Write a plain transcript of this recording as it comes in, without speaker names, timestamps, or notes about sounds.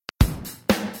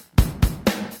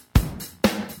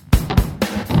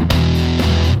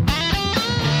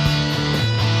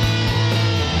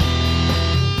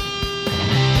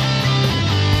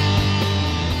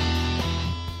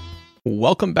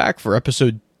welcome back for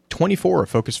episode 24 of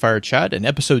Focus Fire Chat and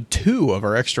episode 2 of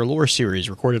our Extra Lore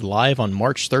series, recorded live on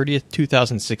March 30th,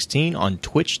 2016 on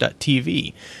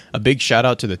twitch.tv. A big shout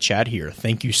out to the chat here.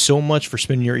 Thank you so much for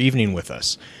spending your evening with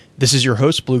us. This is your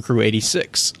host, Blue Crew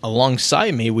 86.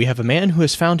 Alongside me, we have a man who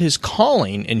has found his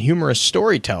calling in humorous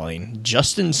storytelling,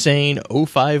 Justin Sane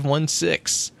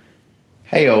 0516.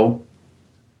 Heyo.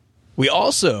 We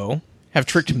also have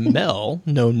tricked Mel,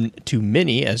 known to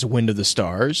many as Wind of the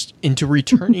Stars, into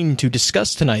returning to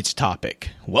discuss tonight's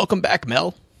topic. Welcome back,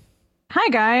 Mel. Hi,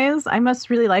 guys. I must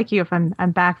really like you if I'm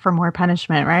back for more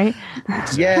punishment, right?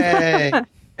 Yay!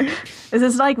 Is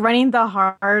this like running the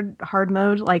hard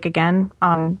mode, like again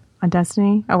on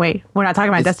Destiny? Oh wait, we're not talking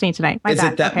about Destiny tonight. Is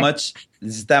it that much?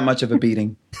 Is it that much of a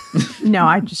beating? No,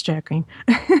 I'm just joking.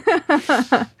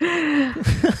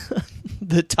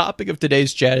 The topic of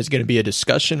today's chat is going to be a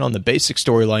discussion on the basic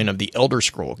storyline of the Elder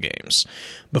Scroll games.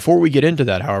 Before we get into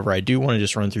that, however, I do want to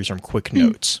just run through some quick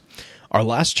notes. Our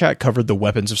last chat covered the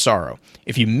Weapons of Sorrow.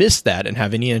 If you missed that and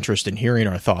have any interest in hearing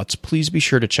our thoughts, please be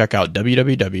sure to check out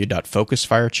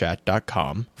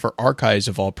www.focusfirechat.com for archives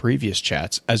of all previous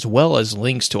chats, as well as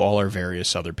links to all our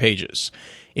various other pages.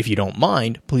 If you don't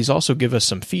mind, please also give us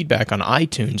some feedback on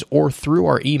iTunes or through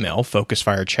our email,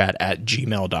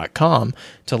 focusfirechat@gmail.com,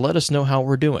 to let us know how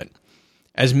we're doing.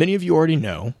 As many of you already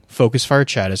know, Focus Fire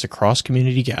Chat is a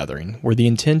cross-community gathering where the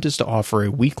intent is to offer a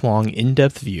week-long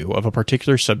in-depth view of a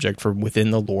particular subject from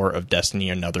within the lore of Destiny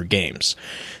and other games.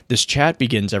 This chat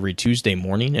begins every Tuesday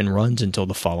morning and runs until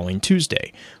the following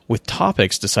Tuesday, with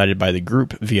topics decided by the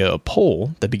group via a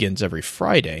poll that begins every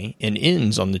Friday and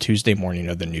ends on the Tuesday morning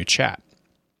of the new chat.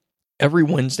 Every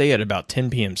Wednesday at about 10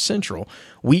 p.m. Central,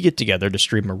 we get together to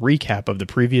stream a recap of the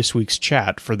previous week's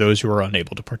chat for those who are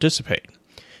unable to participate.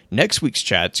 Next week's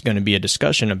chat is going to be a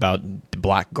discussion about the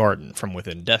Black Garden from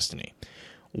within Destiny.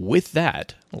 With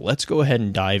that, let's go ahead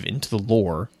and dive into the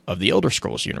lore of the Elder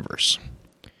Scrolls universe.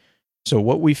 So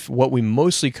what we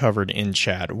mostly covered in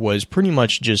chat was pretty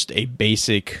much just a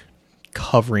basic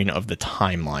covering of the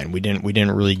timeline. We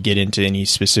didn't really get into any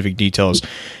specific details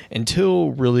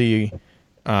until the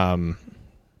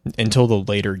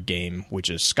later game, which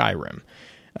is Skyrim.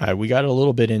 We got a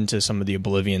little bit into some of the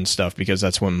Oblivion stuff because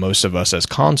that's when most of us are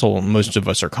console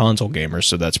gamers,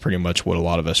 so that's pretty much what a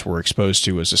lot of us were exposed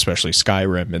to, was especially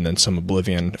Skyrim and then some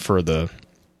Oblivion for the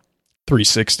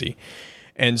 360.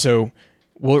 And so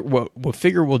what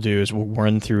we'll do is we'll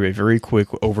run through a very quick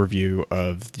overview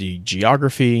of the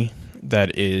geography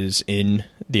that is in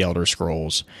the Elder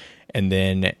Scrolls, and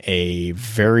then a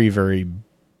very, very,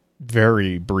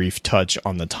 very brief touch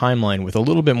on the timeline with a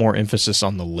little bit more emphasis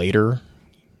on the later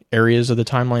areas of the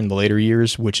timeline, the later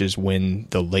years, which is when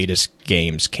the latest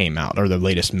games came out, or the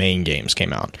latest main games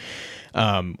came out.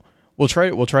 We'll try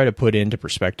to put into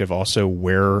perspective also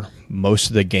where most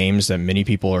of the games that many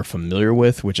people are familiar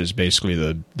with, which is basically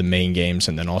the main games,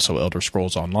 and then also Elder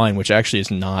Scrolls Online, which actually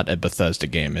is not a Bethesda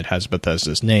game. It has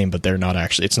Bethesda's name, but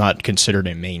it's not considered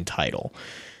a main title.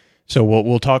 So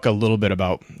we'll talk a little bit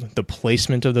about the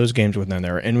placement of those games within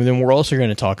there, and then we're also going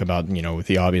to talk about, with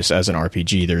the obvious, as an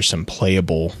RPG, there's some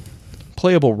playable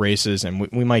races, and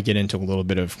we might get into a little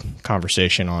bit of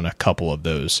conversation on a couple of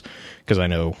those, because I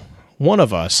know one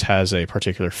of us has a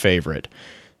particular favorite.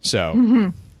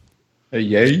 So,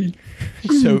 Yay!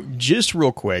 So just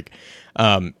real quick,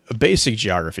 basic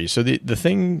geography. So the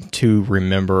thing to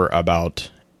remember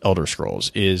about Elder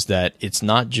Scrolls is that it's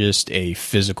not just a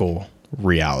physical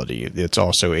reality, it's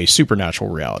also a supernatural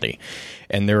reality,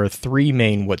 and there are three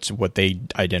main what they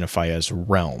identify as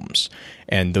realms,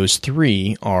 and those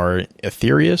three are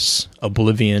Aetherius,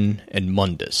 Oblivion, and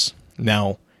Mundus.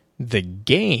 Now, the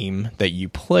game that you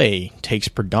play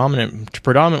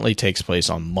predominantly takes place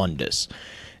on Mundus,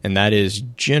 and that is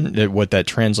what that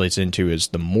translates into is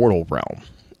the mortal realm,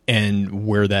 and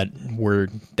where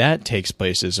that takes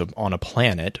place is on a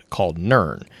planet called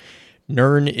Nirn.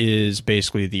 Nirn is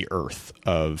basically the Earth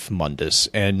of Mundus.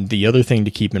 And the other thing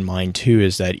to keep in mind, too,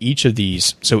 is that each of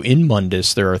these... So in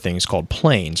Mundus, there are things called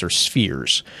planes or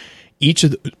spheres. Each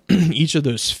of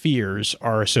those spheres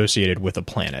are associated with a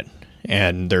planet.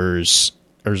 And there's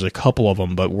a couple of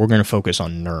them, but we're going to focus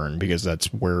on Nirn because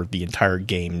that's where the entire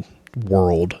game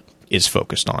world is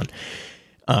focused on.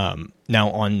 Now,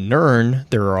 on Nirn,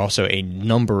 there are also a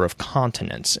number of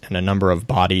continents and a number of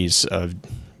bodies of...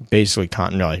 basically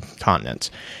continents,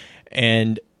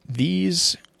 and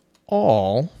these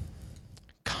all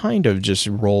kind of just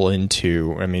roll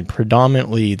into,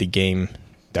 predominantly the game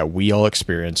that we all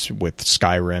experience with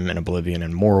Skyrim and Oblivion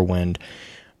and Morrowind,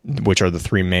 which are the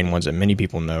three main ones that many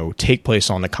people know, take place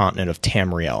on the continent of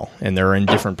Tamriel, and they're in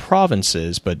different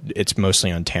provinces, but it's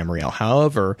mostly on Tamriel.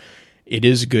 However, it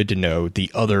is good to know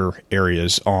the other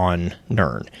areas on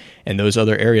Nirn. And those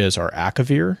other areas are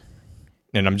Akavir,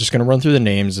 and I'm just going to run through the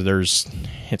names. There's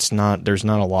not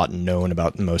a lot known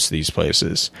about most of these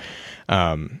places.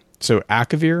 So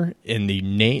Akavir, and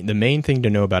the main thing to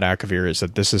know about Akavir is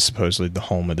that this is supposedly the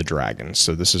home of the dragons.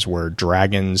 So this is where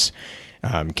dragons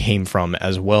came from,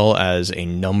 as well as a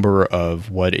number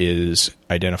of what is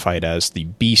identified as the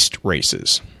beast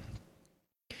races.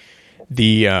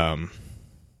 The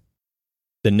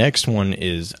next one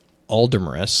is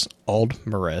Aldmeris,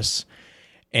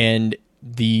 and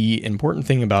the important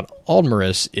thing about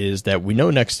Aldmeris is that we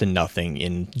know next to nothing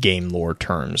in game lore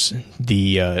terms.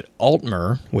 The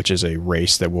Altmer, which is a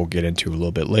race that we'll get into a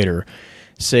little bit later,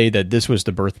 say that this was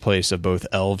the birthplace of both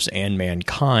elves and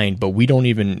mankind, but we don't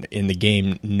even in the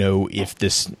game know if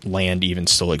this land even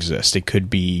still exists. It could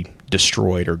be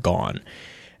destroyed or gone.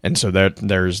 And so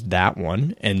there's that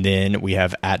one. And then we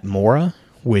have Atmora,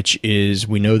 which is,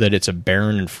 we know that it's a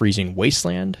barren and freezing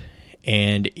wasteland,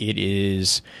 and it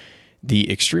is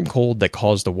the extreme cold that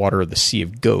caused the water of the Sea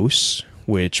of Ghosts,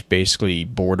 which basically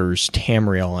borders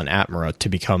Tamriel and Atmora, to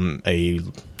become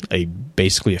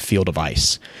basically a field of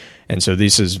ice. And so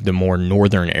this is the more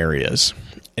northern areas.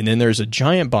 And then there's a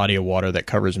giant body of water that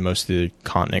covers most of the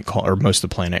continent, or most of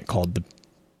the planet, called the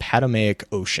Padomaic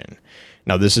Ocean.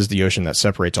 Now, this is the ocean that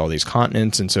separates all these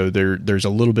continents, and so there's a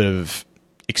little bit of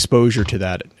exposure to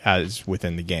that as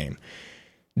within the game.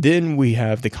 Then we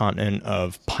have the continent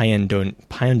of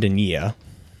Piondonia,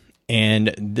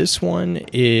 and this one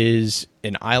is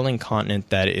an island continent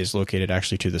that is located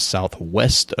actually to the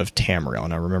southwest of Tamriel.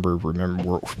 Now remember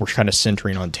we're kind of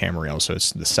centering on Tamriel, so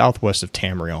it's the southwest of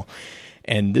Tamriel,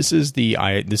 and this is the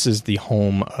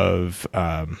home of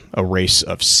a race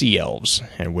of sea elves,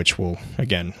 and which we'll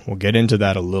get into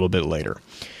that a little bit later.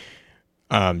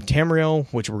 Tamriel,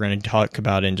 which we're going to talk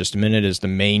about in just a minute, is the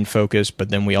main focus, but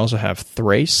then we also have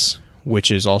Thrace,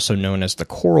 which is also known as the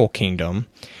Coral Kingdom,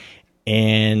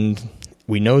 and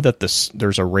we know that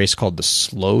there's a race called the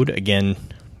Slode. Again,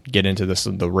 get into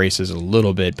the races a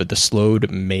little bit, but the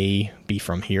Slode may be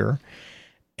from here.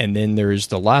 And then there's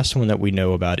the last one that we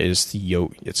know about is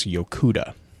it's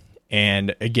Yokuda.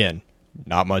 And again,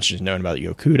 not much is known about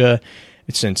Yokuda,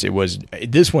 since it was,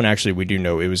 this one actually we do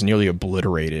know it was nearly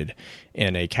obliterated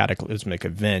in a cataclysmic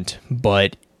event,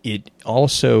 but it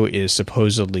also is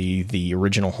supposedly the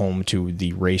original home to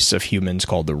the race of humans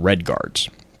called the Redguards,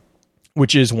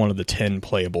 which is one of the 10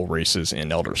 playable races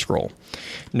in Elder Scroll.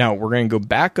 Now, we're going to go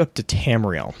back up to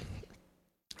Tamriel.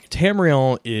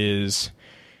 Tamriel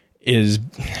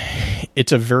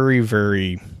it's a very,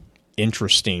 very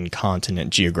interesting continent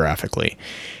geographically.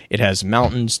 It has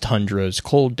mountains, tundras,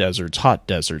 cold deserts, hot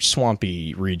deserts,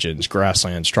 swampy regions,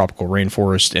 grasslands, tropical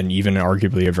rainforest, and even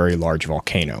arguably a very large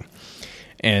volcano.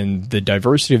 And the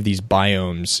diversity of these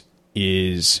biomes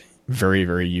is very,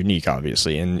 very unique,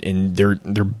 obviously, and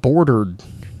they're bordered.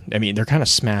 I mean, they're kind of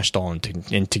smashed all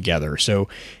in together, so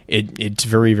it's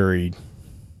very, very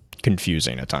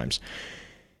confusing at times.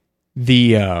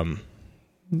 The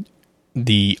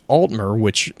Altmer,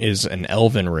 which is an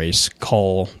elven race,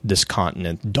 call this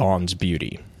continent Dawn's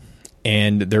Beauty.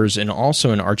 And there's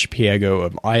also an archipelago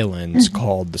of islands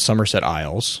called the Somerset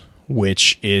Isles,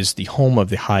 which is the home of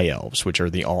the High Elves, which are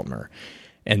the Altmer.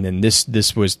 And then this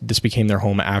became their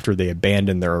home after they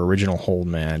abandoned their original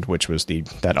homeland, which was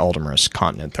that Aldmeris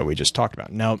continent that we just talked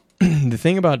about. Now, the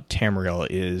thing about Tamriel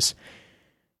is,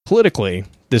 politically,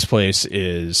 this place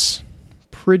is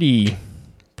pretty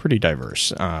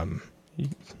diverse.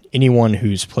 Anyone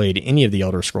who's played any of the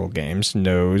Elder Scroll games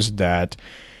knows that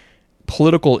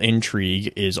political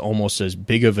intrigue is almost as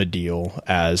big of a deal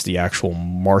as the actual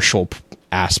martial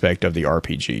aspect of the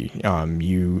RPG.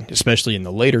 You, especially in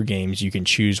the later games, you can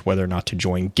choose whether or not to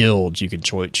join guilds. You can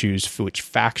choose which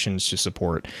factions to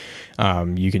support.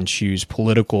 You can choose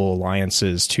political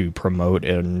alliances to promote,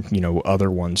 and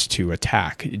other ones to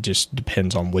attack. It just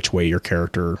depends on which way your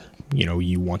character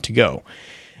you want to go.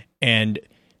 And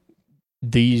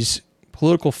these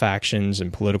political factions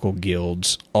and political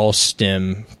guilds all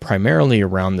stem primarily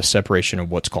around the separation of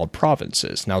what's called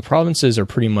provinces. Now, provinces are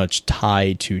pretty much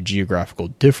tied to geographical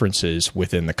differences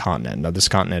within the continent. Now, this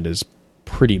continent is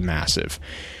pretty massive.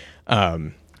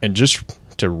 And just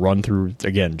to run through,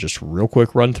 again, just real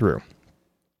quick run through.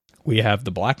 We have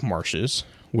the Black Marshes,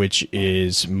 which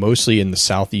is mostly in the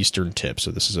southeastern tip. So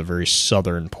this is a very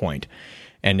southern point.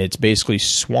 And it's basically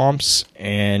swamps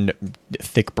and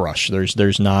thick brush.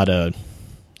 There's not a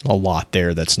lot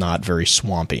there that's not very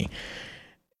swampy.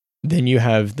 Then you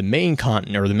have the main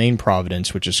continent, or the main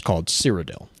province, which is called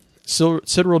Cyrodiil.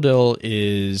 Cyrodiil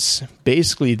is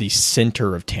basically the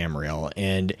center of Tamriel,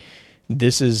 and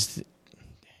this is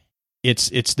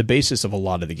it's the basis of a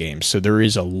lot of the games. So there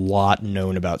is a lot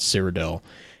known about Cyrodiil,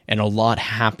 and a lot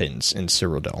happens in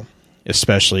Cyrodiil,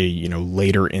 especially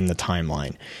later in the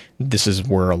timeline. This is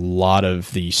where a lot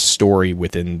of the story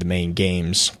within the main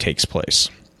games takes place.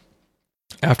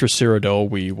 After Cyrodiil,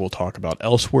 we will talk about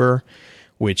Elsewhere,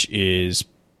 which is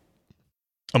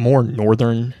a more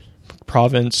northern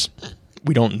province.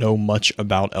 We don't know much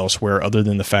about Elsewhere other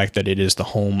than the fact that it is the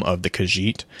home of the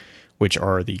Khajiit, which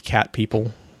are the cat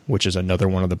people, which is another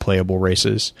one of the playable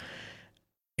races.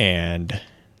 And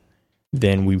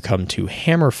then we come to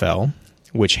Hammerfell,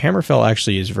 which Hammerfell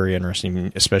actually is very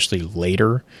interesting, especially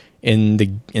later in the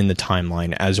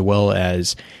timeline, as well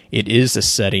as it is the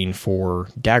setting for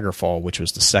Daggerfall, which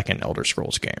was the second Elder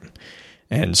Scrolls game.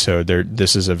 And so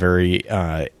this is a very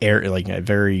a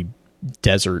very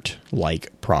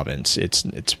desert-like province. It's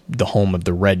the home of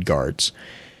the Red Guards.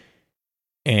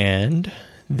 And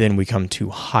then we come to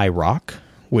High Rock,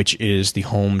 which is the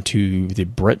home to the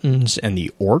Britons and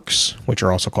the Orcs, which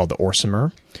are also called the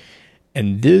Orsimer.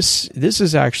 And this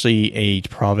is actually a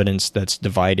province that's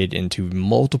divided into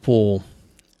multiple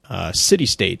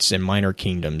city-states and minor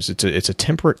kingdoms. It's a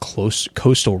temperate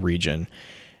coastal region,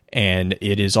 and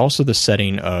it is also the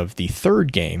setting of the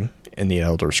third game in the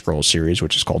Elder Scrolls series,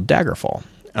 which is called Daggerfall.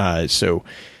 So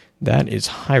that is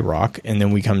High Rock, and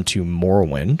then we come to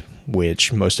Morrowind,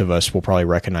 which most of us will probably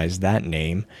recognize that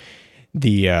name.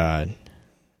 The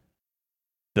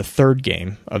third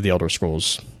game of the Elder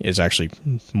Scrolls is actually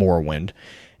Morrowind,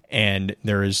 and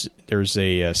there's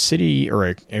a city or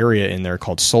an area in there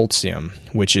called Solstium,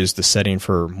 which is the setting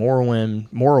for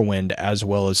Morrowind, as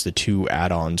well as the two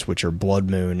add-ons, which are Blood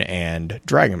Moon and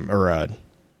Blood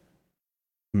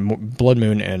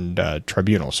Moon and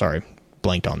Tribunal. Sorry,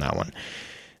 blanked on that one.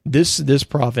 This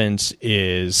province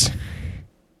is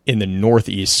in the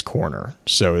northeast corner,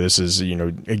 so this is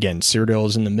again, Cyrodiil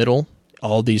is in the middle.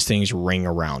 All these things ring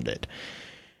around it.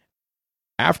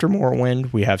 After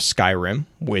Morrowind, we have Skyrim,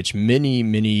 which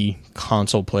many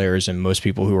console players and most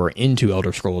people who are into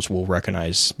Elder Scrolls will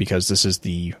recognize, because this is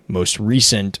the most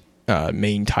recent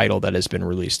main title that has been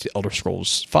released, Elder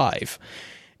Scrolls V.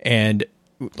 And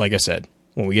like I said,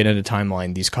 when we get into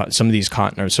timeline, some of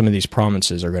these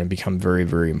provinces are going to become very,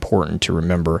 very important to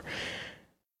remember.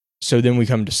 So then we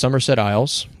come to Somerset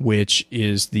Isles, which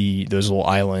is those little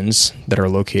islands that are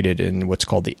located in what's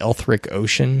called the Elthric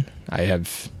Ocean. I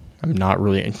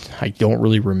don't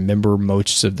really remember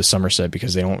most of the Somerset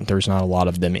because there's not a lot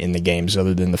of them in the games,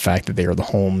 other than the fact that they are the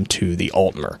home to the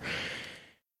Altmer.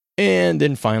 And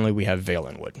then finally we have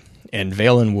Valenwood. And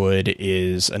Valenwood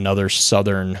is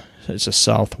it's a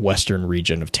southwestern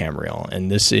region of Tamriel. And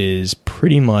this is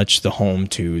pretty much the home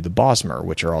to the Bosmer,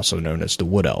 which are also known as the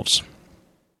Wood Elves.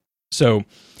 So,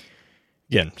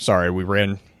 again, sorry, we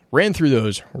ran through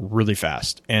those really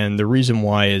fast. And the reason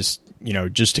why is,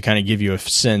 just to kind of give you a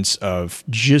sense of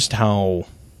just how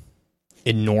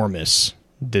enormous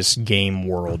this game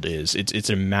world is. It's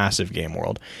a massive game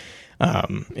world.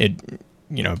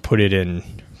 Put it in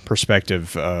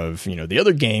perspective of, the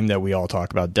other game that we all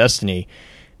talk about, Destiny.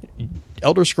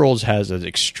 Elder Scrolls has an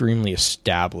extremely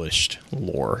established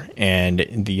lore. And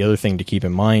the other thing to keep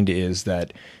in mind is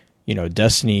that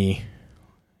Destiny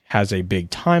has a big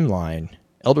timeline.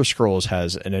 Elder Scrolls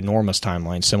has an enormous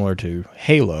timeline, similar to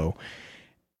Halo.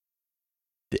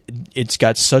 It's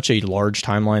got such a large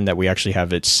timeline that we actually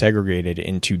have it segregated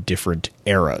into different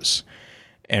eras.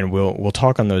 And we'll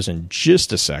talk on those in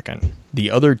just a second.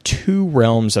 The other two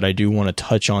realms that I do want to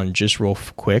touch on just real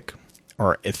quick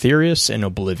are Aetherius and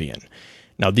Oblivion.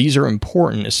 Now, these are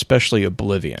important, especially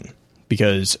Oblivion,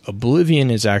 because Oblivion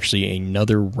is actually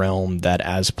another realm that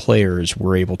as players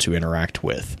we're able to interact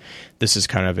with. This is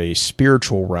kind of a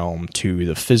spiritual realm to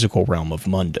the physical realm of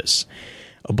Mundus.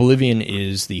 Oblivion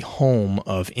is the home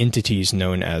of entities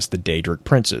known as the Daedric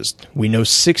Princes. We know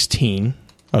 16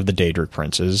 of the Daedric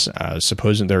Princes.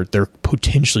 Supposing there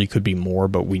potentially could be more,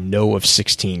 but we know of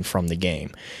 16 from the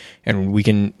game. And we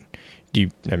can... Do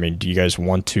you guys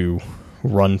want to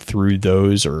run through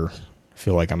those, or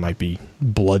feel like I might be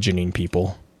bludgeoning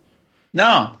people?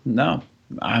 No.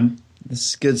 This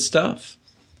is good stuff.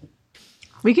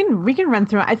 We can run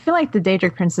through it. I feel like the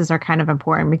Daedric Princes are kind of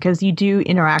important because you do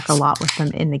interact a lot with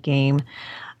them in the game.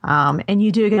 And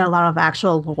you do get a lot of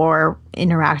actual lore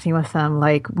interacting with them.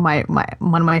 Like one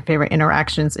of my favorite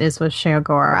interactions is with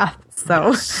Sheogorath. So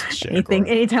yes,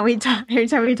 anytime we talk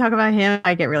about him,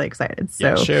 I get really excited. So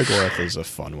yeah, Sheogorath is a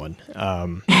fun one.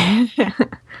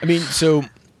 So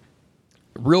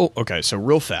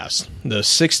real fast. The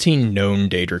 16 known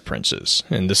Daedric princes,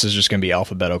 and this is just going to be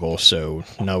alphabetical, so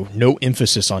no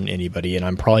emphasis on anybody, and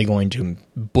I'm probably going to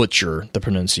butcher the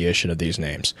pronunciation of these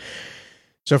names.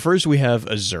 So first we have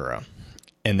Azura,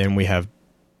 and then we have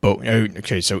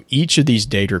okay, so each of these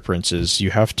Daedric princes,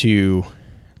 you have to...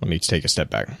 Let me take a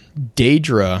step back.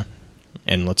 Daedra,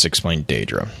 and let's explain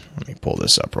Daedra. Let me pull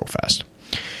this up real fast.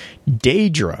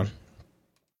 Daedra,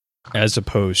 as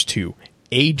opposed to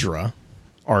Aedra,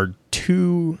 are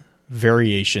two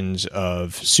variations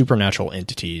of supernatural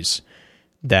entities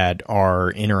that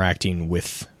are interacting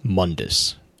with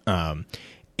Mundus.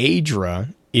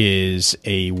 Aedra is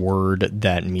a word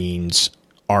that means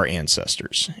our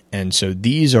ancestors, and so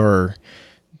these are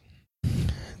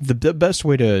the best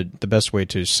way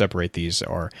to separate these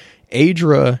are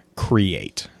Aedra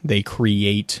create. They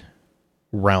create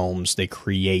realms, they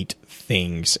create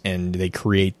things, and they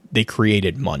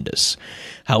created Mundus.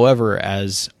 However,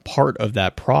 as part of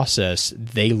that process,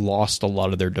 they lost a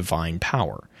lot of their divine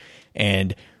power,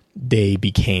 and they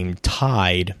became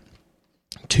tied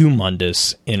to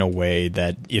Mundus in a way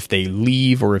that if they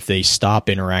leave or if they stop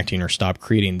interacting or stop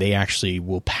creating, they actually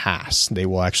will pass. They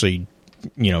will actually,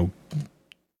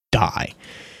 die.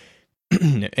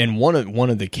 And one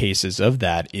of the cases of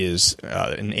that is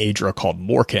an Aedra called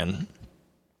Lorcan,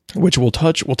 which we'll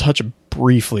touch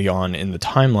briefly on in the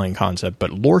timeline concept.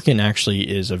 But Lorcan actually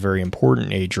is a very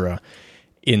important Aedra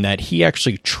in that he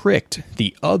actually tricked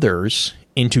the others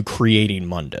into creating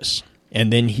Mundus,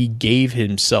 and then he gave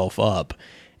himself up,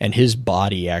 and his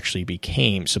body actually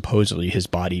became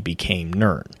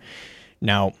Nirn.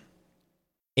 Now,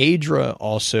 Aedra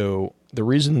also, the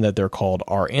reason that they're called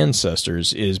our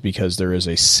ancestors is because there is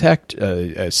a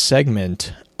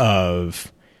segment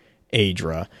of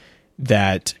Aedra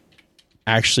that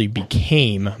actually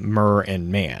became Mer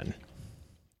and Man.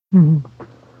 Mm-hmm.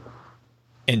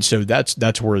 And so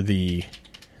that's where the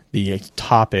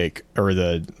topic or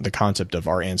the concept of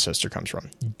our ancestor comes from.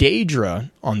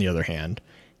 Daedra, on the other hand,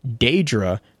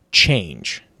 Daedra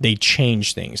change. They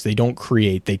change things. They don't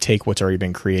create. They take what's already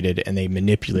been created and they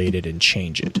manipulate it and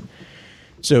change it.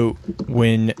 So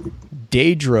when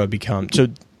Daedra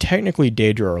technically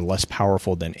Daedra are less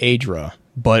powerful than Aedra,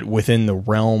 but within the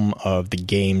realm of the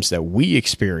games that we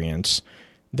experience,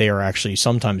 they are actually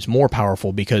sometimes more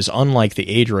powerful because unlike the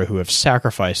Aedra who have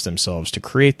sacrificed themselves to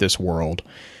create this world,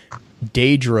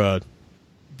 Daedra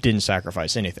didn't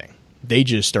sacrifice anything. They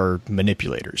just are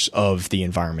manipulators of the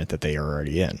environment that they are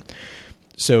already in.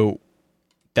 So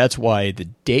that's why the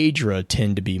Daedra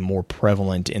tend to be more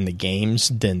prevalent in the games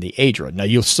than the Aedra. Now,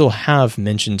 you'll still have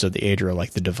mentions of the Aedra,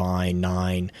 like the Divine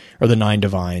Nine, or the Nine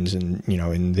Divines, and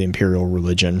in the Imperial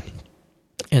religion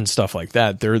and stuff like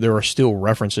that. There are still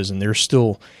references, and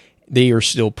they are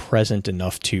still present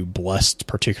enough to bless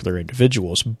particular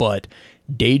individuals. But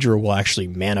Daedra will actually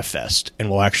manifest and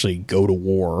will actually go to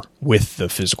war with the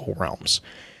physical realms.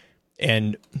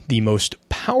 And the most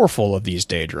powerful of these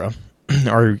Daedra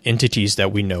are entities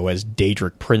that we know as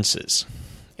Daedric princes.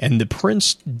 And the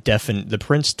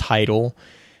prince title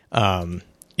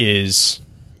is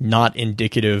not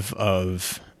indicative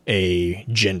of a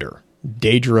gender.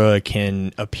 Daedra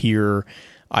can appear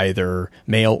either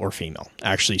male or female.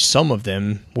 Actually, some of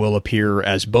them will appear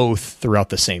as both throughout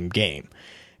the same game.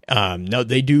 Now,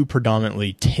 they do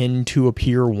predominantly tend to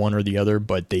appear one or the other,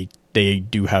 but they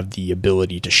do have the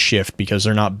ability to shift because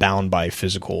they're not bound by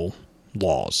physical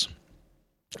laws.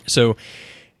 So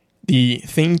the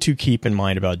thing to keep in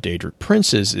mind about Daedric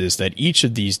princes is that each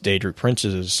of these Daedric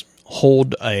princes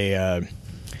hold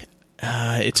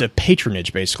it's a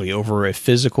patronage basically over a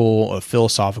physical, a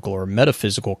philosophical, or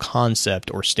metaphysical concept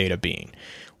or state of being,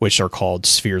 which are called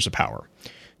spheres of power.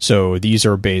 So these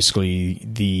are basically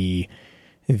the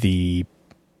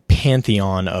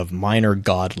pantheon of minor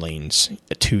godlings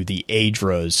to the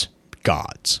Aedra's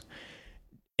gods.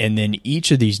 And then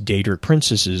each of these Daedric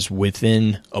princesses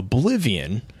within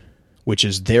Oblivion, which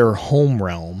is their home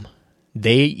realm,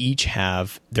 they each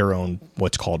have their own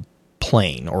what's called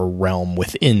plane or realm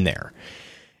within there.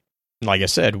 Like I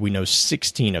said, we know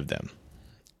 16 of them.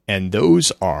 And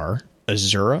those are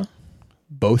Azura,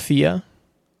 Bothia,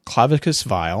 Clavicus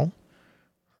Vile,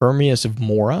 Hermias of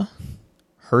Mora,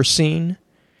 Hircine,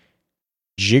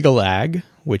 Jigalag,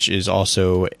 which is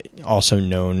also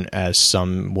known as,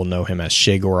 some will know him as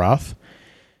Sheogorath,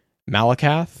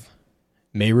 Malakath,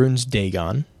 Mehrunes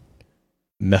Dagon,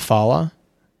 Mephala,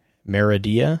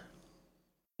 Meridia,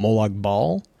 Molag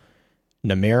Bal,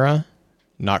 Namera,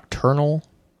 Nocturnal,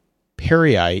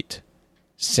 Periite,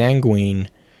 Sanguine,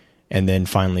 and then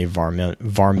finally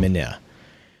Varmina.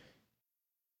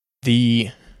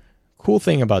 The cool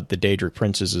thing about the Daedric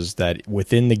Princes is that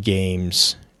within the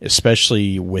games,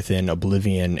 especially within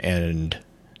Oblivion and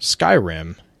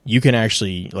Skyrim, you can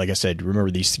actually, like I said, remember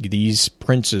these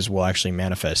princes will actually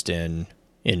manifest in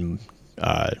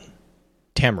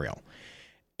Tamriel,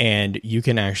 and you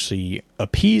can actually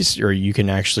appease, or you can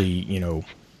actually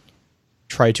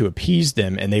try to appease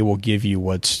them, and they will give you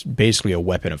what's basically a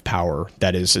weapon of power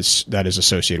that is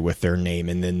associated with their name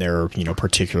and then their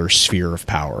particular sphere of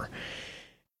power.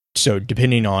 So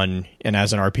depending on, and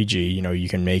as an RPG, you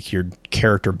can make your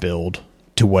character build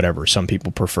to whatever. Some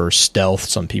people prefer stealth,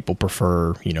 some people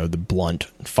prefer the blunt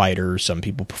fighter, some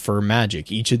people prefer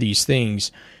magic. Each of these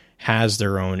things has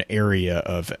their own area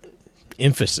of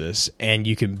emphasis, and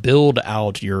you can build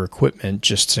out your equipment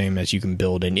just the same as you can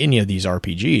build in any of these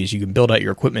RPGs. You can build out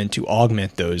your equipment to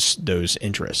augment those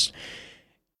interests.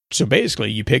 So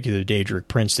basically, you pick the Daedric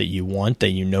Prince that you want,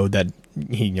 that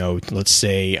let's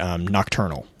say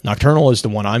Nocturnal. Nocturnal is the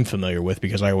one I'm familiar with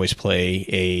because I always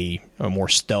play a more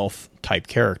stealth type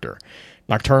character.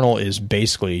 Nocturnal is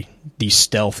basically the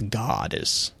stealth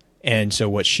goddess, and so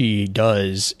what she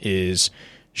does is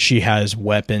she has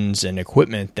weapons and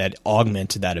equipment that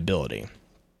augment that ability.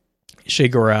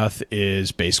 Sheogorath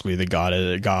is basically the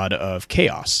god of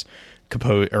chaos,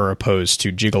 opposed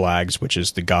to Jygalags, which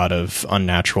is the god of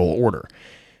unnatural order.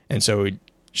 And so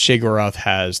Sheogorath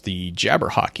has the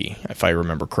Jabberwocky, if I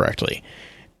remember correctly.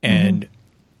 And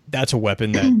that's a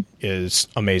weapon that is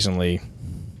amazingly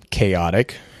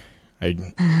chaotic.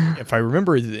 If I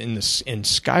remember in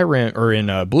Skyrim or in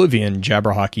Oblivion,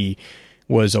 Jabberwocky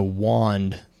was a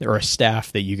wand or a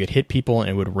staff that you could hit people and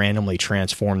it would randomly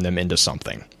transform them into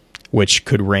something, which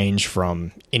could range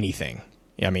from anything.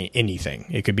 I mean, anything.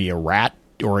 It could be a rat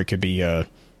or it could be a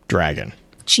dragon.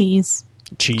 Cheese.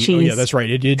 Oh, yeah, that's right.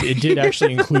 It did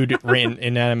actually include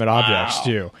inanimate objects,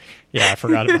 too. Yeah, I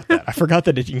forgot about that. I forgot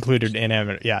that it included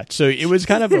inanimate. Yeah, so it was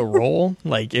kind of a role.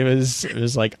 Like, it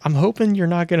was like, I hope you're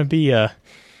not going to be a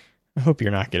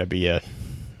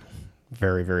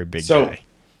very, very big guy.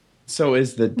 So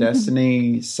is the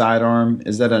Destiny sidearm,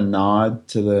 is that a nod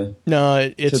to the...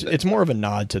 No, it's more of a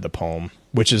nod to the poem,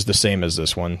 which is the same as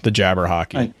this one, the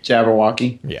Jabberwocky.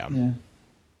 Jabberwocky?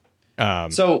 Yeah.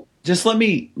 So just let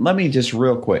me just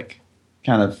real quick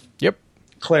kind of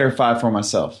clarify for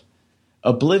myself.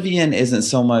 Oblivion isn't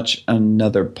so much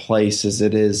another place as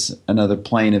it is another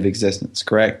plane of existence,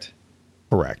 correct?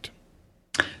 Correct.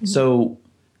 So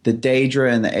the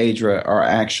Daedra and the Aedra are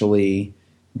actually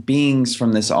beings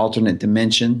from this alternate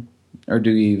dimension, or do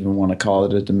you even want to call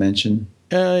it a dimension?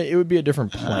 It would be a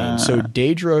different plane. So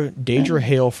Daedra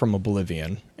hail from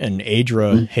Oblivion, and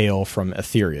Aedra hail from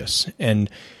Aetherius. And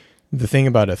the thing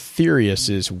about Aetherius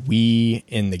is we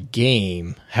in the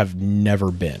game have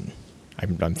never been.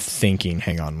 I'm thinking.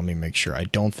 Hang on, let me make sure. I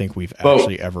don't think we've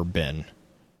actually ever been.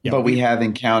 Yeah, but we have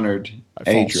encountered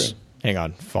Aedra. Hang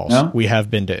on, false. No? We have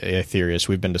been to Aetherius.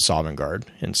 We've been to Sovngarde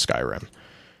in Skyrim.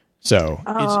 So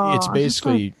it's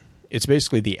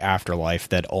basically the afterlife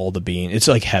that all the beings. It's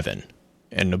like heaven,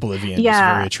 and Oblivion is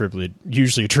very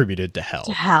usually attributed to hell.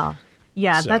 To hell,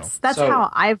 yeah. So, that's how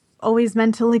I've always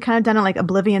mentally kind of done it. Like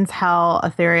Oblivion's hell,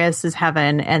 Aetherius is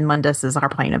heaven, and Mundus is our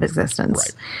plane of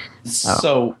existence. Right.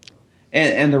 So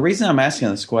and the reason I'm asking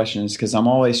this question is because I'm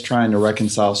always trying to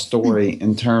reconcile story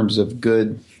in terms of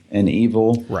good and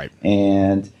evil, right?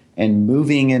 And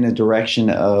moving in a direction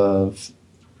of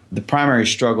the primary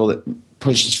struggle that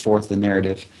pushes forth the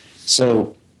narrative.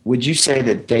 So would you say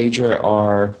that Daedra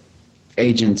are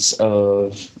agents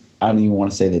of, I don't even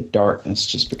want to say the darkness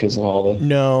just because of all the...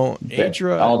 No,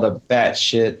 Daedra... all the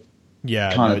batshit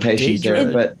connotations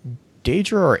there, but...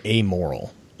 Daedra are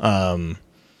amoral.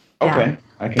 Okay.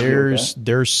 I can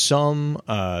there's some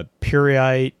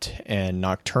Pyrite and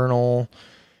Nocturnal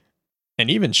and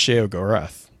even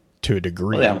Sheogorath to a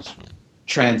degree. Well,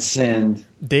 transcend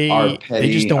they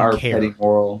just don't care. Petty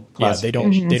moral they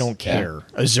don't care.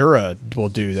 Azura will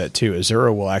do that too.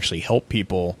 Azura will actually help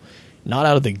people, not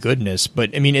out of the goodness,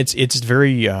 but I mean it's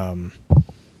very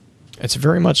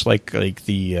much like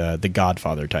the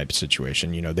Godfather type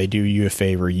situation. They do you a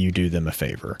favor, you do them a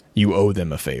favor, you owe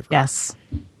them a favor. Yes.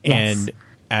 And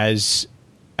as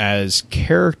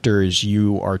characters,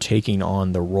 you are taking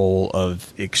on the role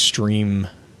of extreme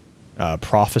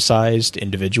prophesized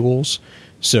individuals.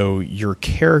 So your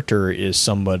character is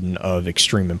someone of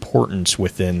extreme importance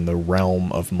within the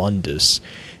realm of Mundus.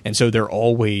 And so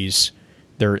these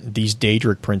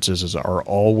Daedric princes are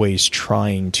always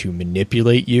trying to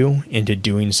manipulate you into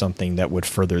doing something that would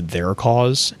further their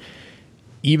cause,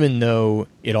 even though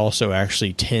it also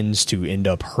actually tends to end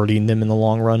up hurting them in the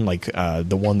long run. Like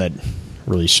the one that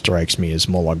really strikes me is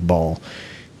Molag Bal,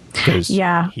 because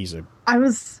he's a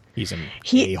he's an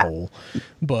a-hole.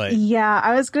 But yeah,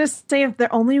 I was going to say, if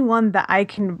the only one that I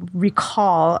can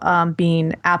recall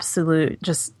being absolute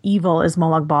just evil is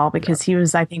Molag Bal, because he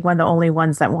was, I think, one of the only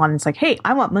ones that wanted, it's like, hey,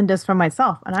 I want Mundus for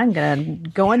myself, and I'm going to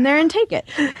go in there and take it.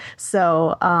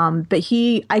 So, but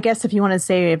he, I guess if you want to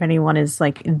say if anyone is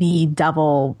like the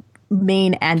devil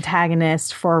main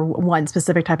antagonist for one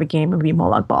specific type of game, it would be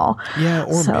Molag Bal. Yeah,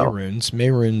 or Mehrunes.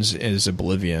 Mehrunes is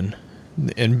Oblivion.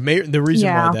 And the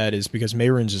reason why that is because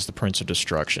Mehrunes is the Prince of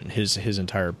Destruction. His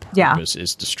entire purpose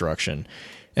is destruction.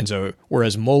 And so,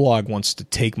 whereas Molag wants to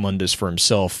take Mundus for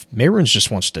himself, Mehrunes just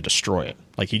wants to destroy it.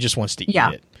 Like, he just wants to eat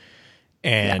it.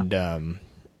 And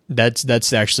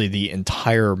that's actually the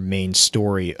entire main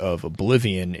story of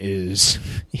Oblivion is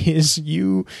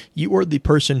you are the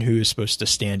person who is supposed to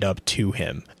stand up to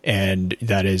him. And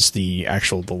that is the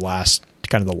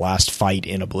last fight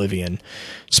in Oblivion.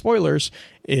 Spoilers.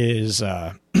 Is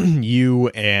you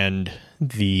and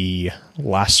the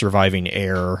last surviving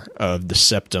heir of the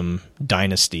Septim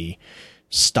dynasty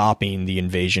stopping the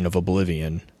invasion of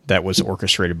Oblivion that was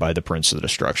orchestrated by the Prince of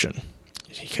Destruction,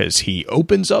 because he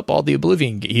opens up all these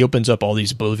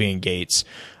Oblivion gates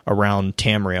around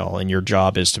Tamriel, and your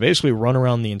job is to basically run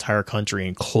around the entire country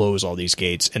and close all these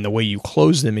gates. And the way you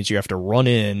close them is you have to run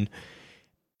in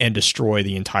and destroy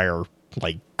the entire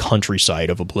countryside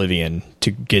of Oblivion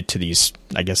to get to these,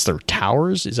 I guess they're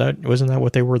towers. Wasn't that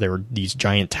what they were? They were these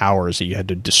giant towers that you had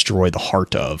to destroy the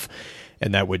heart of,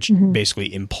 and that would basically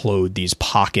implode these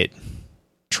pocket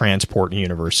transport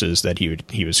universes that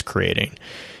he was creating.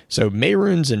 So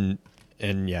Mehrunes and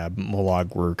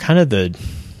Molag were kind of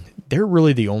they're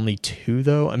really the only two,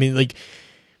 though. I mean,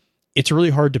 it's really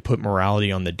hard to put morality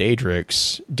on the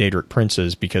Daedric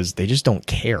princes because they just don't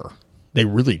care. They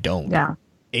really don't. Yeah.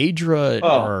 Aedra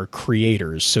are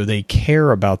creators, so they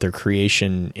care about their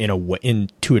creation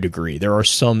to a degree. There are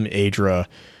some Aedra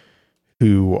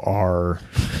who are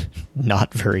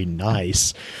not very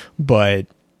nice, but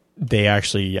they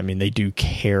actually, they do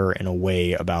care in a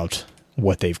way about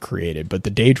what they've created. But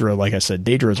the Daedra, like I said,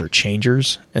 Daedras are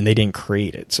changers, and they didn't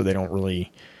create it, so they don't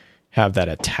really have that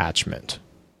attachment.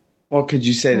 Well, could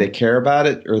you say they care about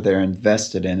it or they're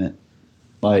invested in it?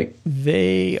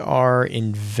 They are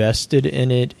invested in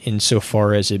it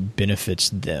insofar as it benefits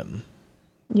them.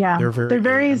 Yeah. They're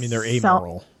very they're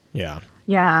amoral. Yeah.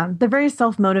 Yeah. They're very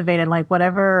self-motivated.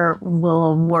 Whatever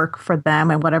will work for them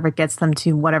and whatever gets them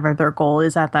to whatever their goal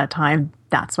is at that time,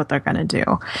 that's what they're going to do.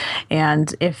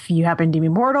 And if you happen to be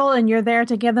mortal and you're there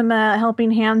to give them a helping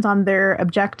hand on their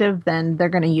objective, then they're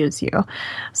going to use you.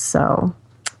 So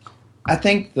I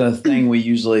think the thing we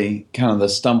usually kind of the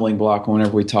stumbling block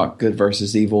whenever we talk good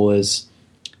versus evil is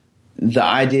the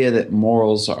idea that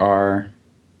morals are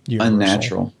universal.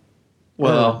 Unnatural.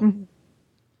 Well,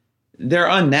 they're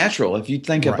unnatural. If you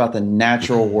think about the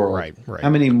natural world, right. How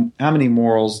many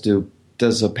morals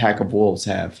does a pack of wolves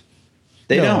have?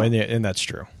 They don't, and that's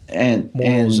true. And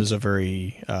morals is a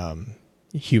very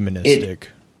humanistic.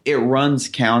 It runs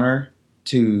counter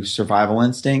to survival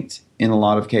instinct in a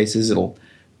lot of cases. It'll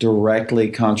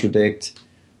directly contradict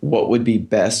what would be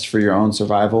best for your own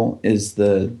survival is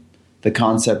the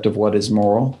concept of what is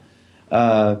moral.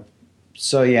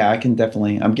 So yeah,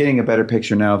 I'm getting a better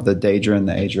picture now of the Daedra and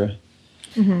the Aedra.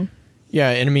 Mm-hmm. Yeah,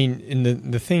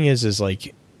 and the thing is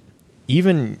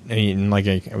even, like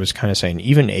I was kind of saying,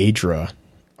 even Aedra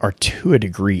are to a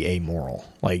degree amoral.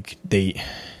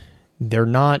 They're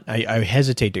not, I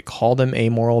hesitate to call them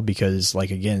amoral because,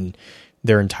 again,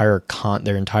 their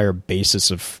entire basis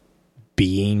of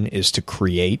being is to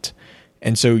create,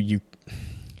 and so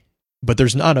but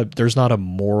there's not a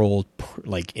moral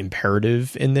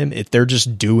imperative in them. If they're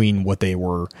just doing what they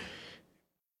were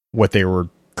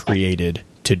created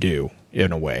to do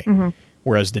in a way,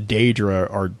 whereas the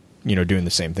Daedra are doing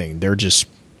the same thing. They're just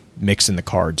mixing the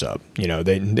cards up.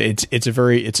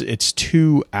 It's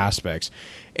two aspects.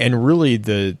 And really,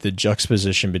 the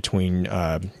juxtaposition between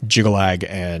Jyggalag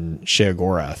and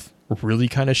Sheogorath really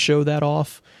kind of show that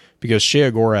off, because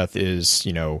Sheogorath is,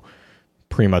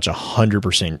 pretty much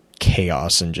 100%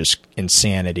 chaos and just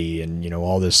insanity and,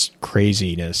 all this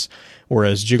craziness,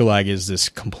 whereas Jyggalag is this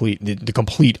the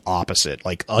complete opposite,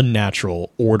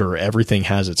 unnatural order. Everything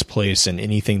has its place, and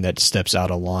anything that steps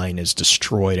out of line is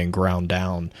destroyed and ground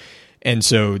down. And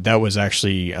so that was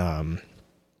actually...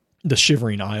 the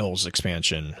Shivering Isles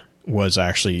expansion was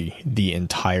actually the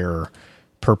entire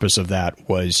purpose of that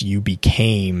was you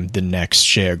became the next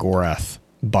Sheogorath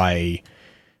by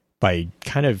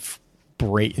kind of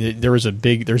there's a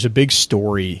big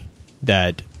story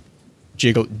that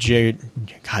Jyggalag,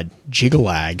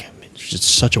 it's just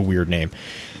such a weird name.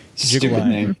 Stupid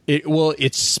name.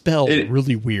 It's spelled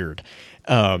really weird.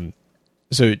 So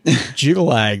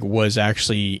Jiggalag was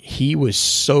actually, he was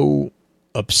so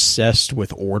obsessed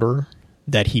with order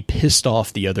that he pissed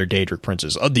off the other Daedric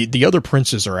princes. The other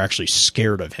princes are actually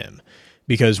scared of him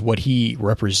because what he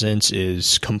represents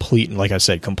is complete, and like I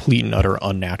said, complete and utter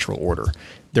unnatural order.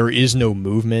 There is no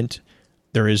movement.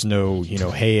 There is no,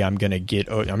 hey, I'm gonna get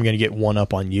one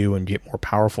up on you and get more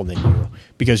powerful than you,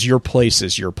 because your place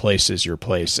is your place is your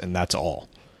place, and that's all.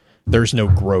 There's no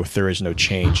growth. There is no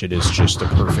change. It is just a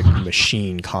perfect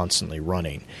machine constantly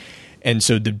running. And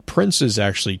so the princes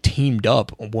actually teamed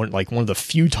up one of the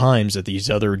few times that these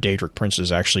other Daedric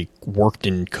princes actually worked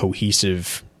in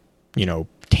cohesive,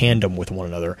 tandem with one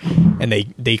another, and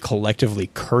they collectively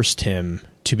cursed him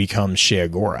to become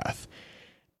Sheogorath.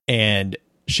 And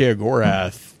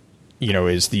Sheogorath,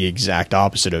 is the exact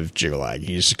opposite of Jiggalag.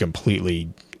 He's completely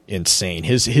insane.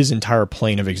 His entire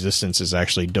plane of existence is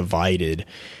actually divided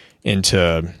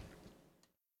into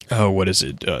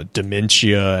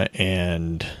dementia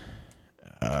and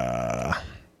hang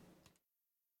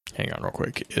on real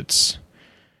quick. It's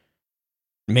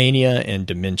mania and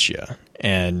dementia,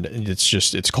 and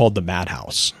it's called the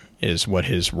Madhouse is what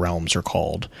his realms are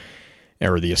called,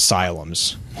 or the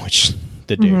asylums, which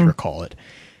the Daedra call it.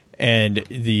 And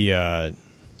the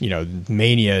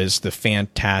mania is the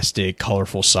fantastic,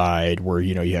 colorful side where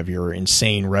you have your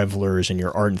insane revelers and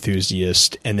your art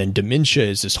enthusiasts, and then dementia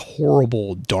is this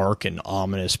horrible, dark, and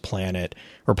ominous planet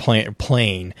or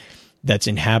plane that's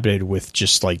inhabited with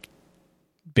just like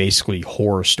basically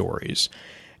horror stories.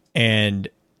 And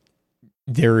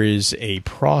there is a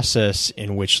process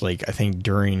in which, like, I think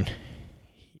during,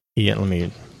 let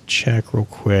me check real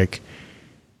quick.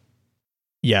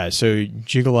 Yeah, so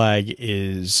Jiggalag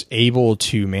is able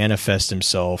to manifest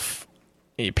himself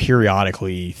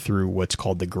periodically through what's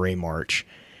called the Grey March.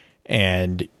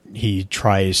 And he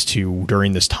tries to,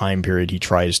 during this time period,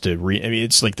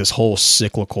 it's like this whole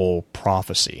cyclical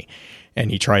prophecy.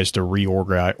 And he tries to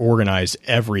reorganize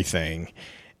everything.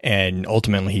 And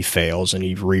ultimately he fails and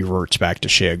he reverts back to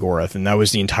Sheogorath. And that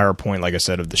was the entire point, like I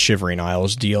said, of the Shivering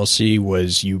Isles DLC,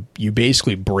 was you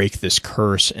basically break this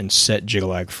curse and set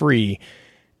Jiggalag free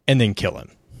and then kill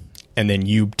him. And then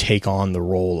you take on the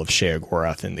role of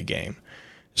Sheogorath in the game.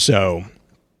 So,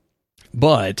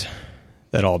 but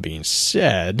that all being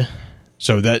said,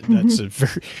 so that's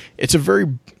a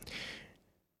very,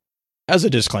 as a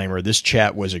disclaimer, this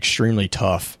chat was extremely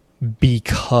tough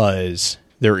because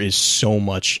there is so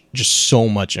much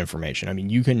information. I mean,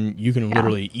 you can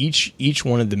literally, each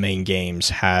one of the main games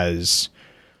has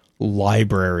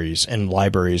libraries and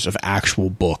libraries of actual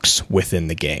books within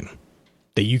the game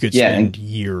that you could spend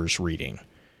years reading.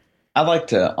 I'd like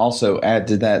to also add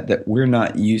to that we're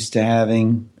not used to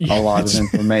having a lot of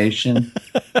information.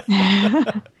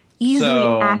 Easily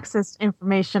accessed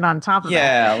information on top of that.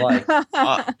 Yeah, like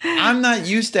I'm not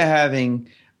used to having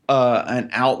an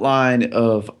outline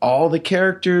of all the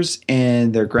characters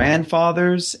and their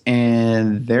grandfathers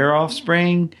and their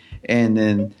offspring, and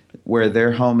then where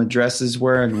their home addresses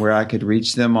were and where I could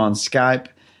reach them on Skype.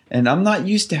 And I'm not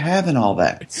used to having all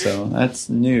that, so that's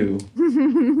new.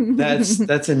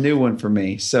 That's a new one for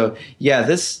me. So yeah,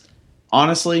 this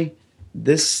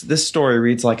story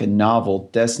reads like a novel.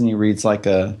 Destiny reads like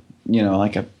a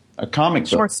comic book.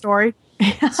 Short story.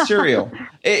 Serial.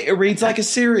 It reads like a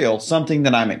serial, something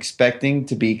that I'm expecting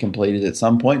to be completed at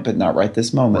some point, but not right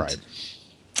this moment.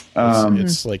 Right.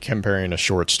 It's like comparing a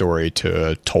short story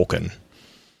to Tolkien.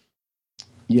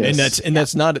 Yes. And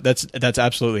that's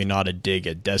absolutely not a dig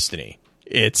at Destiny.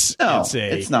 It's not. You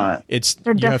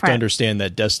have to understand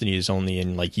that Destiny is only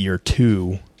in like year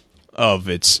 2 of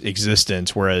its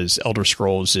existence, whereas Elder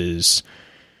Scrolls is,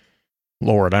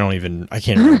 Lord, I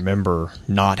can't even remember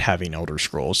not having Elder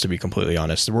Scrolls, to be completely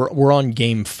honest. We're on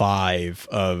game 5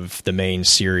 of the main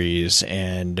series,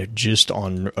 and just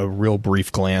on a real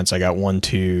brief glance, I got 1,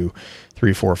 2,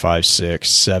 3, 4, 5, 6,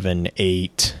 7,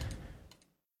 8,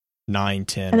 9,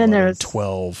 10, and then 11,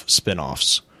 12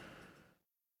 spin-offs.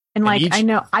 And I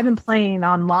know I've been playing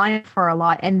online for a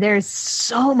lot, and there's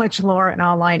so much lore in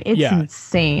online. It's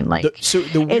insane. So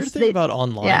the weird thing about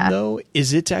online, though,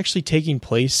 is it's actually taking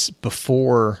place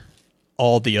before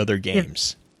all the other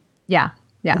games. Yeah.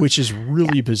 Which is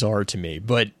really bizarre to me,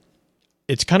 but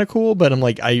it's kind of cool. But I'm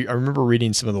like, I remember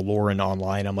reading some of the lore in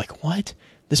online. I'm like, what?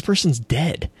 This person's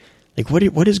dead. Like,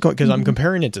 what is going? Because I'm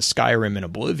comparing it to Skyrim and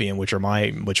Oblivion, which are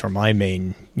my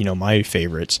main, my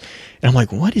favorites. And I'm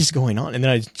like, what is going on? And then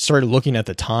I started looking at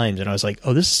the times, and I was like,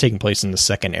 oh, this is taking place in the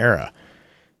Second Era.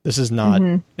 This is not.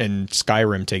 And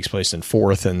Skyrim takes place in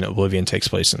 4th, and Oblivion takes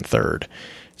place in 3rd.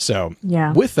 So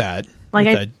with that,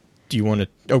 do you want to?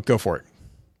 Oh, go for it.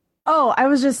 Oh, I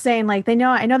was just saying, like, I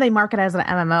know they market it as an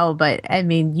MMO, but I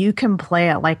mean, you can play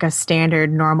it like a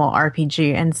standard normal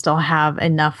RPG and still have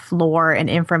enough lore and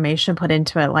information put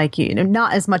into it. Like,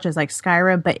 not as much as like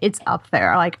Skyrim, but it's up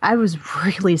there. Like, I was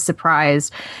really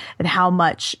surprised at how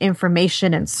much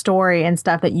information and story and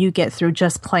stuff that you get through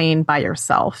just playing by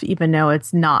yourself, even though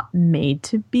it's not made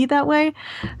to be that way.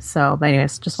 So, but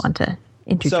anyways, just want to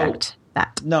interject.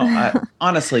 That. No,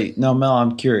 honestly, Mel,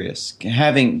 I'm curious.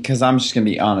 Because I'm just going to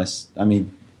be honest. I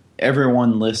mean,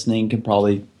 everyone listening can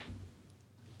probably,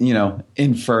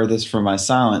 infer this from my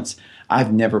silence.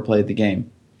 I've never played the game.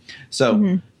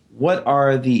 So, what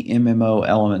are the MMO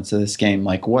elements of this game?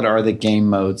 Like, what are the game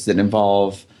modes that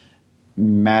involve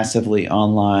massively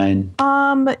online?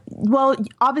 Well,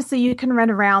 obviously you can run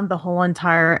around the whole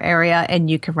entire area and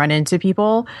you can run into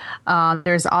people.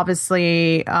 There's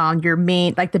obviously your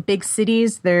main, like the big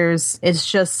cities.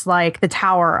 It's just like the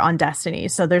tower on Destiny.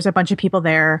 So there's a bunch of people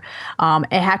there. It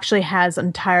actually has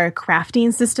entire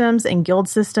crafting systems and guild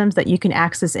systems that you can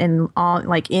access in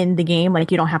the game.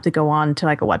 Like you don't have to go on to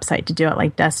like a website to do it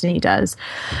like Destiny does.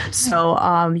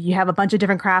 So you have a bunch of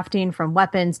different crafting, from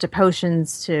weapons to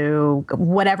potions to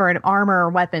whatever, armor,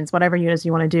 weapons, whatever it is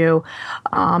you want to do.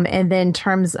 And then in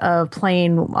terms of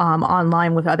playing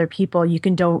online with other people, you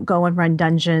can go and run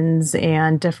dungeons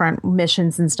and different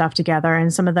missions and stuff together.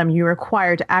 And some of them you're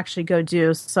required to actually go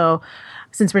do. So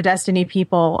since we're Destiny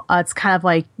people, it's kind of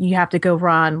like you have to go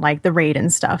run like the raid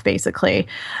and stuff, basically.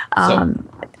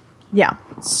 Yeah.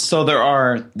 So there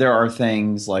are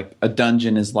things like a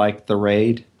dungeon is like the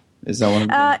raid. Is that one?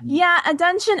 Yeah, a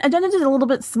dungeon is a little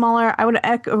bit smaller. I would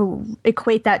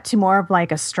equate that to more of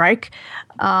like a strike.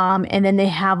 And then they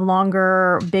have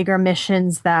longer, bigger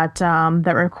missions that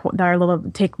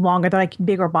take longer. They're like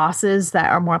bigger bosses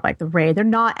that are more like the raid. They're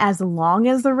not as long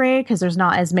as the raid because there's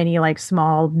not as many like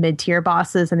small mid-tier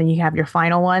bosses, and then you have your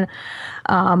final one.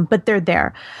 But they're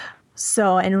there.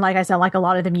 So, and like I said, like a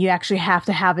lot of them, you actually have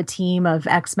to have a team of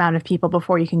X amount of people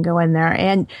before you can go in there.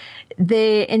 And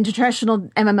in traditional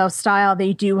MMO style,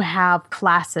 they do have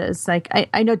classes. Like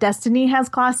I know Destiny has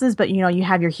classes, but you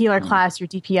have your healer class, your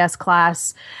DPS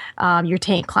class, your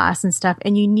tank class and stuff.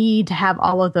 And you need to have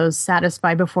all of those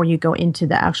satisfied before you go into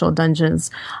the actual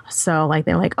dungeons. So like,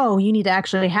 they're like, oh, you need to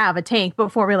actually have a tank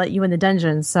before we let you in the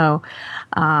dungeon. So,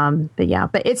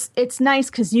 but it's nice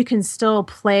because you can still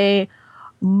play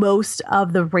most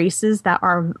of the races that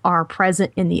are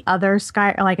present in the other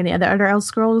in the other Elder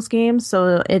Scrolls games.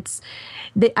 So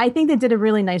I think they did a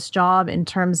really nice job in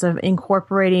terms of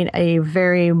incorporating a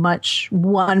very much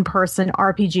one-person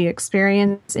RPG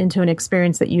experience into an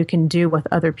experience that you can do with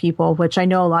other people, which I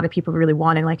know a lot of people really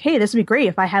wanted. Like, hey, this would be great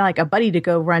if I had like a buddy to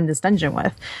go run this dungeon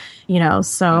with,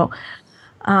 So,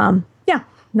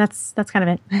 that's kind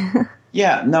of it.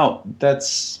 Yeah, no,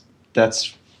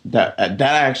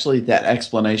 that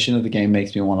explanation of the game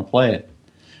makes me want to play it.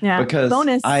 Yeah, because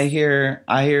bonus. I hear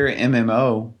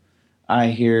MMO, I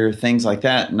hear things like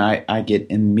that, and I get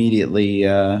immediately,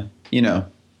 I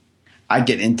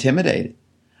get intimidated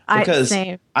because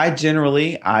I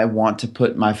want to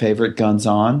put my favorite guns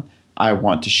on. I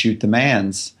want to shoot the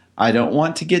mans. I don't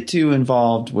want to get too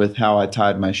involved with how I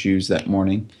tied my shoes that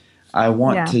morning. I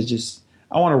want to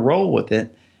roll with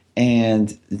it,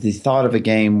 and the thought of a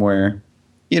game where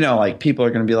like people are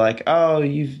going to be like, oh,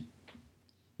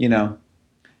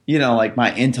 like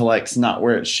my intellect's not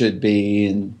where it should be.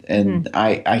 And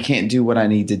I can't do what I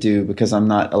need to do because I'm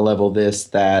not a level this,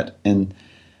 that. And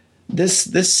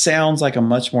this sounds like a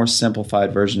much more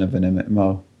simplified version of an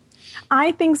MMO.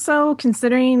 I think so,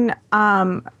 considering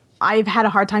I've had a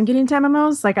hard time getting into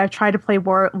MMOs. Like I've tried to play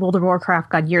World of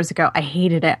Warcraft, years ago. I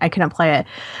hated it. I couldn't play it.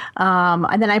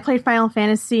 And then I played Final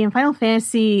Fantasy, and Final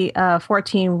Fantasy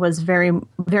 14 was very,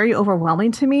 very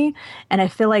overwhelming to me. And I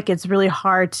feel like it's really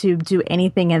hard to do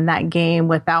anything in that game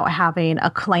without having a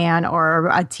clan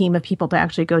or a team of people to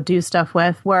actually go do stuff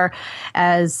with.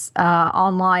 Whereas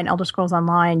online, Elder Scrolls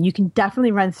Online, you can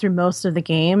definitely run through most of the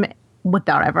game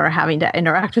without ever having to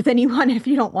interact with anyone if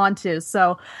you don't want to.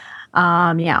 So,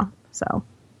 but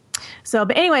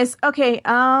anyways, okay,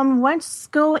 let's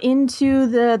go into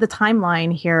the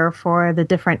timeline here for the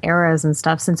different eras and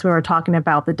stuff, since we were talking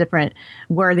about the different,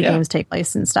 where the games take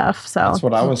place and stuff. So that's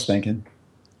what I was thinking.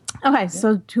 Okay.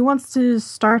 So who wants to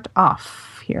start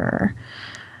off here?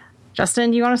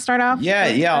 Justin, do you want to start off?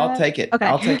 Yeah, I'll take it. Okay.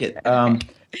 I'll take it.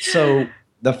 So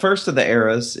the first of the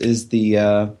eras is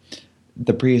the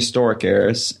prehistoric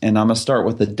eras, and I'm going to start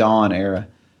with the Dawn era.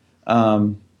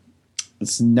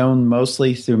 It's known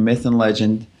mostly through myth and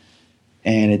legend,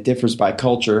 and it differs by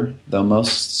culture, though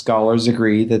most scholars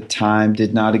agree that time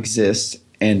did not exist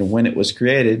and when it was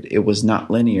created, it was not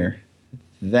linear.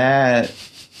 That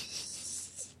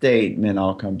statement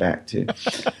I'll come back to.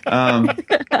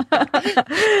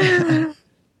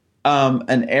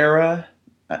 An era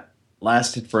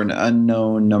lasted for an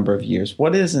unknown number of years.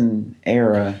 What is an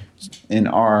era in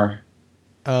our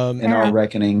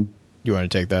reckoning? You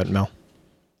want to take that, Mel?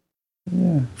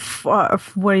 Yeah. What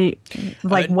do you,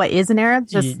 like? What is an era?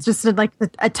 Just like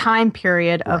a time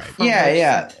period of. Right.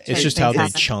 Yeah. It's just how they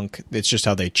chunk. It's just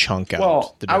how they chunk out.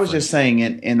 Well, I was just saying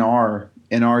in our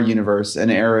universe,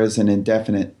 an era is an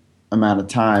indefinite amount of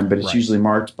time, but it's usually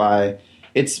marked by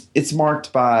it's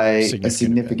marked by a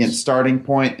significant events. Starting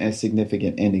point and a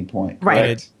significant ending point.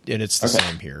 Right. And it's the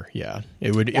same here. Yeah.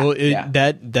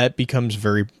 That becomes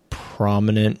very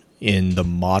prominent in the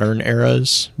modern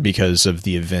eras because of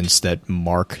the events that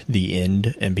mark the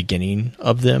end and beginning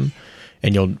of them.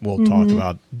 And we'll talk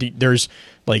about there's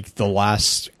like the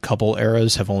last couple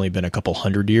eras have only been a couple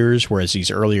hundred years, whereas these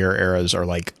earlier eras are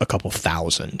like a couple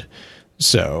thousand.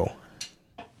 So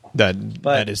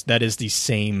that is the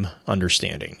same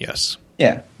understanding. Yes.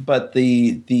 Yeah. But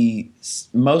the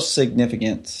most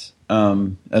significant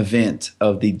event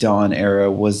of the Dawn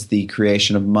era was the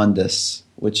creation of Mundus,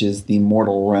 which is the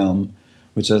mortal realm,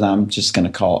 which is I'm just going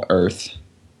to call Earth.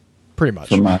 Pretty much.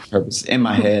 For my purpose. In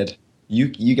my head.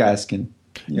 You guys can.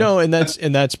 Yeah. No, and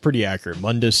that's pretty accurate.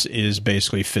 Mundus is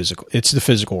basically physical. It's the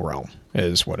physical realm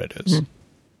is what it is.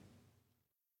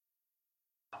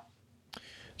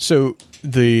 So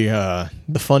the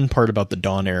fun part about the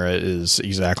Dawn era is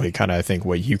exactly kind of, I think,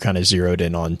 what you kind of zeroed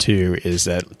in on too, is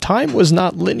that time was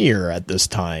not linear at this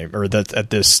time, or that at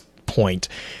this point.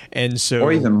 And so,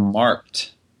 or even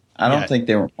marked. I don't think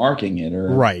they were marking it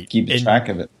or keeping track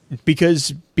of it.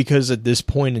 Because at this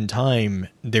point in time,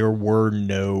 there were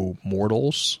no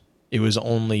mortals. It was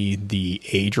only the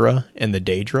Aedra and the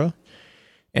Daedra.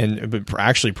 But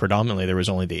actually, predominantly, there was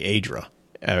only the Aedra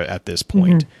at this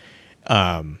point.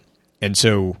 And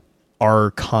so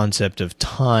our concept of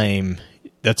time,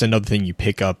 that's another thing you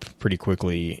pick up pretty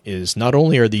quickly, is not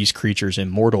only are these creatures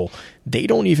immortal, they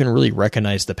don't even really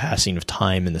recognize the passing of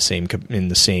time in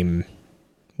the same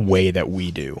way that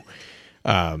we do.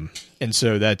 And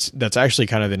so that's actually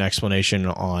kind of an explanation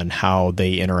on how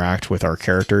they interact with our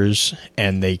characters,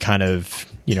 and they kind of,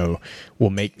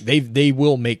 they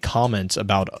will make comments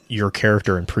about your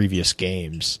character in previous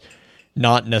games,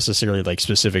 not necessarily like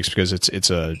specifics, because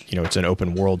it's an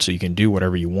open world, so you can do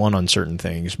whatever you want on certain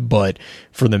things, but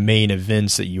for the main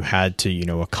events that you had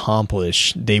to,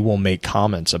 accomplish, they will make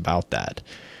comments about that.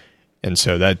 And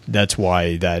so that's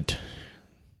why that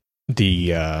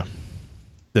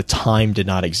the time did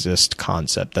not exist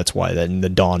concept. That's why that in the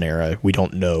Dawn era, we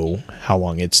don't know how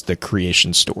long it's the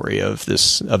creation story of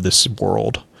this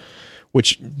world,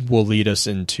 which will lead us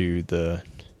into the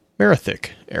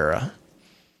Merithic era.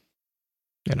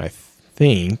 And I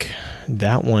think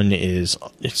that one is,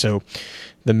 so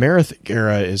the Merithic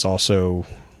era is also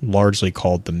largely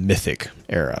called the Mythic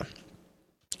era.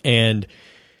 And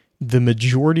the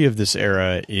majority of this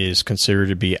era is considered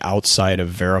to be outside of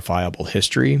verifiable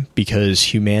history, because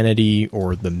humanity,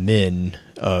 or the men,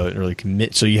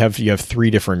 so you have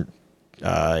three different,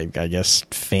 I guess,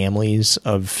 families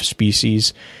of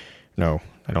species. No,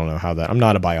 I don't know how that. I'm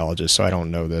not a biologist, so I don't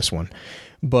know this one.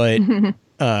 But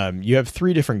you have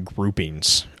three different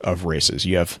groupings of races.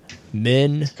 You have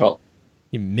men,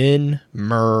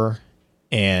 mer,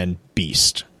 and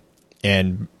beast.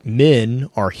 And men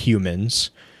are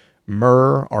humans.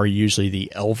 Mer are usually the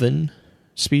elven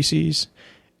species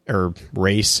or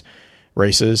races,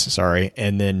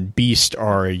 and then beast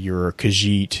are your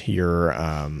Khajiit, your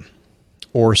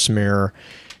Orsmir,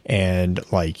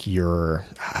 and like your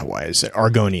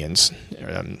Argonians.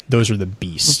 Those are the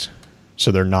beast.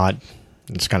 So they're not.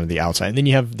 It's kind of the outside. And then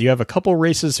you have a couple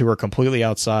races who are completely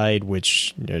outside,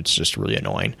 which it's just really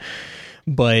annoying.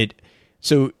 But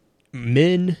so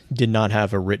men did not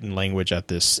have a written language at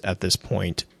this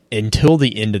point until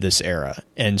the end of this era.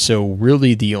 And so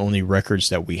really the only records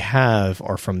that we have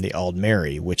are from the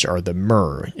Aldmeri, which are the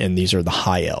Mer, and these are the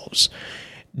High Elves.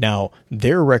 Now,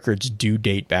 their records do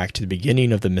date back to the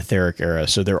beginning of the Mytheric era,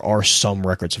 so there are some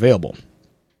records available.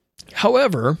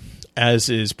 However, as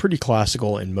is pretty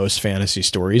classical in most fantasy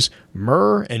stories,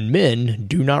 Mer and men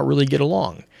do not really get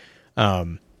along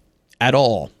at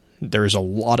all. There's a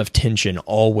lot of tension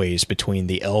always between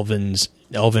the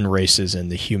elven races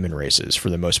and the human races,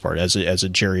 for the most part. As a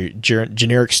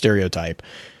generic stereotype,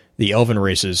 the elven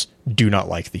races do not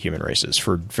like the human races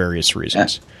for various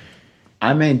reasons.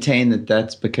 I maintain that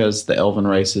that's because the elven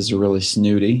races are really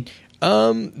snooty.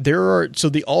 There are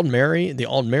the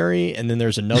Aldmeri, and then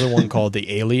there's another one called the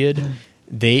Ayleid.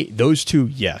 Those two,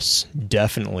 yes,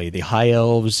 definitely. The High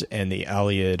Elves and the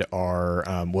Alliad are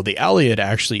the Alliad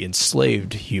actually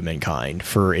enslaved humankind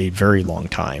for a very long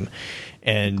time,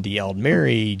 and the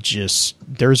Aldmeri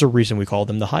there's a reason we call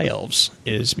them the High Elves,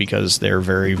 is because they're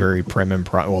very, very prim and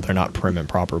proper. Well, they're not prim and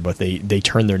proper, but they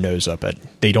turn their nose up at.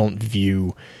 They don't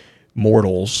view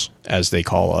mortals as they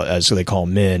call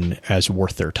men as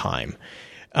worth their time.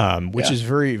 Which is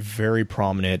very, very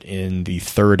prominent in the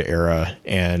Third Era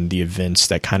and the events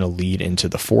that kind of lead into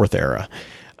the Fourth Era.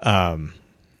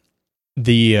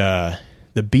 The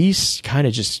beasts kind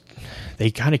of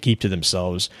keep to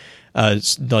themselves.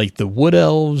 It's like the Wood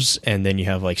Elves, and then you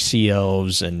have like Sea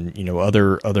Elves, and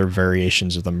other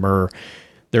variations of the Mer.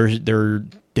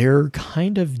 They're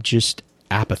kind of just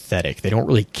apathetic. They don't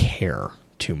really care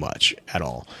too much at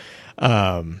all.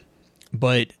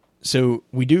 But so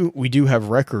we do have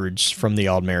records from the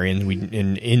Aldmeri,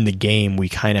 and in the game we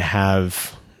kind of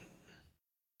have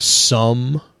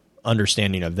some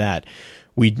understanding of that.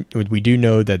 We do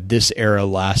know that this era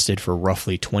lasted for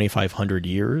roughly 2,500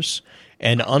 years,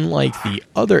 and unlike the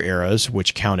other eras,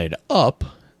 which counted up,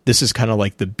 this is kind of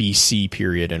like the BC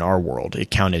period in our world. It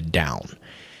counted down.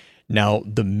 Now,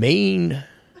 the main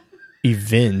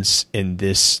events in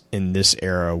this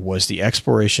era was the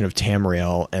exploration of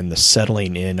Tamriel and the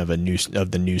settling in of the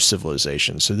new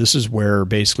civilization. So this is where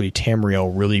basically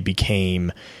Tamriel really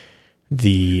became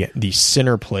the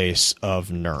center place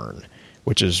of Nirn,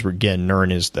 which is, again,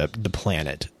 Nirn is the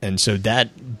planet. And so that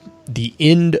the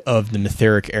end of the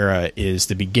Mytheric era is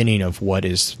the beginning of what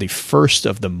is the first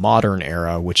of the modern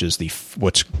era, which is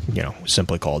what's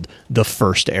simply called the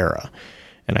First Era.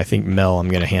 And I think, Mel, I'm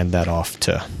going to hand that off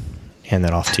to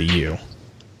you.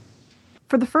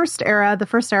 For the first era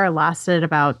lasted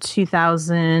about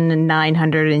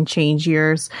 2,900 and change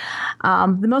years.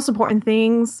 The most important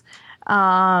things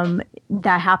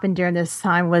that happened during this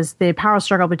time was the power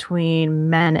struggle between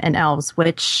men and elves,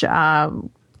 which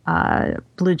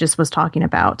Blue just was talking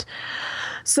about.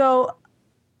 So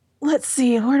let's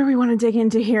see, where do we want to dig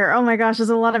into here? Oh my gosh, there's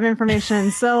a lot of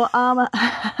information. So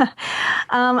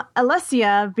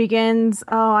Alessia begins,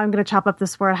 I'm going to chop up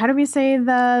this word. How do we say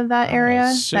that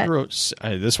area?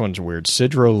 This one's weird.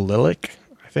 Sidrolilic,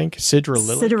 I think.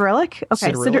 Sidrolilic?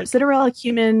 Okay,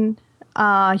 Sidrolilic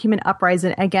human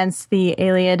uprising against the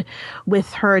Alliad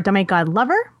with her demigod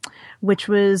lover, which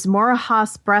was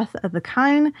Morahas Breath of the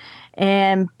Kine,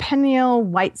 and Peniel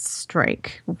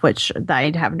Whitestrike, which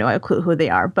I have no clue who they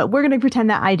are, but we're going to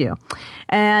pretend that I do.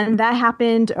 And that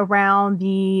happened around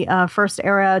the First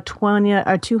Era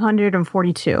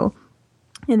 242.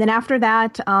 And then after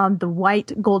that, the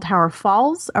White Gold Tower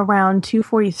falls around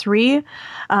 243,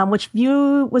 which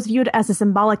was viewed as a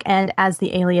symbolic end as the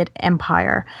Alliad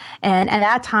Empire. And at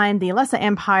that time, the Alessa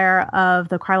Empire of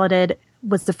the Krylodid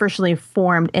was officially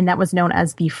formed, and that was known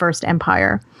as the First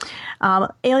Empire.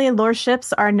 Alien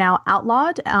lordships are now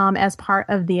outlawed as part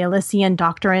of the Elysian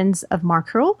doctrines of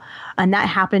Markrul, and that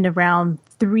happened around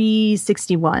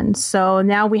 361. So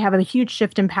now we have a huge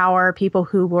shift in power. People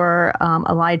who were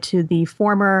allied to the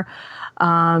former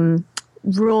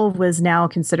rule was now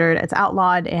considered as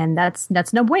outlawed, and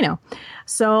that's no bueno.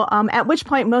 So at which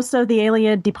point most of the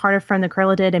Alliad departed from the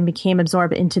Krylodid and became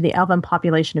absorbed into the elven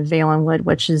population of Valenwood,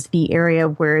 which is the area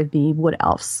where the Wood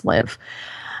Elves live.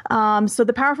 So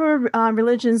the powerful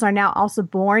religions are now also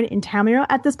born in Tamriel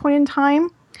at this point in time.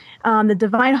 The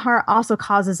Divine Heart also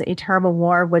causes a terrible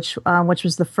war, which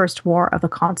was the first war of the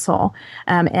Consul.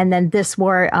 And then this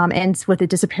war ends with the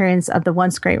disappearance of the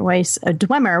once great race of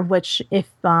Dwemer, which, if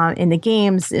in the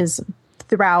games, is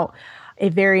throughout a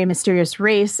very mysterious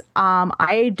race.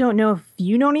 I don't know if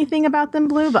you know anything about them,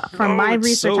 Blue, but from my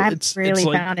research, I haven't really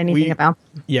found anything about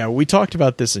them. Yeah, we talked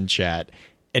about this in chat,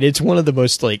 and it's one of the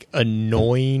most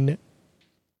annoying.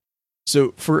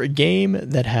 So for a game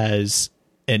that has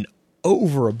an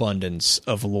overabundance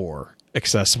of lore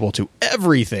accessible to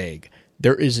everything,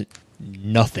 there is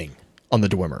nothing on the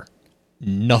Dwemer.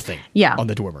 Nothing on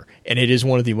the Dwemer. And it is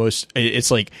one of the most,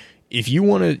 it's like, if you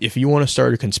want to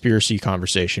start a conspiracy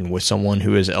conversation with someone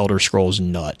who is Elder Scrolls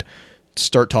nut,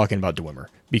 start talking about Dwemer,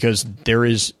 because there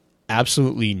is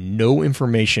absolutely no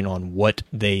information on what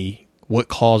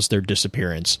caused their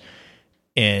disappearance.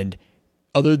 And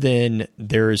other than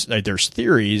there's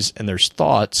theories and there's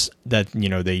thoughts that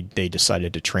they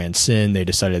decided to transcend, they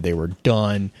decided they were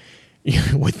done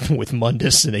with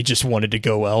Mundus and they just wanted to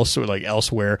go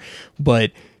elsewhere,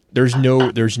 but there's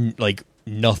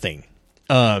nothing.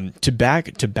 To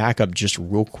back up just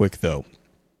real quick though,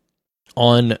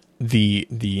 on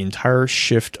the entire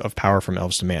shift of power from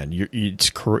elves to man,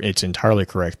 it's entirely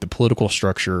correct. The political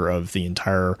structure of the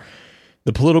entire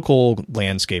the political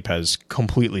landscape has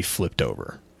completely flipped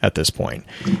over at this point.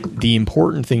 The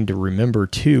important thing to remember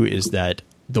too is that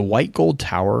the White Gold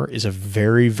Tower is a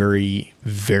very, very,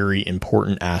 very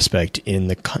important aspect in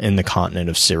the continent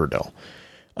of Cyrodiil.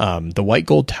 The White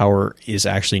Gold Tower is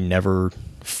actually never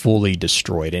fully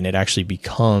destroyed, and it actually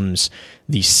becomes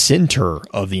the center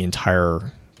of the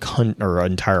entire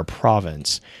entire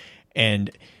province.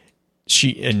 And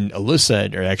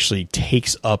Alyssa actually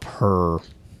takes up her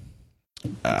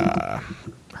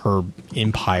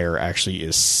empire. Actually,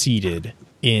 is seated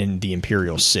in the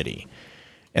Imperial City.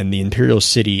 And the Imperial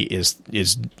City is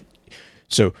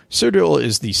so Cyrodiil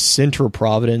is the center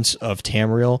province of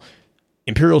Tamriel.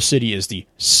 Imperial City is the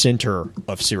center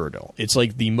of Cyrodiil. It's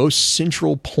like the most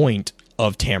central point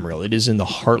of Tamriel. It is in the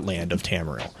heartland of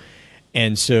Tamriel.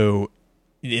 And so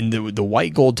in the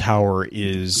White Gold Tower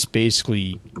is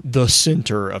basically the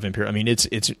center of Imperial. I mean, it's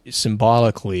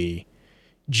symbolically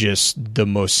just the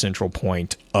most central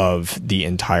point of the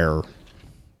entire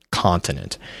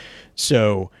continent.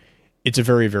 So it's a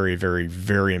very, very, very,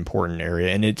 very important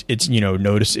area, and it's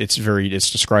notice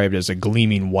it's described as a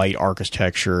gleaming white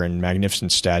architecture and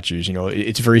magnificent statues.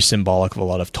 It's very symbolic of a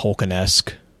lot of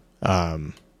Tolkien-esque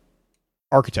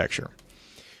architecture.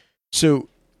 So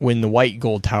when the White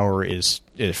Gold Tower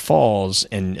it falls,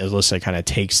 and Alyssa kind of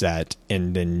takes that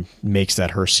and then makes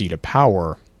that her seat of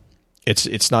power, it's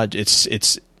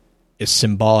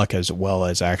symbolic as well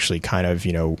as actually kind of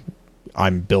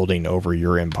I'm building over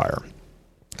your empire.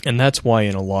 And that's why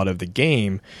in a lot of the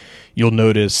game, you'll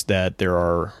notice that there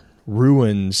are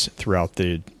ruins throughout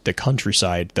the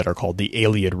countryside that are called the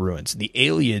Ayleid ruins. The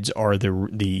Ayleids are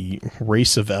the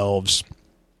race of elves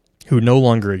who no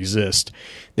longer exist.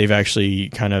 They've actually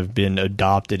kind of been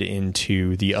adopted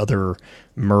into the other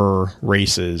Mer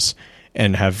races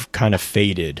and have kind of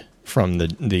faded from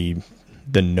the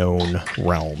known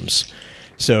realms.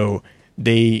 So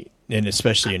and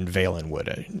especially in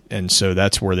Valenwood, and so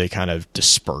that's where they kind of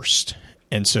dispersed,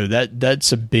 and so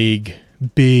that's a big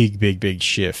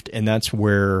shift, and that's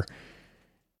where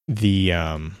the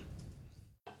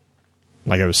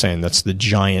like I was saying, that's the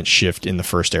giant shift in the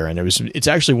First Era, and it's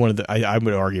actually one of the I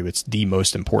would argue it's the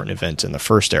most important event in the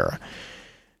First Era.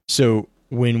 So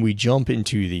when we jump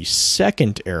into the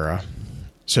Second Era,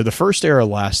 so the First Era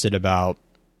lasted about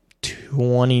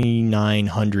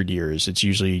 2,900 years. It's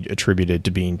usually attributed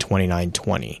to being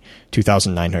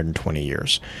 2,920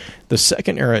 years. The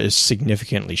Second Era is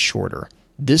significantly shorter.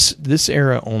 This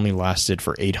era only lasted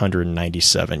for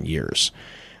 897 years.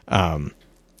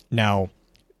 Now,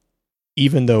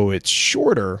 even though it's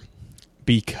shorter,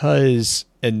 because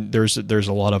and there's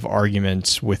a lot of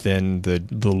arguments within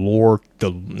the lore,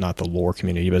 not the lore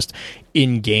community, but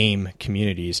in-game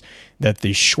communities, that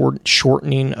the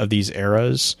shortening of these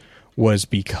eras was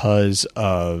because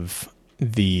of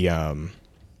the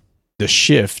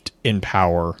shift in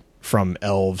power from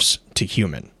elves to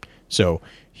human. So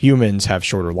humans have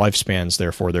shorter lifespans,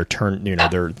 therefore they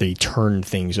turn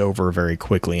things over very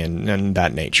quickly and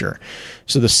that nature.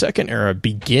 So the Second Era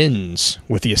begins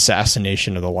with the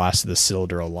assassination of the last of the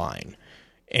Isildur line,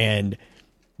 and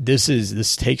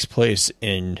this takes place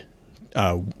in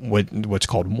what's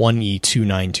called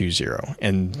 1E2920,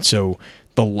 and so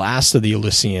the last of the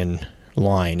Elysian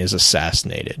line is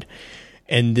assassinated.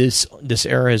 And this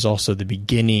era is also the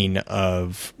beginning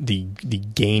of the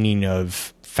gaining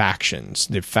of factions.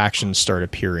 The factions start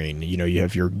appearing. You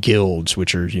have your guilds,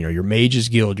 which are, your Mages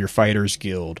Guild, your Fighters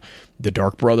Guild, the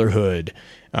Dark Brotherhood,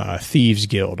 Thieves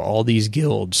Guild. All these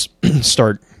guilds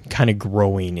start kind of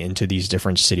growing into these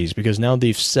different cities because now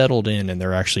they've settled in and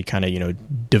they're actually kind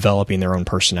of, developing their own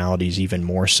personalities even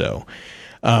more so.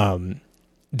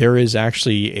 There is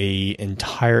actually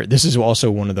this is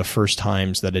also one of the first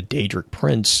times that a Daedric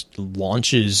prince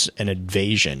launches an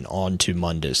invasion onto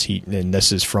Mundus. And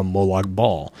this is from Molag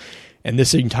Bal. And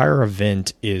this entire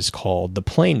event is called the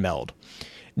Plane Meld.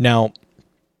 Now,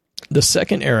 the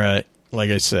Second Era,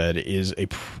 like I said, is a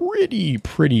pretty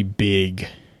big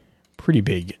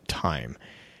time.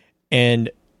 And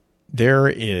there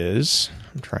is,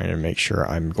 I'm trying to make sure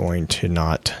I'm going to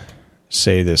not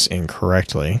say this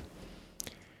incorrectly.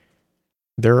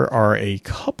 There are a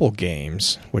couple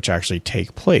games which actually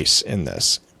take place in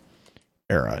this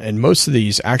era. And most of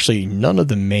these, actually, none of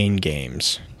the main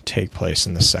games take place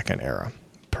in the Second Era.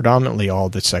 Predominantly all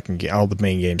the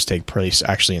main games take place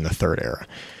actually in the Third Era.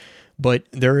 But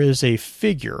there is a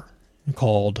figure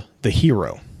called the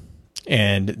Hero.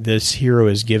 And this hero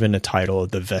is given a title of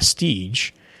the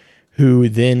Vestige, who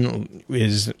then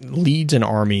leads an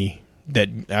army that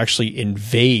actually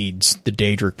invades the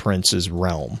Daedric Prince's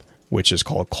realm, which is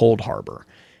called Cold Harbor.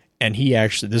 and he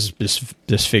actually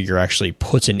this figure actually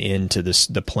puts an end to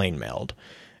the plane meld,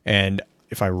 and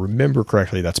if I remember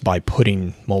correctly, that's by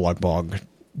putting Molag Bal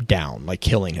down, like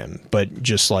killing him. But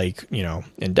just like, you know,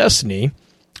 in Destiny,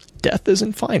 death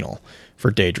isn't final for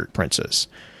Daedric Princes.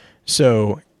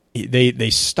 So they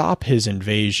stop his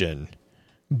invasion,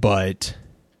 but...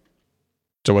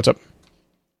 So what's up?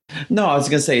 No, I was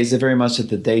going to say, is it very much that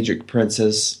the Daedric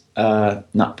Princes,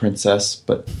 not princess,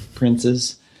 but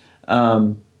princes,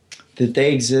 that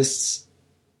they exist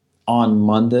on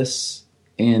Mundus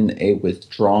in a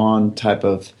withdrawn type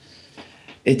of...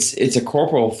 It's a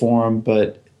corporal form,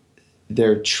 but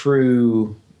their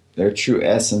true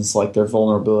essence, like their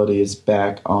vulnerability, is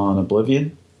back on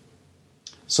Oblivion.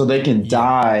 So they can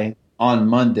die on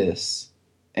Mundus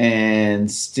and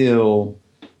still,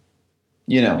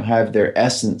 you know, have their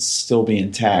essence still be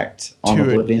intact on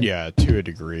Oblivion. To a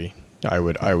degree, I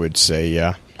would say,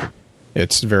 yeah.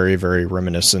 It's very, very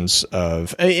reminiscent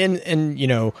of, and you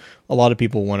know, a lot of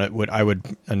people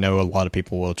I know a lot of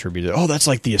people will attribute it. Oh, that's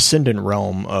like the Ascendant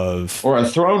realm or a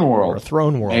throne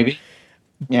world, maybe.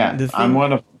 Yeah, I'm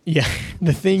one of. Yeah,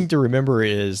 the thing to remember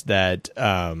is that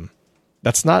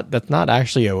that's not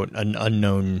actually an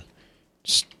unknown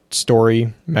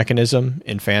story mechanism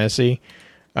in fantasy.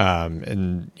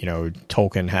 And you know,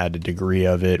 Tolkien had a degree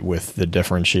of it with the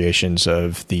differentiations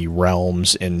of the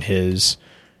realms in his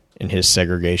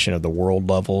segregation of the world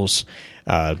levels.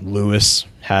 Lewis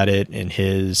had it in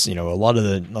his, you know, a lot of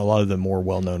the more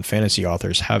well-known fantasy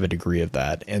authors have a degree of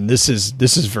that. And this is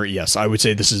very, yes, I would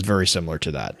say this is very similar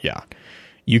to that. Yeah.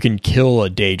 You can kill a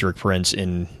Daedric prince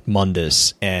in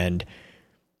Mundus, and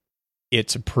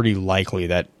it's pretty likely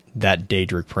that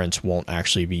Daedric prince won't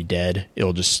actually be dead.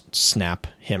 It'll just snap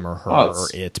him or her or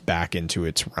it back into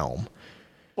its realm.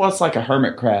 Well, it's like a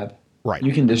hermit crab. Right.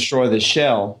 You can destroy the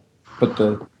shell, but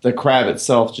the crab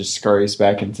itself just scurries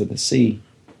back into the sea.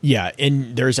 Yeah,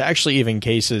 and there's actually even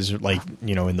cases like,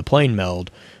 you know, in the plane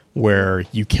meld where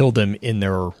you kill them in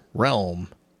their realm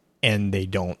and they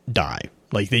don't die.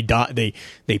 Like they die,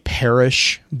 they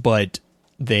perish, but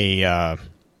they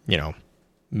you know,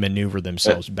 maneuver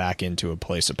themselves back into a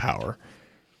place of power.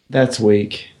 That's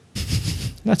weak.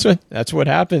 That's what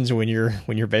happens when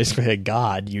you're basically a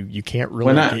god. You can't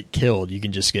really get killed. You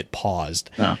can just get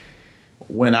paused. No.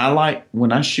 When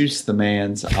I shoot the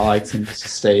mans, I like them to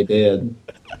stay dead.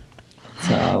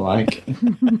 So I like.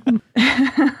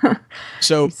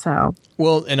 So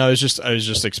well, and I was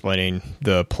just explaining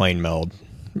the plane meld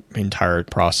entire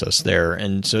process there,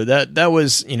 and so that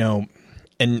was, you know,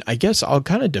 and I guess I'll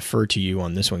kind of defer to you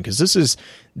on this one because this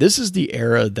is the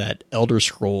era that Elder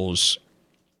Scrolls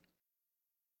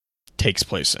takes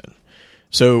place in.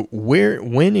 So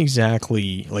when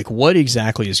exactly, like what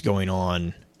exactly is going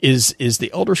on? Is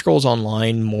the Elder Scrolls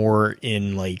Online more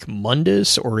in like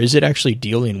Mundus, or is it actually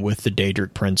dealing with the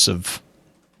Daedric Prince of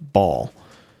Bhaal?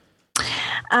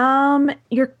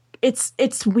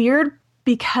 It's weird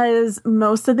because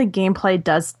most of the gameplay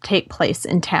does take place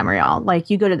in Tamriel. Like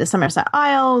you go to the Somerset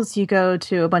Isles, you go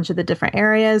to a bunch of the different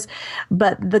areas,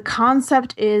 but the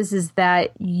concept is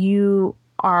that you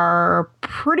are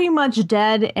pretty much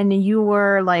dead and you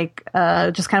were like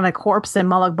just kind of a corpse in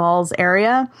Molag Bal's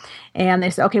area, and they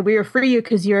said, okay, we will free you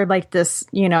because you're like this,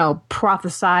 you know,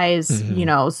 prophesized, you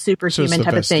know, superhuman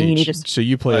type of thing. You need to, so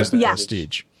you play as the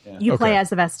vestige. You play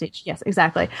as the vestige. Yes,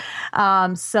 exactly.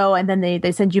 So, and then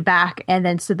they send you back. And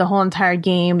then, so the whole entire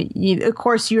game, of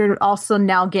course, you also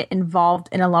now get involved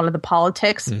in a lot of the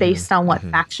politics based on what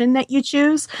faction that you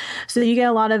choose. So you get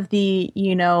a lot of the,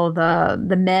 you know,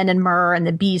 the men and Myr and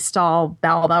the beast all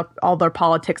battle out all their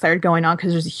politics that are going on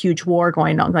because there's a huge war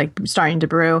going on, like starting to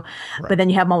brew. Right. But then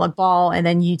you have Molag Bal, and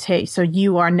then so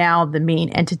you are now the main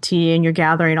entity, and you're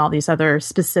gathering all these other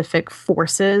specific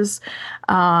forces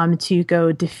to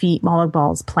go defeat Molag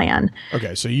Bal's plan.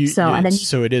 Okay, so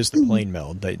it is the plane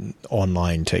meld that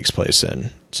online takes place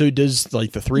in. So does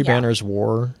like the Three Banners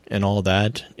War and all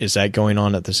that, is that going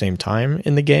on at the same time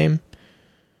in the game?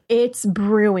 It's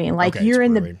brewing. Like you're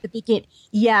in the beginning.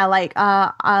 Yeah, like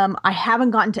I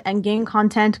haven't gotten to end game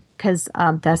content because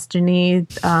Destiny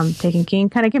Taken King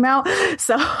kind of came out.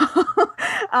 So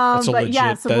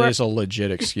that is a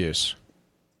legit excuse.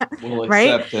 We'll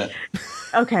accept it.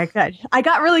 Okay, good. I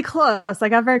got really close. I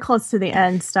got very close to the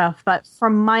end stuff. But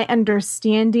from my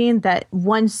understanding, that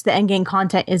once the end game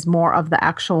content is more of the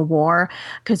actual war,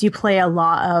 because you play a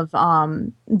lot of,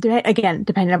 again,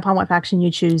 depending upon what faction you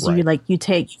choose, right. you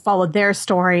follow their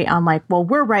story on like, well,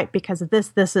 we're right because of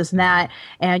this, and that,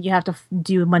 and you have to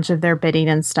do a bunch of their bidding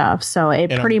and stuff. So it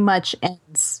pretty much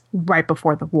ends right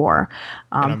before the war,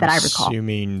 that I recall.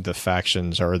 Assuming the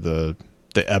factions are the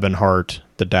Ebonheart,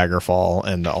 the Daggerfall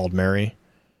and the Aldmeri?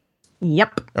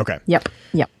 Yep. Okay. Yep.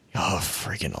 Oh,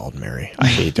 freaking Aldmeri. I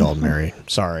hate the Aldmeri.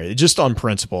 Sorry. Just on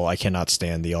principle, I cannot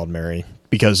stand the Aldmeri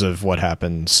because of what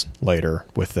happens later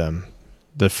with them.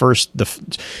 So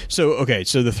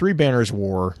the Three Banners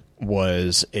War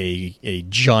was a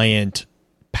giant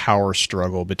power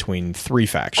struggle between three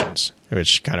factions,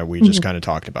 which we just kind of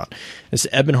talked about. It's the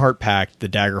Ebonheart Pact, the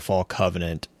Daggerfall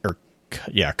Covenant,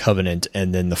 Covenant,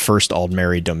 and then the first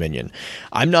Aldmeri Dominion.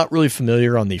 I'm not really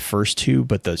familiar on the first two,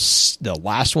 but the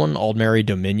last one, Aldmeri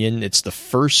Dominion, it's the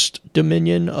first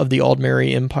dominion of the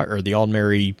Aldmeri Empire, or the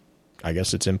Aldmeri, I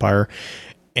guess it's Empire,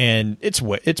 and it's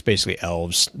basically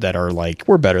elves that are like,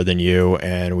 we're better than you,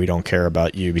 and we don't care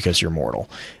about you because you're mortal.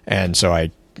 And so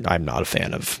I'm not a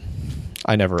fan of.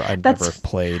 I never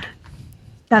played.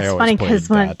 That's funny because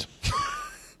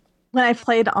when I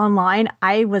played online,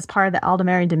 I was part of the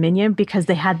Aldmeri Dominion because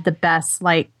they had the best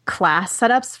class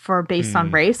setups for based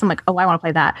on race. I'm like, oh, I want to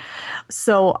play that.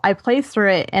 So I played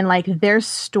through it, and their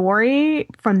story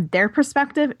from their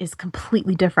perspective is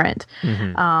completely different.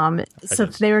 So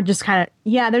they were just kind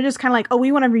of they're just kind of like, oh,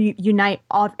 we want to unite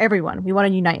everyone. We want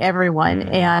to unite everyone,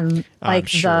 and I'm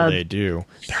sure they do.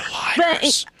 They're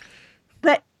liars.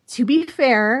 But to be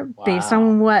fair, based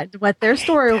on what their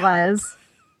story was.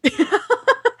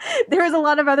 There was a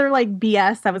lot of other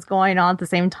BS that was going on at the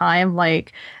same time.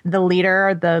 The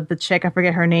leader, the chick, I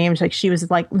forget her name. She was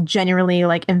genuinely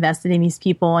invested in these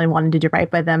people and wanted to do right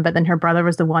by them. But then her brother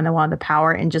was the one that wanted the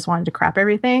power and just wanted to crap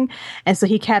everything. And so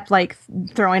he kept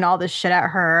throwing all this shit at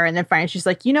her. And then finally she's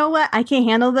like, you know what? I can't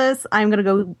handle this. I'm gonna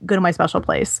go to my special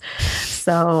place.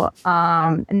 So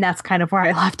and that's kind of where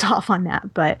I left off on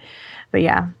that. But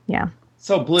yeah.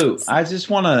 So Blue, I just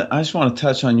want to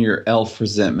touch on your elf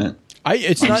resentment.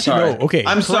 It's I'm not. sorry. No, okay.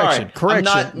 I'm sorry.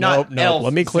 Correction. Not No. elf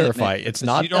Let me clarify. resentment, It's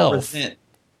not you don't elf. resent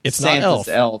It's Santa's not elf.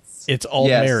 elves. It's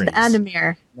Aldmeri. The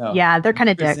Andamir. No. Yeah, they're kind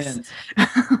of dicks.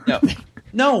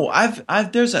 No,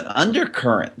 I've there's an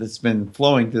undercurrent that's been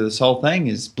flowing through this whole thing.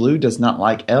 Is Blue does not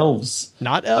like elves.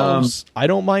 Not elves. I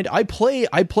don't mind. I play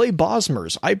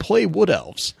Bosmers. I play wood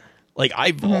elves.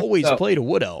 I've always played a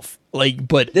wood elf.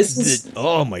 But this is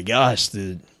oh my gosh.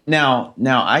 Now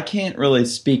I can't really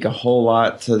speak a whole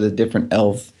lot to the different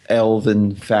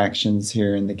elven factions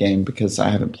here in the game because I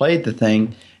haven't played the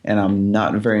thing and I'm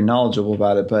not very knowledgeable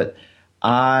about it. But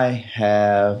I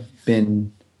have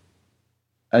been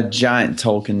a giant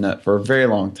Tolkien nut for a very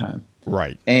long time.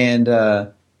 Right. And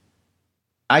I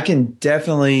can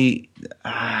definitely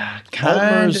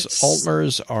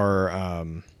Altmers are.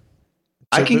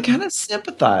 I can kind of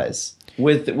sympathize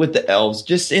with the elves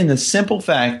just in the simple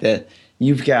fact that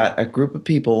you've got a group of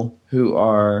people who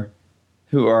are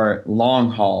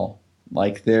long haul,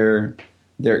 their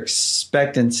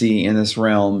expectancy in this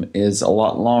realm is a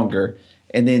lot longer,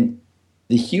 and then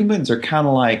the humans are kind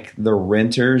of like the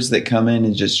renters that come in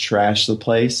and just trash the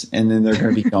place, and then they're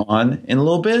going to be gone in a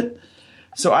little bit.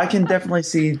 So I can definitely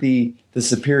see the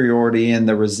superiority and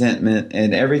the resentment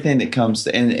and everything that comes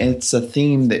to, and it's a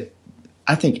theme that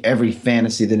I think every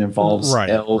fantasy that involves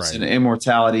elves and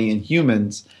immortality and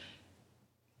humans.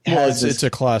 It's a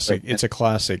classic. It's a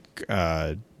classic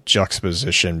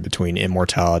juxtaposition between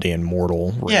immortality and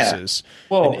mortal races. Yeah.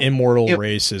 Well, an immortal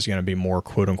race is going to be more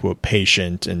 "quote unquote"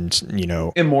 patient, and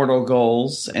immortal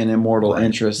goals and immortal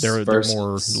interests. They're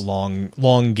more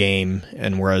long game,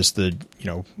 and whereas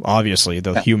obviously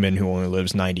the human who only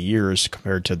lives 90 years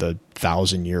compared to the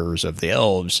 1,000 years of the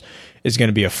elves is going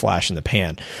to be a flash in the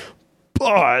pan.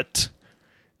 But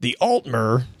the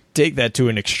Altmer take that to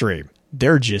an extreme.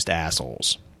 They're just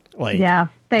assholes. They are.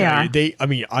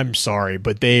 I'm sorry,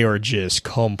 but they are just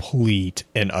complete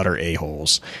and utter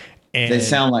a-holes. And they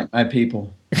sound like my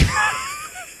people.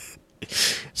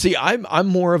 See, I'm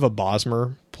more of a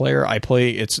Bosmer player.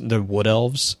 It's the Wood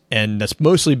Elves, and that's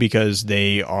mostly because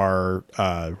they are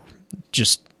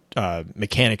just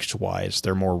mechanics wise,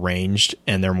 they're more ranged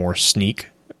and they're more sneak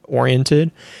oriented.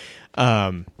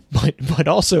 But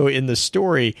also in the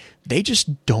story, they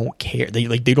just don't care. They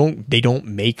don't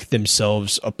make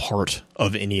themselves a part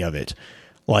of any of it.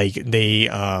 They're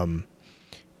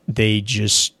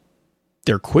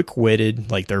quick-witted,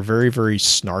 they're very, very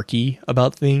snarky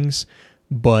about things,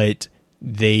 but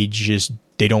they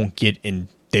don't get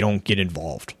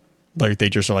involved. They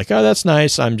just are like, oh, that's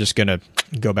nice. I'm just gonna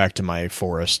go back to my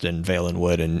forest in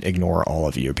Valenwood and ignore all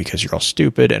of you because you're all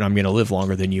stupid, and I'm gonna live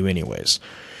longer than you anyways.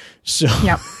 So,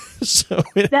 yep. So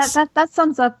that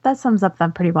sums up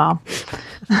them pretty well.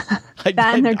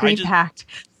 And their green pact.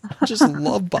 I just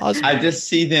love Bosmer. I just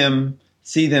see them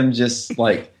just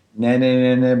like na na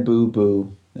na na boo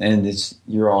boo, and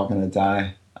you're all gonna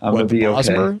die. I'm gonna be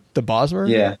okay. The Bosmer?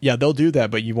 Yeah. Yeah, they'll do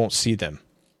that, but you won't see them.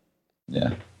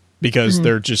 Yeah. Because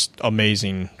they're just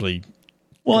amazingly.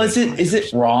 Well, is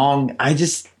it wrong?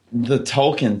 The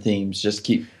Tolkien themes just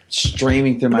keep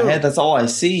streaming through my head. That's all I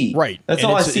see. Right. That's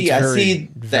all I see. I see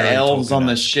the elves on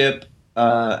the ship.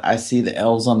 I see the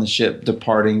elves on the ship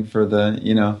departing for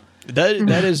the,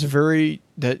 That is very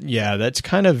that's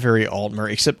kind of very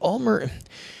Altmer, except Altmer.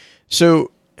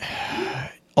 So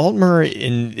Altmer,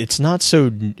 it's not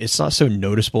so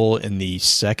noticeable in the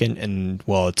second, and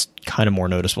well, it's kind of more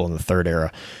noticeable in the third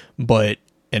era, but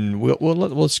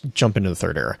let's jump into the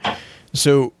third era.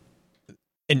 So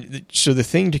the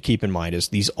thing to keep in mind is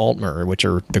these Altmer, which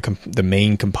are the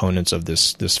main components of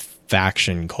this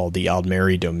faction called the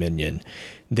Aldmeri Dominion.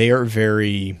 They are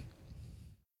very.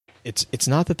 It's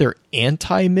not that they're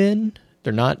anti-men.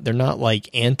 They're not like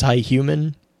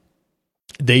anti-human.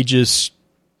 They just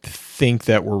think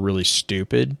that we're really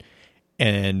stupid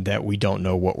and that we don't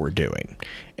know what we're doing.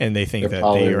 And they think that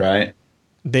they are right.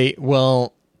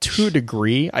 To a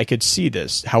degree, I could see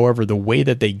this. However, the way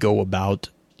that they go about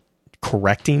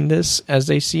correcting this as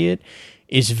they see it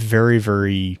is very,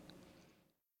 very,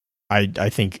 I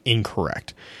think,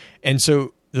 incorrect. And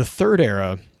so the third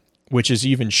era, which is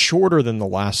even shorter than the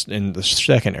last in the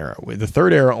second era, the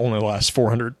third era only lasts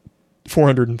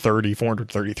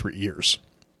 433 years.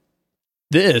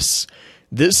 This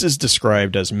is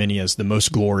described as many as the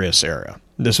most glorious era.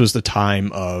 This was the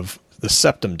time of the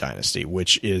Septim dynasty,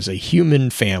 which is a human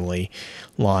family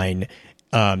line,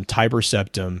 Tiber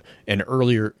Septim, and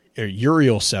earlier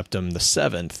Uriel Septim the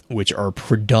Seventh, which are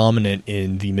predominant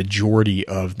in the majority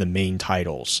of the main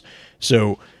titles.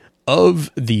 So,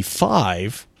 of the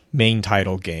 5 main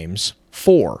title games,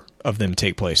 4 of them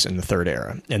take place in the third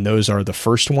era, and those are the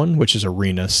first one, which is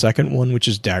Arena, second one, which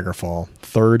is Daggerfall,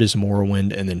 third is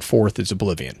Morrowind, and then fourth is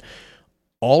Oblivion.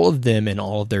 All of them and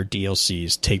all of their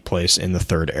DLCs take place in the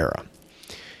third era.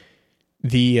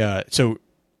 So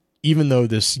even though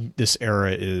this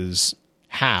era is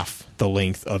half the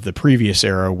length of the previous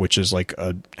era, which is like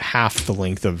half the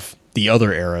length of the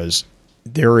other eras,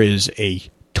 there is a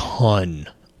ton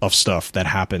of stuff that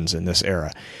happens in this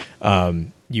era.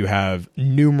 You have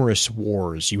numerous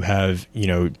wars. You have,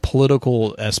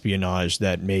 political espionage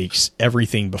that makes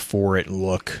everything before it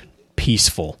look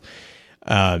peaceful.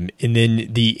 And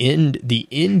then the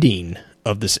ending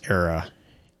of this era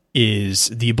is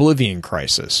the Oblivion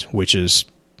Crisis, which is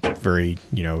very,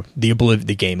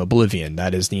 the game Oblivion.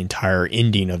 That is the entire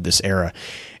ending of this era.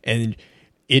 And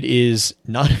it is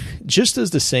not just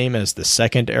as the same as the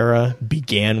second era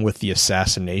began with the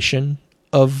assassination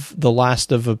of the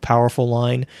last of a powerful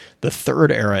line. The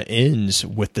third era ends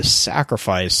with the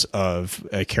sacrifice of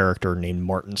a character named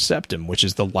Martin Septim, which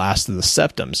is the last of the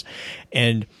Septims.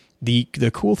 And the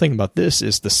cool thing about this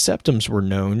is the Septims were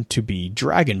known to be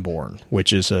Dragonborn,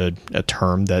 which is a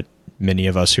term that many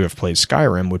of us who have played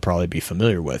Skyrim would probably be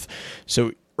familiar with.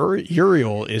 So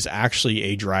Uriel is actually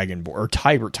a Dragonborn, or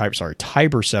Tiber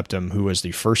Septim, who was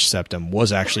the first Septim,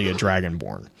 was actually a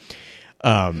Dragonborn.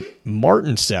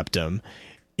 Martin Septim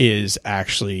is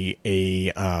actually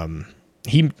he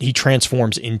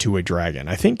transforms into a dragon.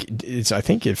 I think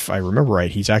if I remember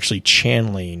right, he's actually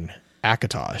channeling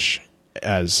Akatosh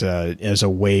as a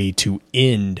way to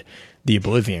end the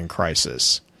Oblivion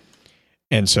Crisis.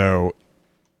 And so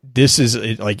this is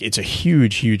it's a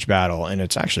huge battle, and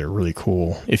it's actually really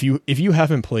cool. If you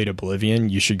haven't played Oblivion,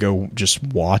 you should go just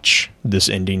watch this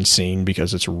ending scene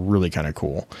because it's really kind of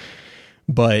cool.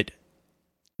 But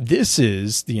this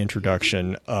is the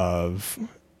introduction of.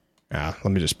 Let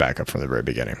me just back up from the very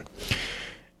beginning.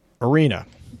 Arena.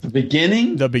 The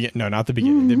beginning? No, not the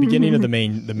beginning. The beginning of the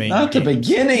main. Not the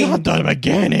beginning. Not the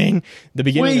beginning. The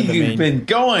beginning of the main. You've been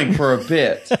going for a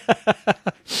bit.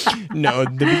 No,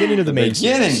 the beginning of the main.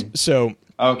 Beginning. So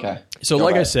okay. So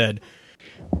like I said,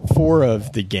 4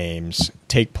 of the games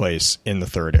take place in the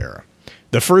third era.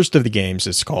 The first of the games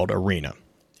is called Arena,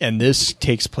 and this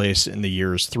takes place in the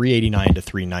years 389 to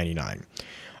 399.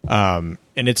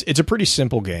 And it's a pretty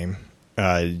simple game.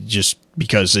 Just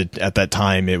because at that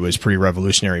time it was pretty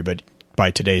revolutionary, but by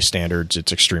today's standards,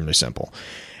 it's extremely simple.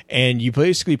 And you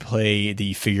basically play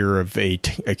the figure of a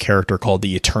character called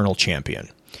the Eternal Champion.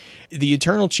 The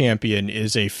Eternal Champion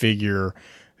is a figure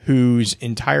whose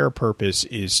entire purpose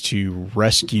is to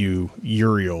rescue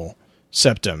Uriel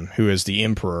Septim, who is the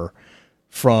Emperor,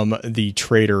 from the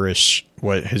traitorous,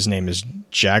 what his name is,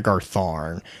 Jagar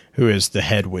Tharn, who is the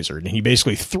head wizard. And he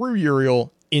basically threw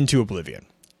Uriel into Oblivion,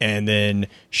 and then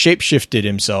shapeshifted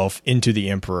himself into the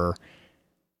Emperor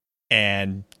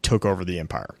and took over the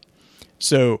Empire.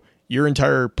 So your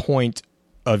entire point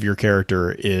of your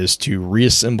character is to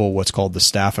reassemble what's called the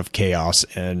Staff of Chaos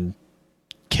and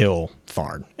kill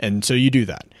Tharn. And so you do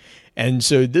that. And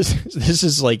so this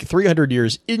is like 300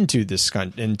 years into this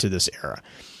era.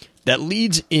 That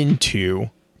leads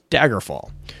into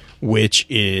Daggerfall, which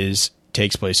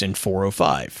takes place in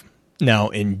 405. Now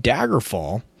in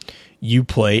Daggerfall, you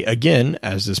play again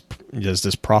as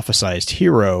this prophesized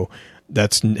hero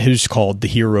who's called the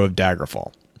Hero of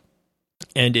Daggerfall.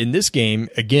 And in this game,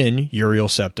 again, Uriel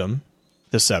Septim,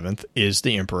 the Seventh, is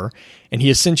the Emperor, and he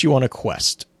has sent you on a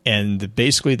quest. And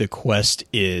basically, the quest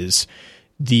is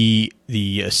the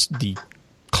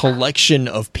collection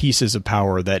of pieces of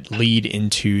power that lead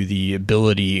into the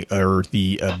ability or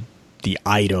the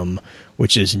item,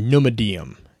 which is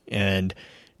Numidium. And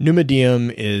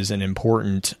Numidium is an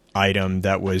important item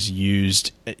that was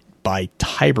used by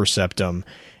Tiber Septim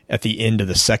at the end of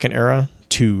the Second Era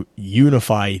to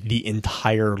unify the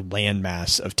entire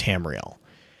landmass of Tamriel.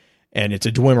 And it's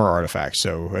a Dwemer artifact.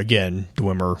 So again,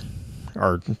 Dwemer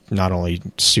are not only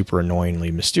super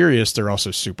annoyingly mysterious, they're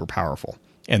also super powerful.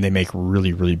 And they make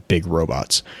really, really big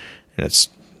robots. And it's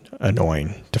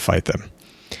annoying to fight them.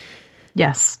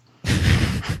 Yes.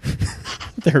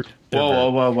 They're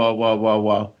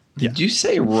Whoa. Did you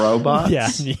say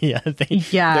robots?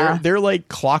 Yeah. They're like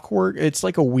clockwork. It's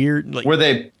like a weird... Like,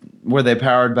 Were they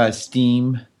powered by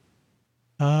steam?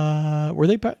 Were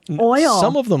they oil?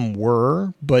 Some of them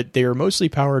were, but they were mostly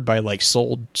powered by like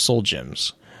soul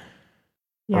gems.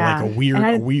 Yeah, or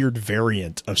like a weird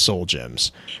variant of soul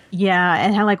gems. Yeah,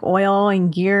 and had like oil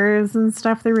and gears and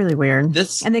stuff. They're really weird.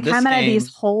 And they kind of had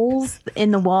these holes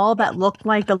in the wall that looked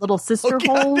like the little sister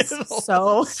holes.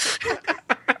 So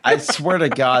I swear to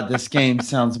God, this game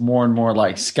sounds more and more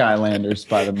like Skylanders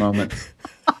by the moment.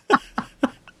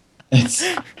 They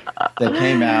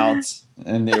came out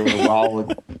and they were all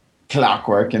with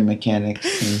clockwork and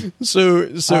mechanics.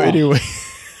 Anyway.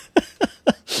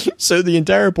 So the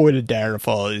entire point of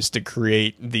Daggerfall is to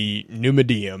create the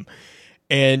Numidium,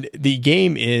 and the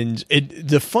game ends.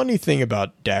 The funny thing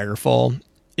about Daggerfall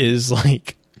is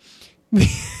like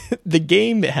the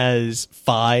game has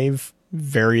 5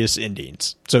 various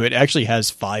endings. So it actually has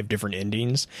 5 different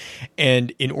endings,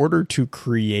 and in order to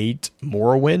create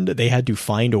Morrowind, they had to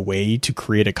find a way to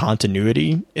create a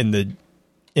continuity in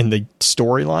the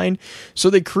storyline. So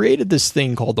they created this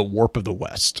thing called the Warp of the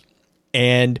West,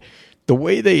 and the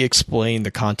way they explain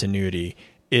the continuity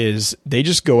is they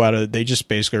just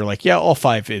basically are like, yeah, all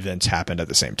 5 events happened at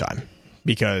the same time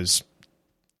because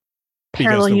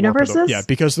parallel universes.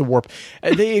 Because the warp.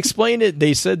 They explained it.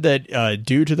 They said that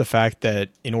due to the fact that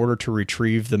in order to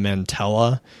retrieve the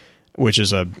Mantella, which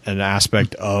is an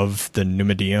aspect of the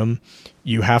Numidium,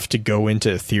 you have to go into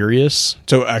Aetherius.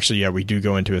 So actually, yeah, we do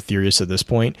go into Aetherius at this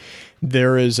point.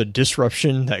 There is a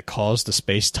disruption that caused the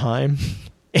space-time.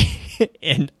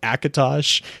 And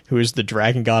Akatosh, who is the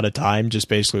dragon god of time, just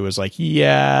basically was like,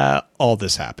 yeah, all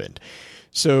this happened.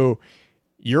 So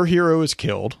your hero is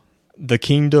killed. The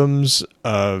kingdoms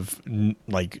of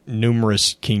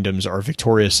numerous kingdoms are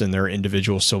victorious in their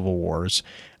individual civil wars.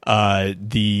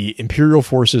 The Imperial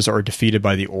forces are defeated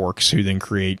by the orcs, who then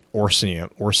create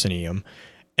Orsinium.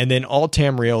 And then all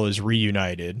Tamriel is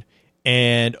reunited.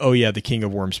 And, the King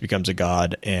of Worms becomes a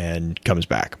god and comes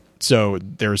back. So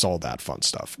there's all that fun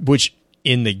stuff, which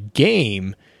in the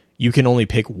game, you can only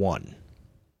pick one.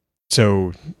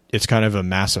 So it's kind of a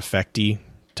Mass Effect-y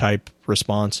type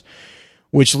response,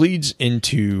 which leads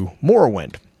into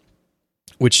Morrowind,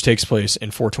 which takes place in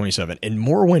 427. In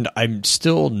Morrowind, I'm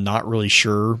still not really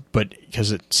sure, but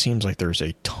because it seems like there's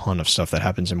a ton of stuff that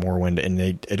happens in Morrowind, and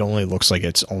it only looks like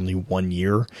it's only 1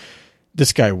 year.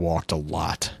 This guy walked a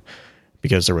lot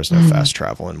because there was no fast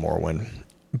travel in Morrowind.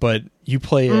 But you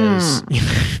play as...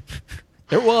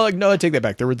 Well, no, I take that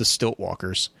back. There were the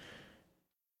Stiltwalkers.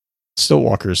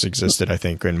 Stiltwalkers existed, I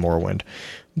think, in Morrowind.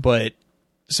 But,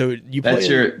 so you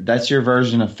play... That's your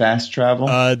version of fast travel?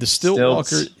 The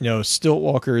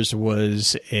Stiltwalkers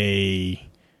was a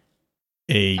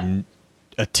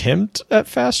attempt at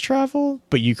fast travel,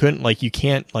 but you couldn't, you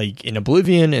can't, in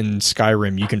Oblivion and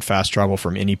Skyrim, you can fast travel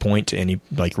from any point to any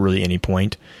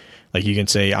point. You can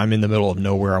say, I'm in the middle of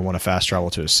nowhere, I want to fast travel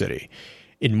to a city.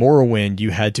 In Morrowind, you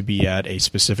had to be at a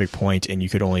specific point, and you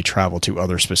could only travel to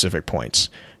other specific points.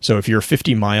 So if you're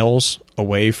 50 miles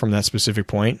away from that specific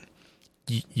point,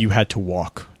 you had to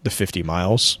walk the 50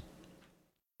 miles.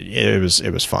 It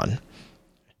was fun.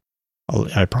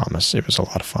 I promise, it was a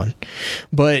lot of fun.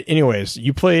 But anyways,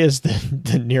 you play as the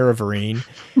Nerevarine,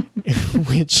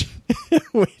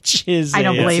 which is... I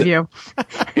don't believe you.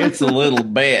 It's a little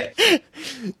bit.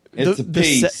 It's a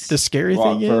piece. The scary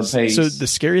Walk thing for a is, pace. so the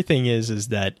scary thing is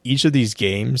that each of these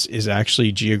games is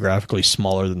actually geographically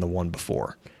smaller than the one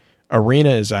before.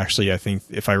 Arena is actually, I think,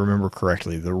 if I remember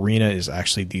correctly, the Arena is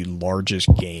actually the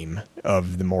largest game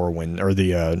of the Morrowind or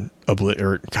the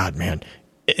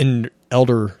in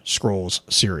Elder Scrolls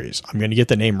series. I'm going to get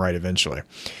the name right eventually.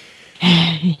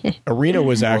 Arena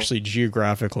was actually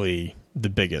geographically the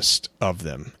biggest of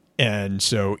them. And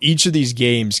so each of these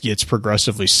games gets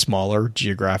progressively smaller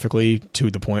geographically to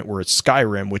the point where it's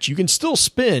Skyrim, which you can still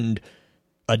spend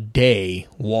a day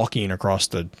walking across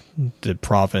the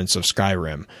province of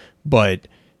Skyrim, but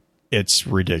it's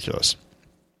ridiculous.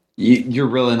 You're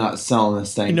really not selling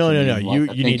this thing. No. You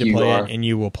need to play it, and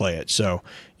you will play it. So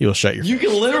you'll shut your. You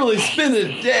can literally spend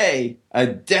a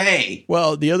day.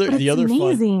 Well, the other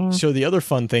amazing. The other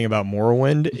fun thing about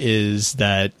Morrowind is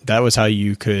that was how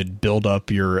you could build up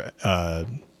your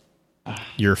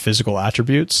physical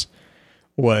attributes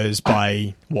was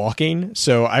by walking.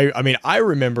 So I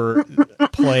remember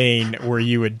playing where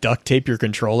you would duct tape your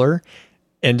controller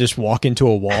and just walk into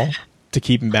a wall to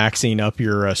keep maxing up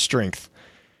your strength.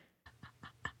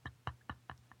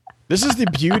 This is the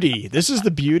beauty. This is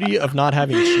the beauty of not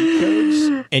having cheat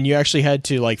codes, and you actually had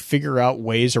to like figure out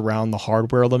ways around the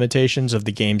hardware limitations of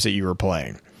the games that you were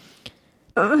playing.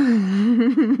 Oh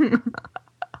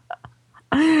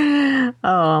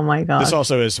my god! This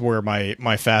also is where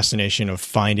my fascination of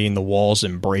finding the walls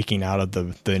and breaking out of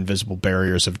the invisible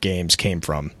barriers of games came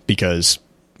from, because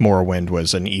Morrowind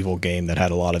was an evil game that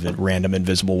had a lot of random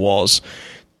invisible walls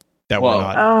that were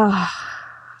not.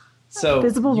 So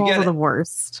visible walls are the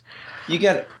worst. You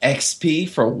get XP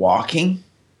for walking?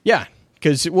 Yeah,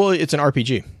 because it's an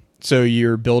RPG, so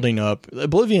you're building up.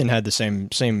 Oblivion had the same.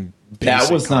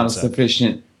 That was concept. not a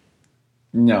sufficient.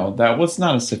 No, that was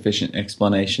not a sufficient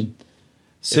explanation.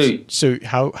 So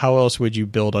how else would you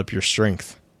build up your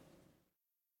strength?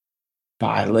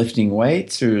 By lifting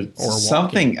weights or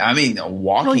something. Walking. I mean,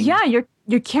 walking. Well, yeah,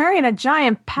 you're carrying a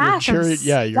giant pack of stuff.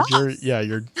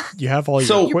 You have all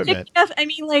your equipment.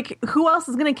 Who else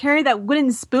is going to carry that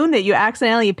wooden spoon that you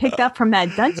accidentally picked up from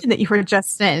that dungeon that you were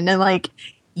just in? And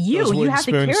those wooden have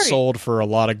to carry. Spoons sold for a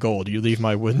lot of gold. You leave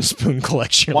my wooden spoon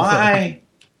collection. Why?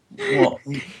 Well,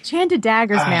 enchanted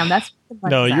daggers, ma'am. That's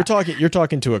no. You're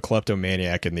talking to a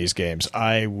kleptomaniac in these games.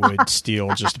 I would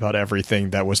steal just about everything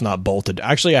that was not bolted.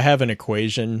 Actually, I have an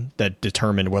equation that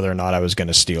determined whether or not I was going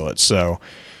to steal it. So,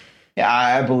 yeah,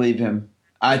 I believe him.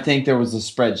 I think there was a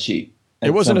spreadsheet.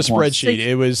 It wasn't a spreadsheet.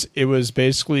 It was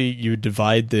basically you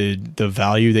divide the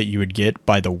value that you would get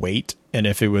by the weight, and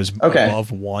if it was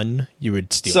above 1, you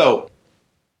would steal. So.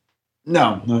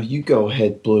 No, you go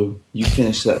ahead, Blue. You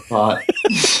finish that thought.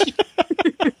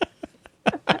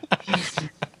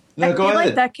 No, go ahead.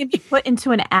 Like that can be put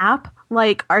into an app,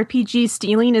 like RPG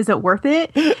stealing. Is it worth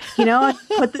it?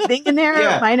 Put the thing in there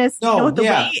minus the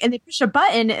weight, and they push a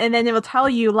button, and then it will tell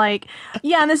you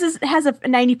this has a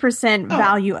 90%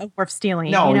 value of worth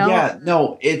stealing.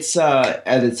 No, it's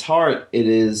at its heart, it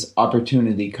is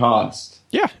opportunity cost.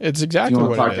 Yeah, it's exactly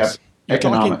what it is.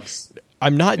 Economics.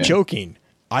 I'm not joking.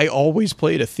 I always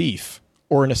played a thief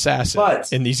or an assassin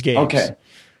in these games.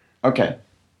 Okay.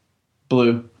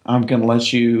 Blue, I'm going to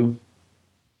let you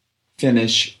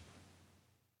finish.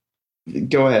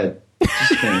 Go ahead.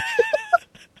 Just finish.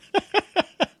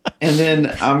 And then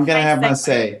I'm going to have my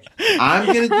say. I'm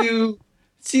going to do...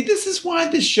 See, this is why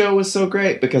this show is so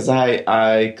great, because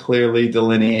I clearly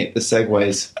delineate the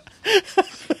segues.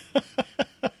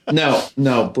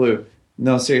 No, Blue.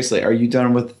 No, seriously. Are you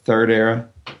done with the third era?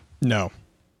 No.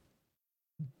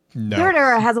 Third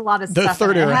era has a lot of stuff. The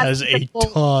third era has a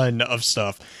ton of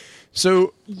stuff.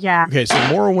 So yeah. Okay, so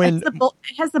Morrowind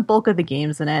it has the bulk of the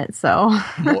games in it. So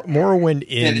Morrowind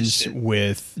ends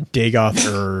with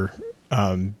Dagoth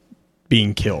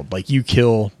being killed. Like you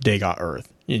kill Dagoth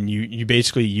Earth, and you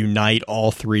basically unite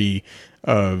all three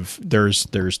of there's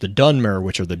the Dunmer,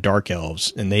 which are the Dark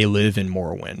Elves, and they live in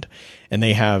Morrowind, and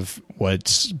they have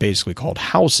what's basically called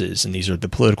houses, and these are the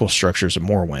political structures of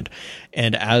Morrowind.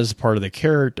 And as part of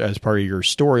as part of your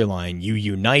storyline, you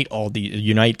unite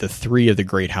the three of the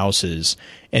great houses,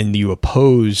 and you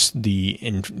oppose the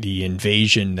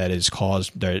invasion that is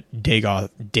caused that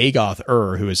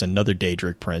Dagoth who is another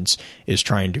Daedric prince, is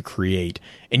trying to create,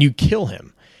 and you kill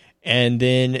him. And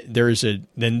then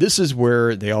this is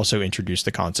where they also introduced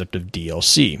the concept of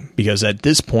DLC, because at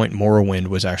this point Morrowind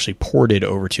was actually ported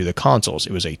over to the consoles.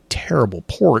 It was a terrible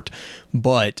port,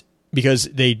 but because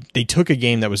they took a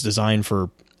game that was designed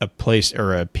for a place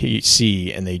or a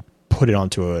PC and they put it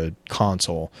onto a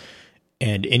console,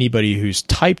 and anybody who's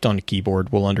typed on a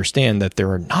keyboard will understand that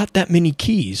there are not that many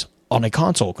keys on a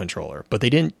console controller, but they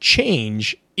didn't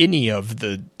change any of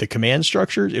the command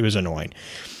structures. It was annoying.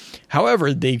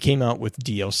 However, they came out with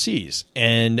DLCs,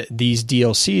 and these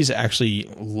DLCs actually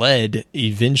led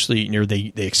eventually,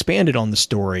 they expanded on the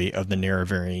story of the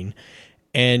Nerevarine,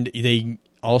 and they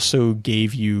also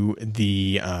gave you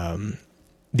the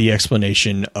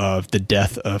explanation of the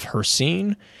death of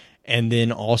Hircine, and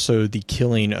then also the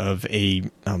killing of a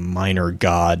minor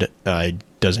god.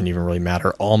 Doesn't even really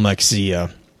matter.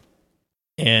 Almaxia.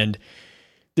 And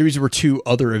these were two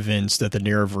other events that the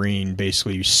Nerevarine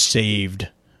basically saved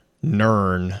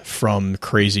Nirn from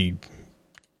crazy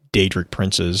Daedric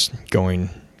princes going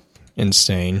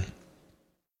insane.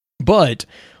 But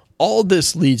all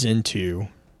this leads into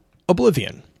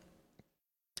Oblivion.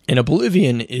 And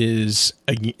Oblivion is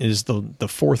the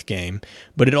fourth game,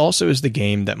 but it also is the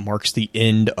game that marks the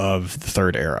end of the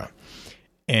Third Era.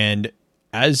 And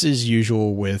as is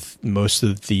usual with most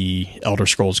of the Elder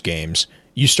Scrolls games,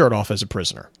 you start off as a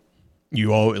prisoner.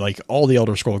 Like all the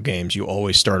Elder Scrolls games, you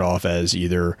always start off as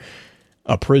either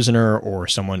a prisoner or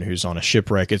someone who's on a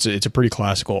shipwreck. It's a pretty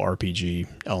classical RPG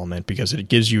element because it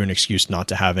gives you an excuse not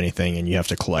to have anything and you have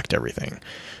to collect everything.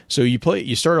 So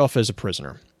you start off as a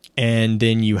prisoner, and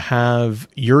then you have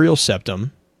Uriel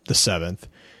Septim, the seventh,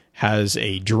 has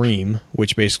a dream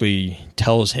which basically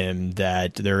tells him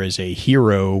that there is a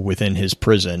hero within his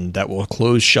prison that will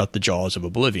close shut the jaws of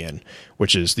Oblivion,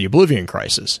 which is the Oblivion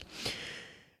Crisis.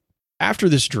 After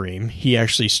this dream,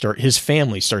 his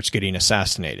family starts getting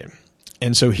assassinated.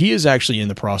 And so he is actually in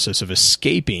the process of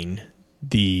escaping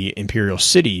the Imperial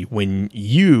City when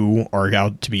you are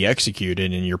out to be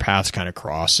executed and your paths kind of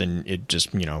cross, and it just,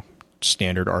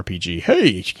 standard RPG.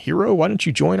 Hey, hero, why don't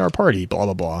you join our party? Blah,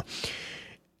 blah, blah.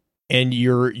 And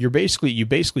you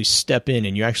basically step in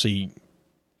and you actually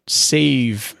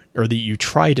you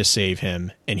try to save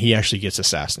him, and he actually gets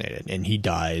assassinated and he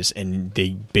dies, and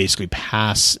they basically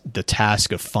pass the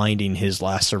task of finding his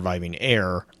last surviving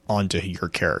heir onto your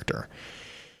character,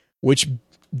 which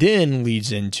then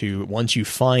leads into, once you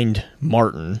find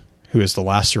Martin, who is the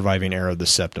last surviving heir of the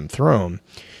Septim Throne,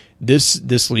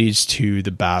 this leads to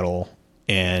the battle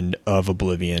of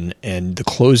Oblivion and the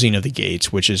closing of the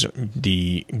gates, which has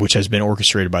been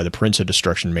orchestrated by the Prince of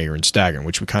Destruction, Mehrunes Dagon,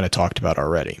 which we kind of talked about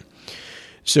already.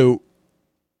 So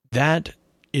that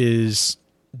is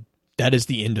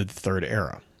the end of the Third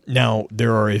Era. Now,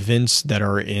 there are events that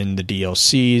are in the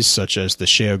DLCs, such as the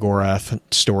Sheogorath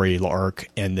story arc,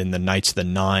 and then the Knights of the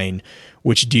Nine,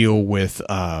 which deal with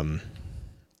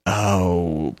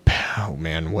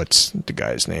what's the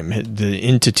guy's name? The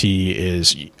entity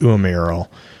is Uamiril,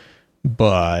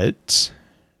 but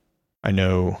I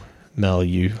know, Mel,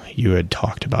 you had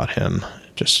talked about him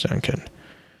just a second.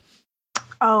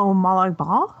 Oh, Molag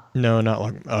Bal? No, not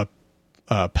like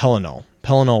Pelinal.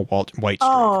 Pelinal White Streak.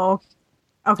 Oh,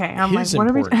 okay. I'm like, what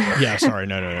are we? Yeah, sorry,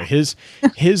 no.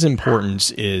 His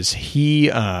importance is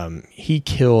he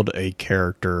killed a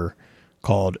character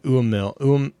called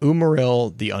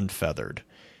Umaril the Unfeathered,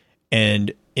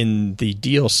 and in the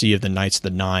DLC of the Knights of the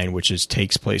Nine, which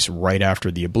takes place right after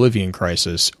the Oblivion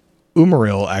Crisis,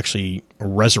 Umaril actually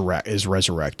is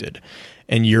resurrected,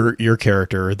 and your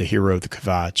character, the hero of the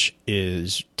Kvatch,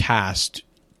 is tasked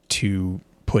to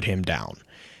put him down,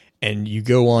 and you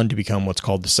go on to become what's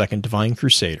called the Second Divine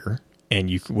Crusader,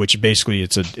 which basically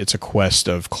it's a quest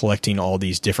of collecting all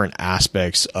these different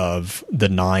aspects of the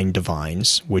Nine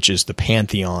Divines, which is the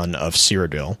pantheon of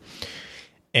Cyrodiil,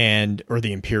 or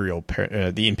the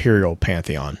Imperial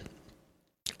pantheon.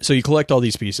 So you collect all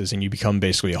these pieces and you become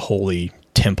basically a holy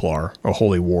Templar, a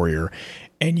holy warrior,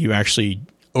 and you actually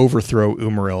overthrow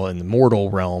Umaril in the mortal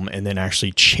realm and then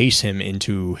actually chase him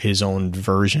into his own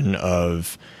version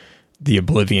of the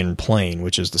Oblivion plane,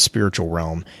 which is the spiritual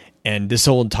realm. And this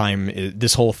whole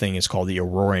thing is called the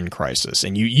Auroran Crisis,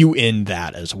 and you end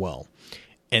that as well.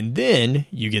 And then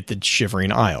you get the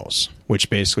Shivering Isles, which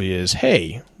basically is,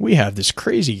 hey, we have this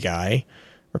crazy guy,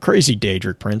 a crazy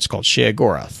Daedric prince called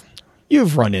Sheogorath.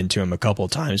 You've run into him a couple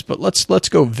of times, but let's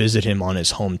go visit him on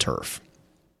his home turf.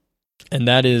 And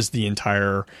that is the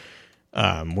entire,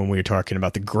 when we were talking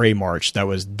about the Grey March, that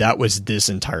was this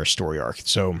entire story arc.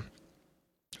 So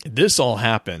this all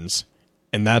happens,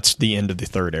 and that's the end of the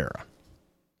Third Era.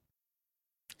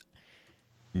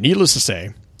 Needless to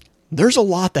say, there's a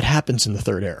lot that happens in the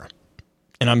Third Era.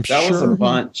 And I'm sure that was a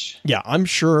bunch. Yeah, I'm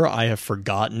sure I have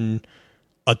forgotten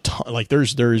a ton. Like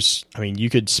there's I mean, you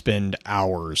could spend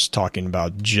hours talking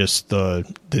about just the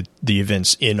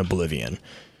events in Oblivion,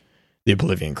 the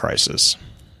Oblivion Crisis.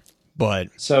 But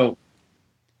so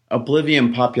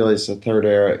Oblivion populates the Third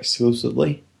Era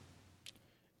exclusively?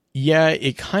 Yeah,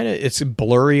 it's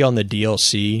blurry on the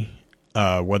DLC.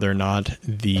 whether or not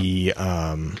the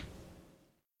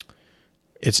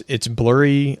it's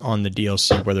blurry on the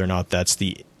DLC whether or not that's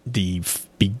it's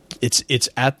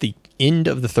at the end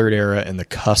of the third era and the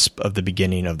cusp of the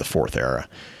beginning of the fourth era.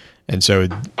 And so,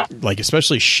 like,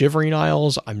 especially Shivering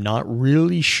Isles, I'm not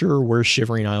really sure where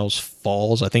Shivering Isles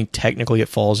falls. I think technically it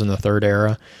falls in the third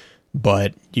era,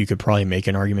 but you could probably make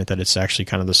an argument that it's actually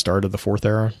kind of the start of the fourth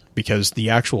era, because the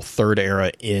actual third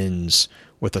era ends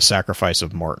with the sacrifice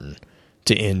of Martin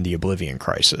to end the Oblivion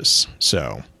Crisis.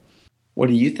 So, what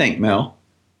do you think, Mel?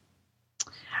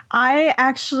 I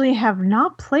actually have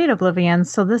not played Oblivion,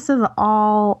 so this is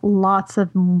all lots of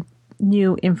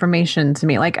new information to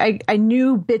me. Like, I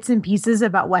knew bits and pieces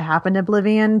about what happened in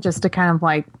Oblivion just to kind of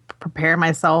like prepare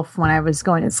myself when I was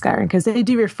going to Skyrim, because they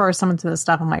do refer someone to this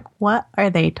stuff. I'm like, what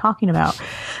are they talking about?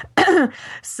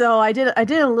 So I did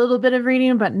a little bit of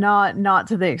reading, but not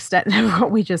to the extent of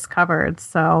what we just covered.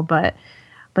 So, but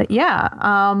yeah,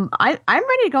 I'm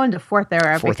ready to go into fourth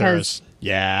era because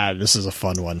yeah, this is a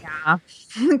fun one. Yeah,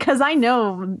 because I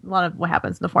know a lot of what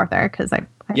happens in the fourth era because I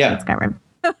played Skyrim.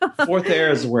 Fourth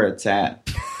era is where it's at,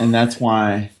 and that's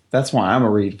why I'm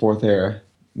gonna read fourth era,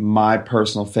 my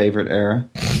personal favorite era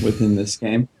within this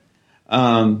game.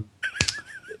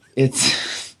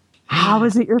 It's how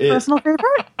is it your personal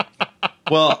favorite?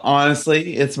 Well,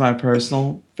 honestly, it's my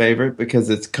personal favorite because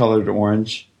it's colored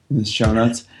orange in the show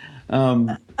notes.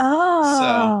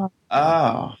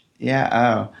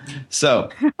 So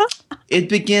it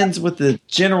begins with the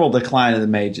general decline of the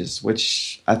mages,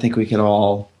 which I think we could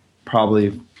all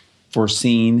probably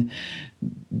foreseen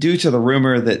due to the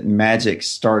rumor that magic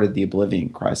started the Oblivion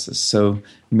Crisis. So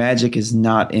magic is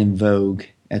not in vogue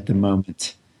at the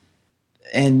moment.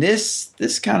 And this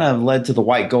kind of led to the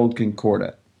White Gold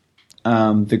Concordat.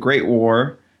 The Great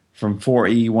War from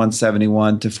 4E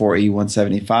 171 to 4E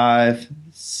 175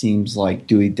 seems like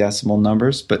Dewey Decimal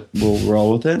numbers, but we'll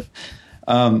roll with it.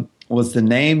 Was the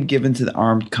name given to the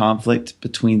armed conflict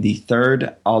between the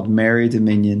Third Aldmeri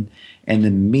Dominion and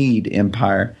the Mede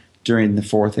Empire during the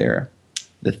Fourth Era.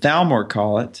 The Thalmor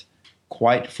call it,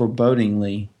 quite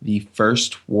forebodingly, the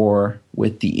First War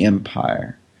with the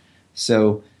Empire.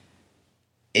 So,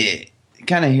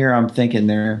 kind of here I'm thinking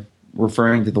they're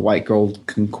referring to the White Gold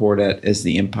Concordat as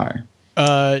the Empire.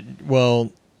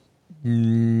 Well,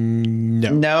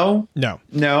 no.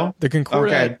 The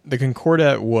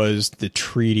Concordat was the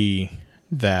treaty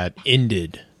that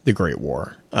ended the Great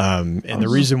War. And the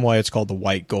reason why it's called the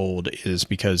White Gold is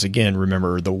because, again,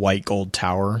 remember the White Gold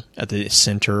Tower at the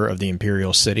center of the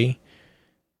Imperial City?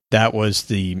 That was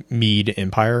the Mede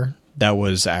Empire. That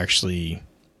was actually...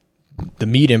 The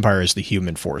Mede Empire is the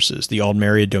human forces. The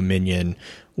Aldmeri Dominion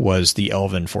was the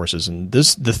elven forces. And the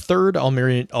third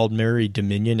Aldmeri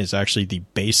Dominion is actually the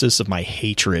basis of my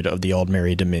hatred of the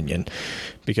Aldmeri Dominion,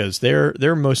 because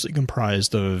they're mostly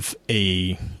comprised of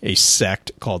a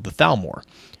sect called the Thalmor.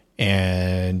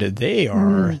 And they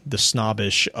are the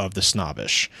snobbish of the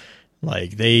snobbish.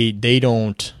 Like, they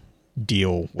don't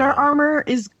deal well. Their armor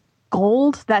is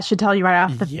gold. That should tell you right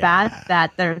off the bat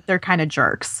that they're kind of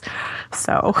jerks.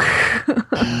 So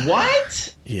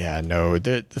what? Yeah, no,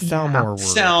 the Thalmor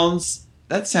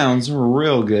that sounds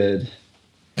real good.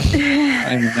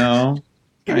 I know.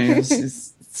 I mean,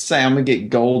 say I'm gonna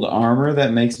get gold armor.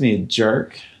 That makes me a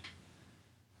jerk.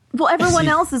 Well, everyone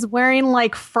else is wearing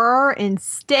like fur and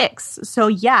sticks, so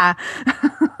yeah.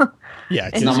 Yeah,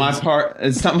 it's not my part.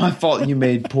 It's not my fault you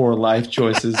made poor life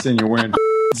choices and you're wearing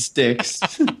sticks.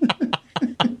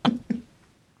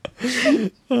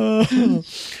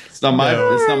 It's not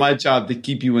my job to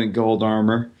keep you in gold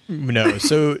armor. No,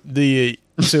 so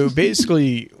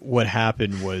basically what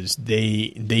happened was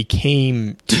they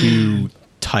came to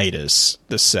Titus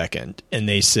II and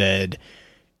they said,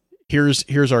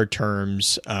 Here's our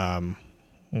terms.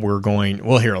 We're going.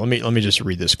 Well, here, let me just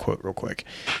read this quote real quick.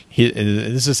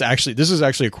 This is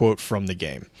actually a quote from the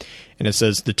game, and it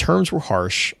says the terms were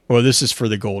harsh. Well, this is for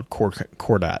the Gold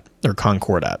Concordat or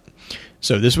Concordat.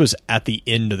 So this was at the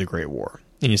end of the Great War,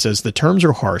 and he says the terms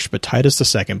are harsh, but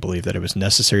Titus II believed that it was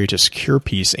necessary to secure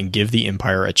peace and give the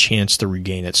empire a chance to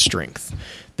regain its strength.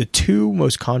 The two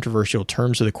most controversial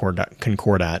terms of the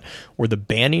Concordat were the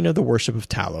banning of the worship of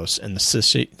Talos and the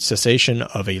cessation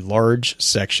of a large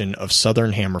section of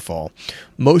southern Hammerfall,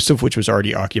 most of which was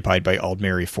already occupied by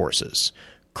Aldmeri forces.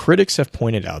 Critics have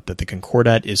pointed out that the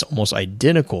Concordat is almost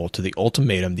identical to the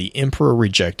ultimatum the Emperor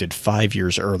rejected 5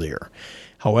 years earlier.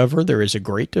 However, there is a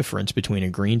great difference between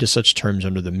agreeing to such terms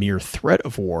under the mere threat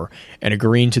of war and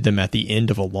agreeing to them at the end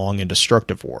of a long and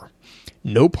destructive war.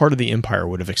 No part of the Empire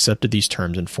would have accepted these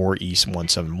terms in 4 East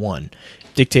 171,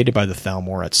 dictated by the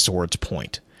Thalmor at Sword's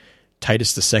Point.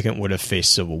 Titus II would have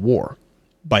faced civil war.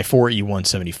 by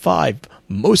 4E175,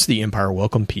 most of the Empire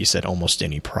welcomed peace at almost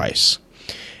any price.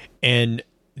 And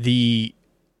that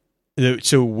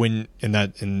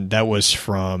was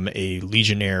from a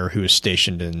legionnaire who was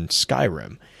stationed in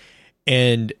Skyrim,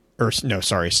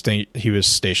 he was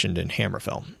stationed in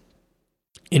Hammerfell.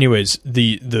 Anyways,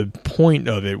 the point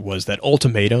of it was that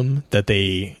ultimatum that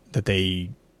they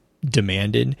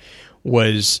demanded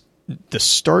was the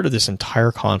start of this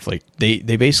entire conflict. They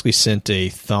basically sent a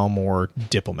Thalmor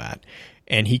diplomat,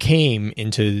 and he came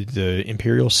into the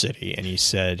Imperial City and he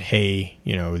said, "Hey,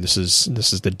 this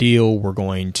is the deal. We're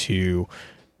going to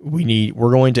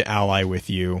ally with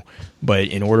you, but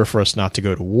in order for us not to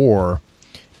go to war,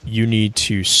 you need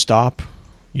to stop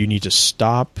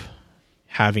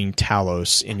having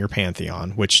Talos in your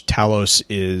pantheon," which Talos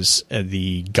is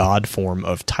the god form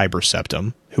of Tiber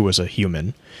Septim, who was a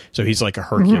human. So he's like a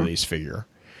Hercules figure.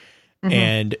 Mm-hmm.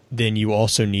 And then you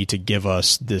also need to give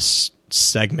us this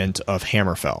segment of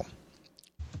Hammerfell.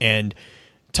 And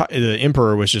the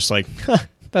Emperor was just like,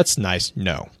 that's nice.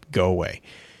 No, go away.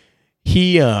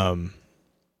 The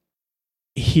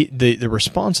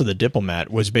response of the diplomat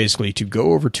was basically to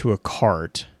go over to a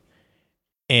cart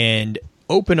and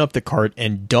open up the cart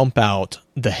and dump out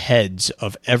the heads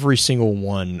of every single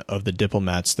one of the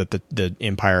diplomats that the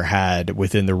Empire had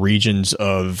within the regions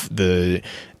of the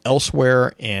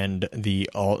Elsewhere and the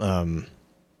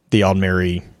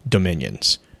Aldmeri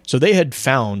dominions. So they had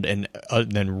found and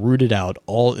then rooted out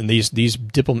all, and these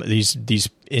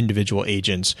individual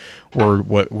agents were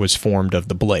what was formed of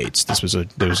the Blades. There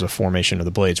was a formation of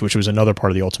the Blades, which was another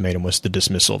part of the ultimatum, was the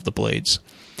dismissal of the Blades.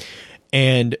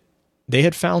 And they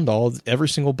had found every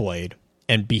single Blade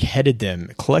and beheaded them,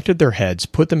 collected their heads,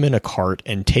 put them in a cart,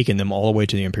 and taken them all the way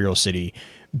to the Imperial City,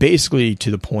 basically to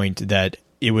the point that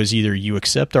it was either you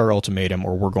accept our ultimatum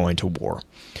or we're going to war.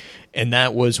 And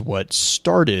that was what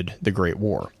started the Great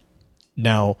War.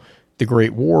 Now, the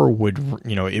Great War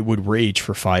would rage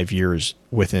for 5 years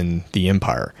within the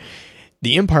Empire.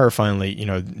 The Empire finally,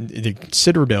 the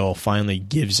Citadel finally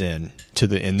gives in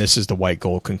and this is the White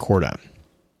Gold Concordat.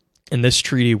 And this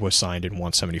treaty was signed in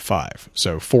 175,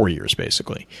 so 4 years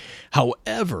basically.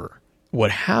 However,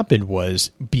 what happened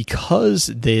was because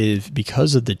of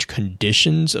the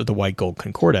conditions of the White Gold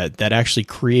Concordat, that actually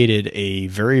created a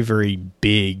very, very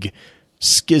big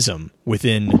schism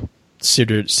within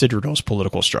Citadel's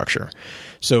political structure.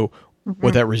 So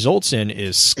what that results in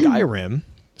is Skyrim,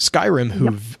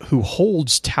 who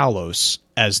holds Talos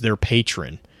as their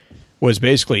patron, was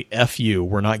basically F you,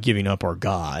 we're not giving up our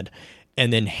god.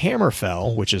 And then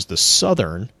Hammerfell, which is the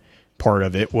southern part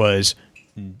of it, was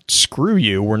screw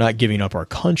you, we're not giving up our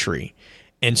country.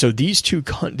 And so these two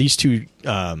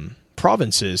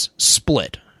provinces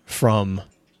split from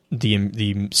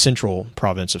the central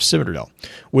province of Citadel,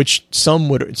 which some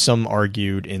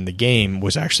argued in the game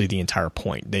was actually the entire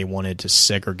point. They wanted to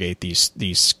segregate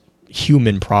these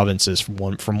human provinces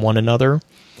from one another.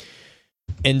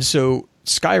 And so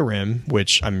Skyrim,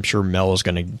 which I'm sure Mel is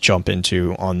going to jump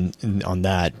into on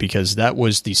that, because that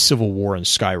was the civil war in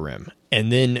Skyrim. And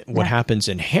then what happens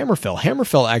in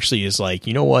Hammerfell actually is like,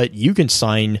 you know what, you can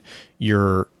sign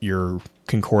your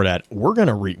concordat.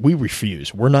 We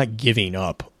refuse. We're not giving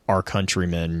up our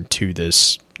countrymen to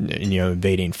this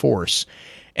invading force.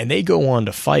 And they go on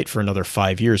to fight for another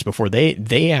 5 years before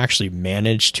they actually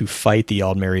manage to fight the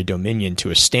Aldmeri Dominion to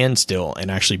a standstill and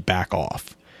actually back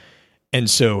off. And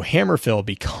so Hammerfell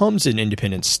becomes an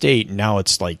independent state. Now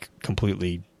it's like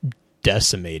completely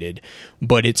decimated,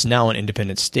 but it's now an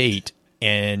independent state,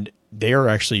 and they are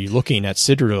actually looking at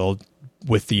Citadel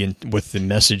with the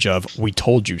message of, we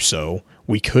told you so.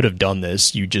 We could have done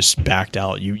this. You just backed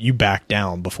out. You backed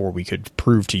down before we could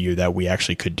prove to you that we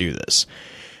actually could do this.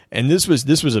 And this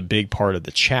was a big part of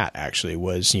the chat, actually,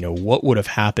 was, what would have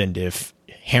happened if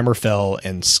Hammerfell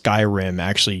and Skyrim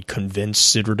actually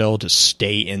convinced Citadel to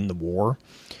stay in the war,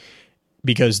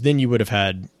 because then you would have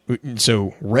had,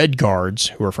 so Red Guards,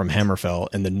 who are from Hammerfell,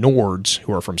 and the Nords,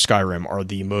 who are from Skyrim, are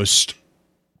the most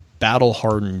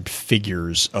battle-hardened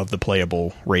figures of the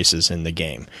playable races in the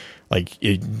game. Like,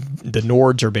 the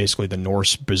Nords are basically the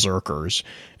Norse berserkers,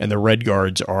 and the Red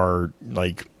Guards are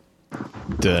like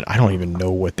I don't even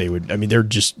know what they would, they're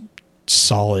just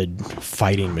solid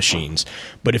fighting machines.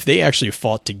 But if they actually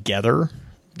fought together,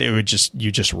 they would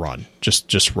you just run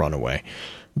away.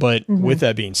 But with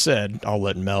that being said, I'll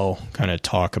let Mel kind of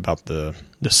talk about the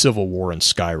Civil War in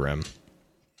Skyrim.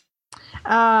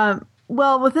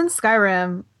 Well, within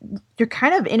Skyrim, you're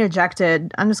kind of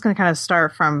interjected. I'm just going to kind of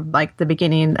start from like the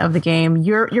beginning of the game.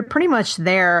 You're pretty much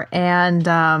there,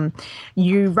 and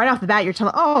you right off the bat you're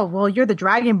told, oh, well, you're the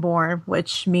Dragonborn,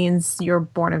 which means you're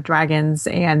born of dragons,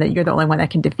 and that you're the only one that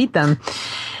can defeat them.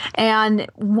 And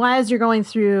as you're going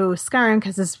through Skyrim,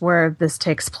 because this is where this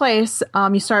takes place,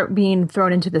 you start being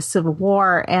thrown into the Civil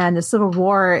War, and the Civil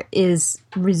War is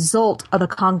result of the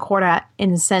Concordat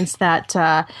in the sense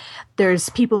that there's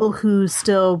people who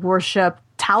still worship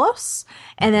Talos,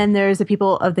 and then there's the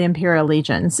people of the Imperial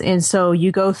Legions. And so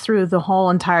you go through the whole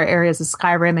entire areas of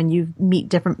Skyrim, and you meet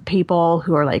different people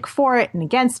who are like for it and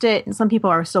against it. And some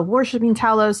people are still worshiping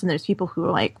Talos, and there's people who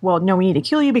are like, well, no, we need to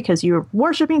kill you because you're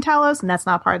worshiping Talos, and that's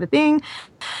not part of the thing.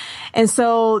 And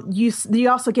so you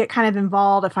also get kind of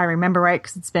involved, if I remember right,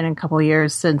 because it's been a couple of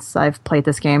years since I've played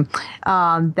this game,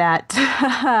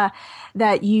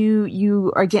 that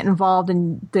you are getting involved,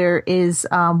 and there is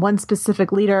one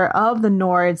specific leader of the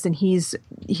Nords, and he's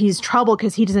troubled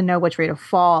because he doesn't know which way to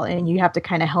fall, and you have to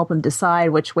kind of help him decide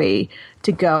which way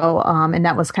to go. And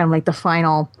that was kind of like the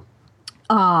final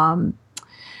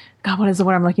God, what is the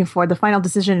word I'm looking for? The final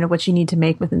decision of what you need to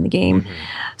make within the game. Mm-hmm.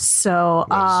 So,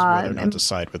 whether or not to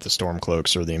side with the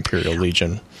Stormcloaks or the Imperial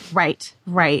Legion. Right.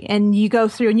 And you go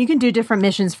through, and you can do different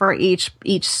missions for each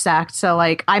sect. So,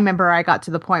 like, I remember I got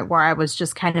to the point where I was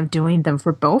just kind of doing them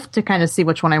for both to kind of see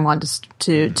which one I wanted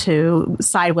to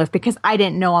side with, because I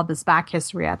didn't know all this back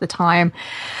history at the time.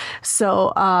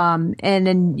 So, and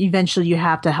then eventually you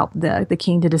have to help the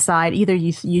king to decide. Either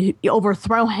you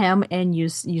overthrow him and you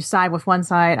side with one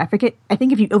side. I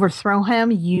think if you overthrow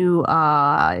him, you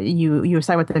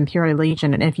side with the Imperial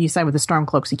Legion, and if you side with the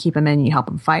Stormcloaks, you keep him in and you help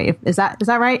him fight. Is that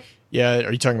right? Yeah.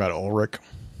 Are you talking about Ulrich?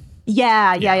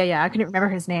 Yeah. I couldn't remember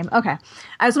his name. Okay.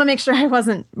 I just want to make sure I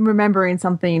wasn't remembering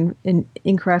something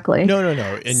incorrectly. No.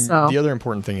 And the other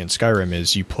important thing in Skyrim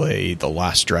is you play the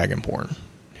last Dragonborn,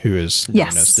 who is known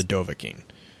as the Dovahkiin.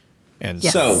 And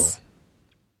so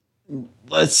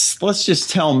let's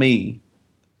just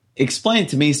explain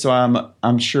to me so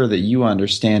I'm sure that you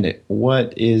understand it.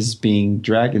 What is being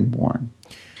Dragonborn?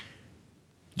 Do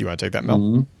you want to take that, Mel?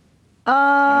 Mm-hmm.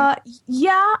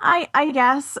 Yeah, I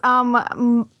guess.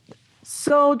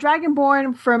 So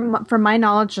Dragonborn, from my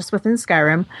knowledge, just within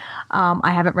Skyrim,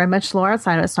 I haven't read much lore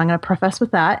outside of it, so I'm going to preface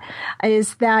with that,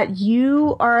 is that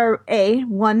you are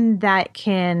one that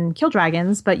can kill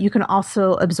dragons, but you can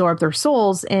also absorb their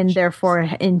souls and therefore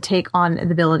take on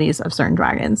the abilities of certain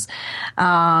dragons.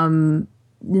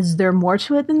 Is there more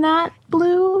to it than that,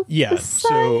 Blue? Yeah,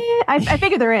 so I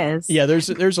figure there is. Yeah, there's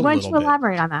a little bit. Why don't you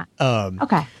elaborate on that?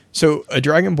 Okay. So a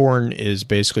Dragonborn is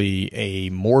basically a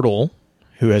mortal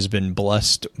who has been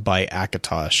blessed by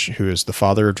Akatosh, who is the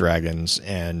father of dragons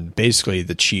and basically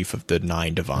the chief of the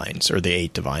 9 divines, or the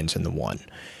 8 divines in the one.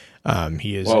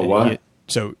 He is. What?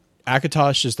 So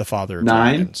Akatosh is the father of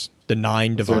 9? dragons. The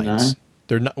 9 divines.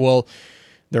 They're not. Well,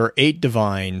 there are 8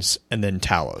 divines and then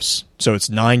Talos. So it's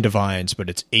 9 divines, but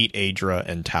it's 8 Aedra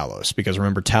and Talos. Because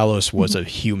remember, Talos was a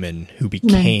human who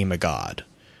became a god.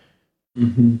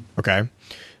 Mm-hmm. Okay,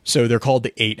 so they're called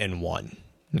the 8 and 1.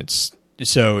 It's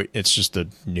just a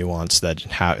nuance that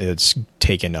it's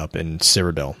taken up in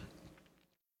Cyrodiil.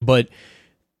 But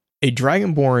a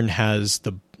Dragonborn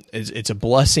it's a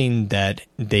blessing that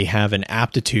they have an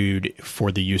aptitude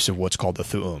for the use of what's called the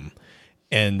Thu'um.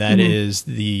 And that is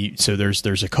so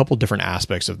there's a couple different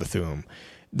aspects of the Thu'um.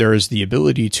 There is the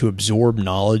ability to absorb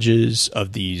knowledges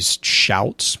of these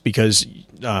shouts, because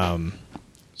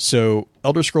so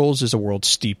Elder Scrolls is a world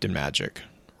steeped in magic.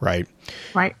 Right.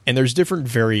 And there's different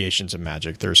variations of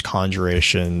magic. There's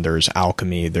conjuration, there's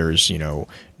alchemy, there's,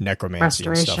 necromancy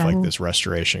and stuff like this,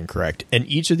 restoration, correct. And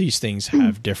each of these things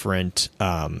have different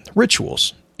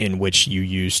rituals in which you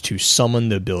use to summon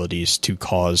the abilities to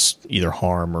cause either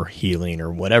harm or healing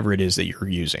or whatever it is that you're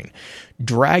using.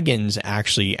 Dragons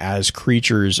actually, as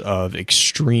creatures of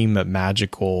extreme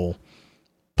magical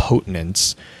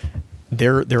potence, they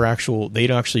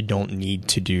actually don't need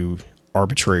to do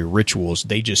arbitrary rituals.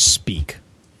 They just speak,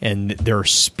 and their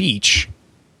speech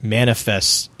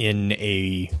manifests in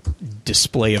a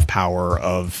display of power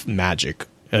of magic,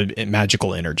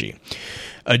 magical energy.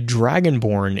 A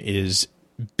Dragonborn is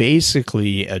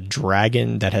basically a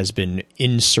dragon that has been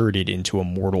inserted into a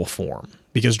mortal form,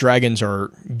 because dragons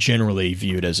are generally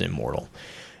viewed as immortal.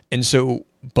 And so,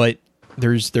 but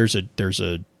there's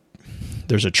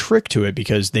a trick to it,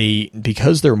 because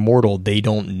they're mortal, they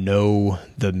don't know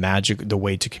the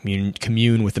way to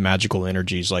commune with the magical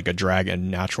energies like a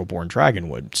natural born dragon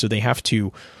would. So they have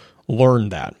to learn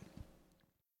that.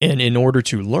 And in order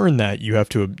to learn that,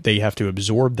 they have to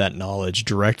absorb that knowledge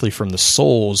directly from the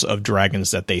souls of dragons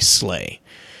that they slay.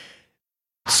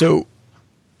 So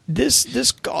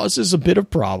this causes a bit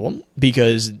of problem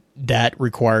because that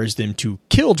requires them to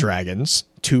kill dragons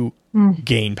to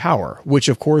gain power, which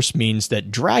of course means that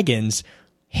dragons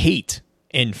hate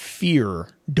and fear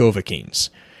Dovahkiins.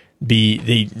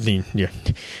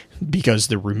 Because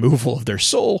the removal of their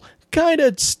soul kind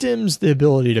of stems the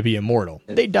ability to be immortal.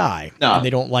 They die, and they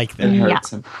don't like that. It hurts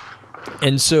them.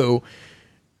 And so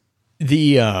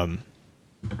the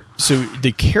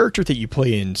character that you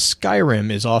play in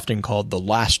Skyrim is often called the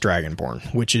Last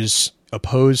Dragonborn, which is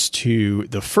opposed to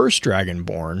the first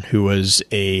Dragonborn, who was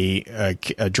a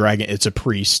dragon. It's a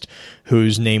priest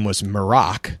whose name was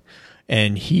Marak,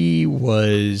 and he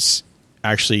was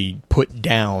actually put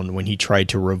down when he tried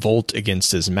to revolt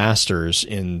against his masters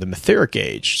in the Mytheric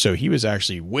Age. So he was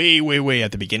actually way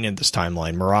at the beginning of this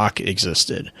timeline. Marak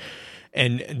existed.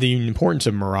 And the importance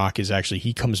of Marak is actually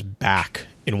he comes back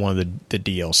in one of the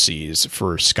DLCs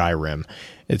for Skyrim.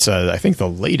 It's I think the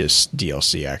latest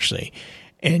DLC actually.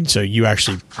 And so you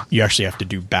actually have to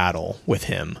do battle with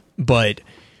him. But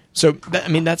so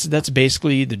that's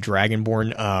basically the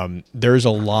Dragonborn. There's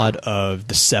a lot of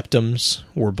the Septums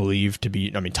were believed to be.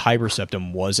 Tiber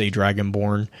Septim was a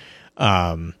Dragonborn,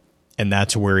 and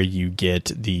that's where you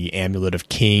get the Amulet of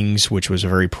Kings, which was a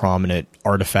very prominent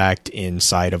artifact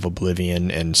inside of Oblivion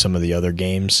and some of the other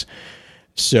games.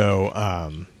 So,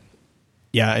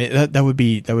 that would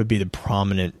be the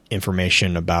prominent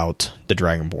information about the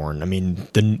Dragonborn. I mean,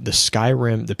 the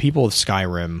Skyrim, the people of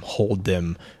Skyrim hold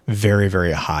them very,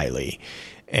 very highly,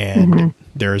 and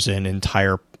there's an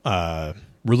entire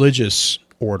religious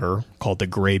order called the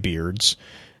Greybeards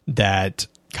that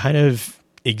kind of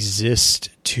exist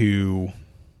to.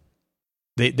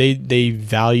 They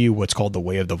value what's called the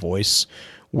Way of the Voice,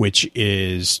 which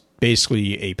is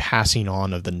basically a passing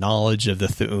on of the knowledge of the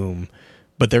Thu'um.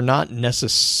 But they're not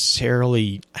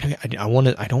necessarily. I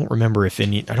don't remember if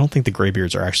any. I don't think the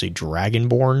Greybeards are actually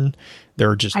Dragonborn.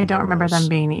 They're just. I don't remember them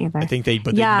being either. I think they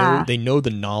know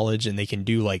the knowledge, and they can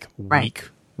do like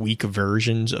weak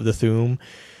versions of the Thu'um.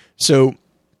 So,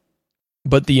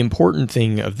 but the important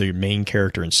thing of the main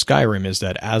character in Skyrim is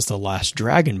that as the last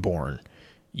Dragonborn,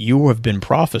 you have been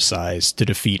prophesized to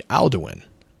defeat Alduin,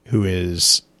 who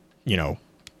is,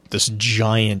 this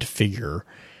giant figure.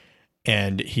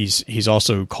 And he's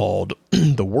also called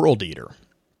the World Eater.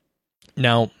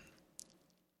 Now,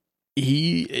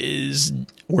 he is,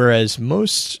 whereas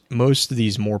most of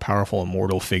these more powerful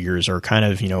immortal figures are kind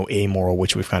of, amoral,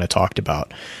 which we've kind of talked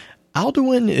about.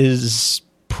 Alduin is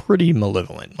pretty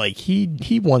malevolent. Like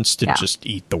he wants to just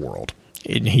eat the world.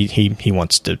 He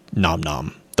wants to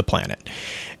nom the planet.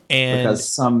 And because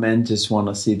some men just want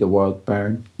to see the world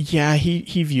burn. Yeah,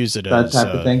 he views it that as type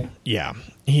of thing. Yeah,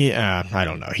 I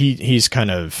don't know. He's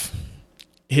kind of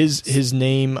his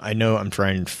name. I know. I'm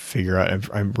trying to figure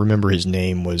out. I remember his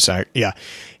name was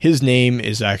his name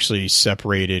is actually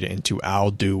separated into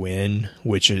Alduin,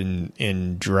 which in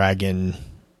Dragonese,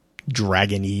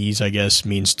 I guess,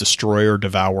 means destroyer,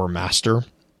 devourer, master.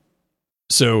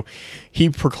 So he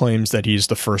proclaims that he's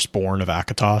the firstborn of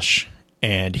Akatosh.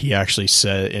 And he actually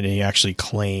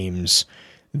claims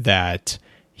that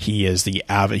he is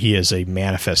a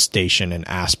manifestation and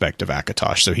aspect of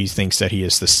Akatosh. So he thinks that he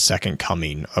is the second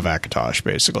coming of Akatosh,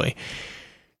 basically.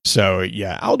 So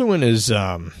yeah, Alduin is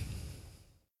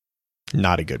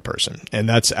not a good person, and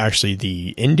that's actually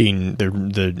the ending.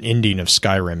 The ending of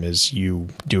Skyrim is you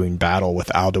doing battle with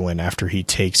Alduin after he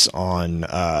takes on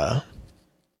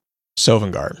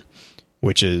Sovngarde,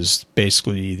 which is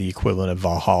basically the equivalent of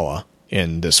Valhalla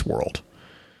in this world.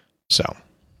 So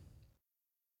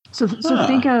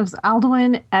think of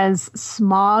Alduin as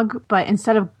Smog, but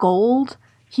instead of gold,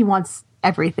 he wants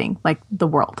everything, like the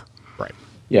world. Right.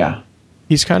 Yeah.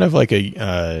 He's kind of like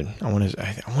I want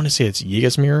to say it's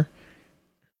Yggdrasil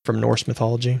from Norse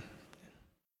mythology.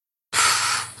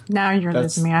 Now you're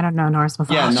losing me. I don't know Norse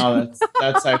mythology. Yeah, no,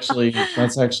 that's actually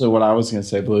what I was going to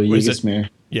say, Blue. Yggdrasil.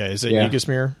 Yeah, is it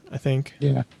Yggdrasil, I think?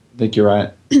 Yeah, I think you're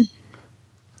right.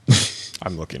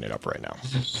 I'm looking it up right now.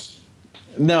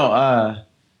 No,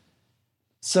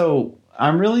 so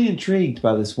I'm really intrigued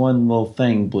by this one little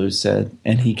thing Blue said,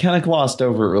 and he kind of glossed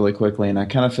over it really quickly, and I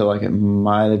kind of feel like it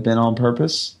might have been on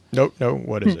purpose. No,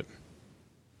 what is it?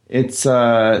 It's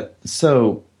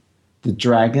so the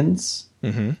dragons.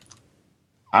 Mm-hmm.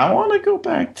 I want to go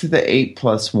back to the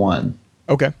 8+1.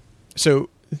 Okay, so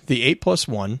the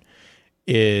 8+1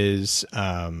 is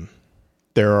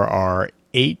there are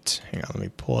 8. Hang on, let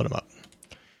me pull them up.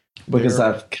 Because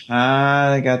I've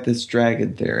kind of got this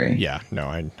dragon theory. Yeah, no,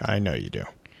 I know you do.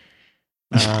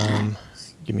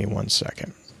 Give me 1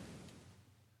 second.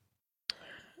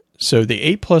 So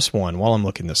the 8+1, while I'm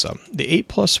looking this up, the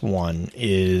 8+1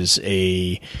 is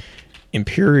a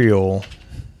imperial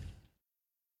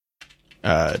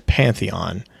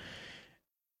pantheon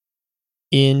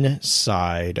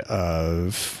inside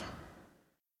of...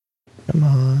 Come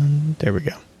on, there we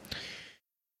go.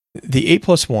 The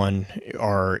 8+1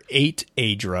 are 8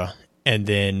 Aedra, and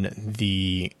then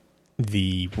the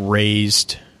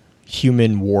raised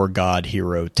human war god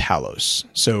hero Talos.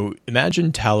 So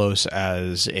imagine Talos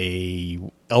as a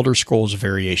Elder Scrolls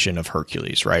variation of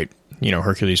Hercules, right? You know,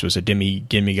 Hercules was a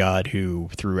demigod who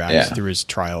through his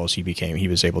trials he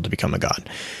was able to become a god.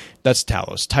 That's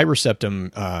Talos. Tiber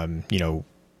Septim,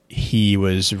 he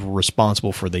was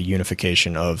responsible for the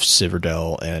unification of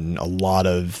Civerdale, and a lot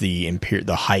of the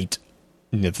height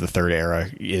of the Third Era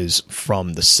is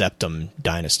from the Septim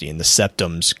dynasty, and the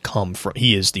Septims come from...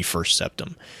 He is the first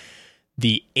Septim.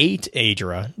 The 8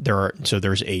 Aedra,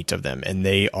 there's 8 of them, and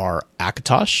they are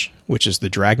Akatosh, which is the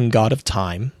dragon god of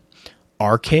time,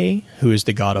 Arche, who is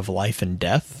the god of life and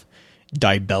death,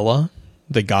 Dibella,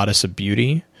 the goddess of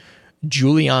beauty,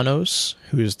 Julianos,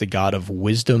 who is the god of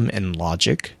wisdom and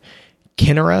logic,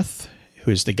 Kinnereth,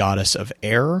 who is the goddess of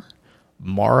air,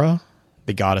 Mara,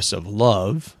 the goddess of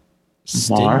love,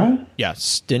 Mara? Yeah,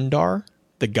 Stindar,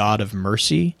 the god of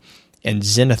mercy, and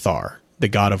Zenithar, the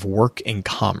god of work and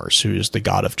commerce, who is the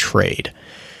god of trade.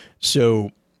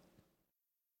 So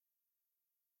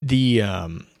these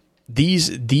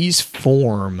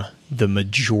form the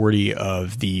majority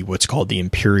of the what's called the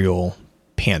imperial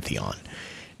pantheon.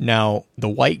 Now, the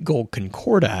White Gold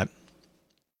Concordat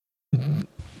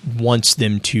wants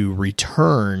them to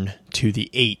return to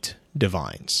the 8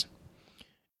 divines.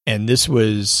 And this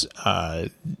was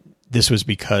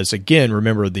because, again,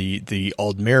 remember the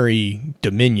Aldmeri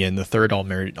Dominion, the third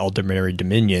Aldmeri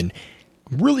Dominion,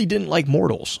 really didn't like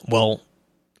mortals. Well,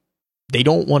 they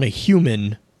don't want a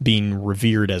human being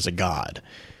revered as a god,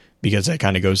 because that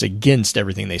kind of goes against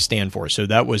everything they stand for. So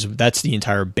that's the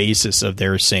entire basis of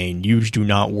their saying, you do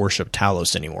not worship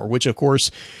Talos anymore, which of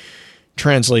course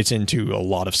translates into a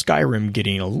lot of Skyrim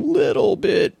getting a little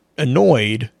bit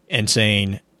annoyed and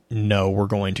saying, no, we're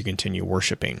going to continue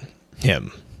worshiping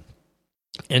him.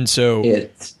 And so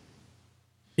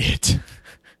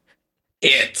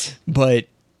but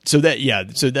so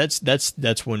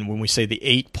that's when we say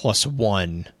the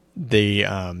 8+1,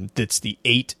 that's the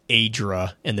 8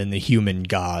 Aedra and then the human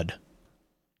god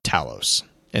Talos.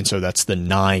 And so that's the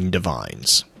 9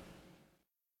 divines.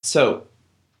 So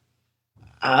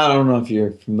I don't know if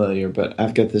you're familiar, but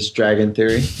I've got this dragon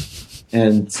theory,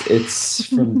 and it's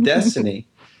from Destiny.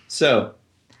 So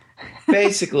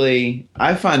basically,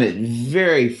 I find it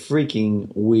very freaking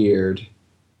weird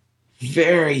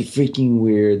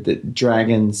that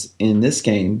dragons in this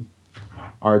game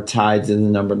are tied to the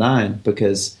number 9,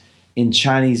 because in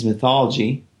Chinese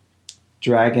mythology,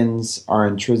 dragons are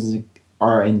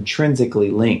intrinsically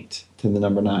linked to the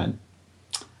number 9.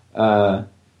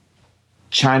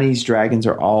 Chinese dragons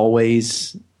are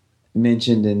always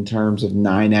mentioned in terms of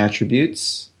 9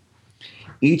 attributes,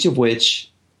 each of which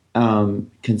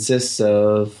consists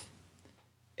of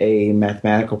a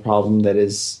mathematical problem that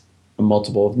is a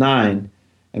multiple of 9.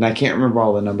 And I can't remember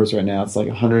all the numbers right now. It's like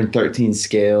 113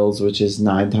 scales, which is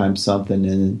 9 times something,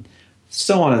 and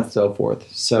so on and so forth.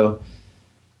 So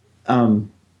the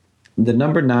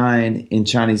number 9 in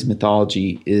Chinese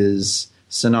mythology is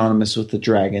synonymous with the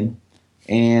dragon.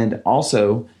 And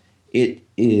also, it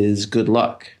is good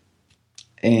luck.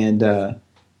 And the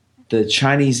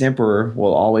Chinese emperor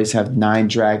will always have 9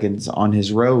 dragons on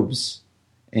his robes,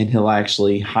 and he'll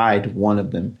actually hide one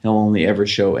of them. He'll only ever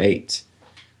show 8.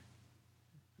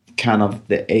 Kind of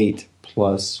the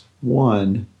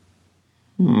 8+1.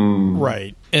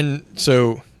 Right. And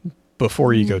so,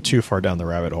 before you go too far down the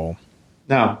rabbit hole.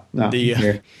 No.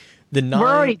 The 9, we're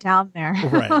already down there.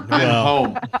 Right.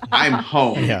 Well, I'm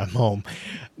home. Yeah, I'm home.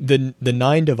 The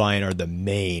 9 divine are the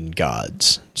main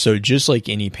gods. So just like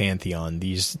any pantheon,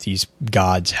 these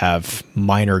gods have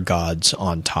minor gods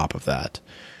on top of that.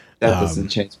 That doesn't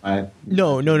change my...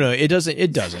 No, it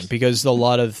doesn't, because a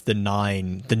lot of the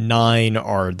 9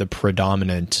 are the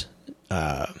predominant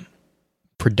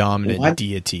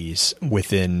deities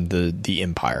within the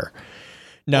empire.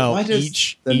 Now, why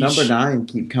does the number 9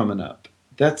 keep coming up?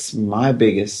 That's my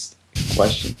biggest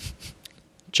question.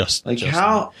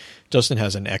 Justin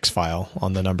has an X file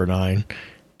on the number 9.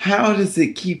 How does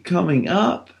it keep coming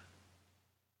up?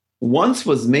 Once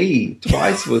was me,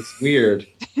 twice was weird,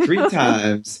 3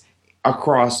 times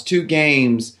across 2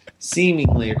 games,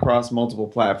 seemingly across multiple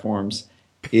platforms,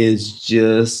 is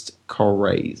just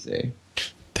crazy.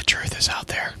 The truth is out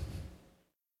there.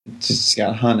 Just got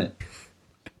to hunt it.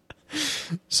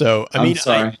 So, I mean,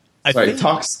 sorry. I Sorry, think,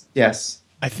 talks. Yes.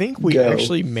 I think we Go.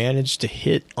 actually managed to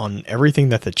hit on everything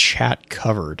that the chat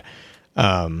covered.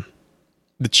 The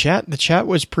chat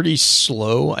was pretty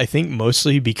slow, I think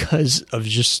mostly because of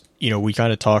just, we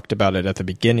kind of talked about it at the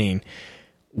beginning.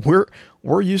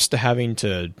 We're used to having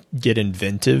to get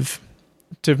inventive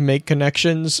to make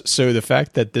connections. So the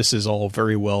fact that this is all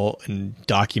very well and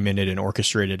documented and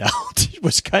orchestrated out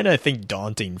was kind of, I think,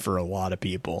 daunting for a lot of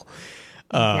people.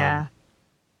 Yeah.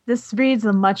 This reads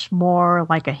a much more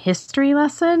like a history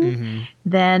lesson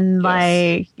than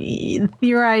like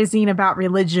theorizing about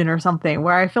religion or something,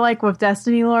 where I feel like with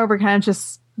Destiny lore, we're kind of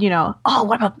just, oh,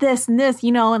 what about this and this,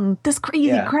 and this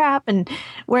crazy crap. And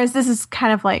whereas this is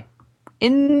kind of like,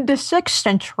 in the 6th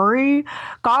century,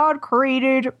 God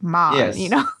created man,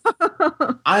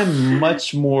 I'm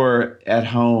much more at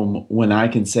home when I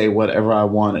can say whatever I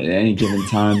want at any given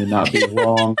time and not be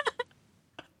wrong.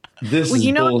 This is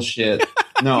bullshit.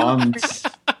 No,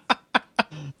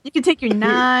 You can take your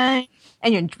knife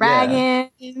and your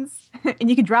dragons, and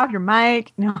you can drop your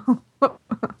mic. No.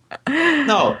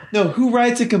 No. Who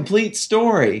writes a complete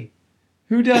story?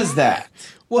 Who does that?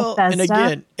 Well, and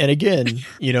again,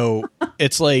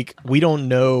 it's like we don't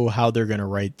know how they're going to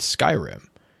write Skyrim.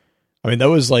 I mean, that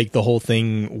was like the whole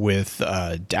thing with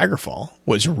Daggerfall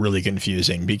was really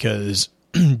confusing because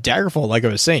Daggerfall, like I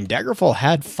was saying, Daggerfall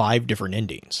had 5 different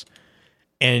endings,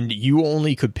 and you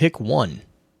only could pick one.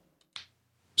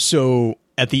 So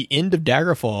at the end of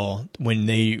Daggerfall, when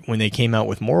they came out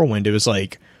with Morrowind, it was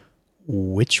like,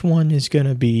 which one is going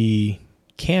to be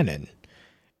canon?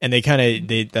 And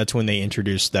that's when they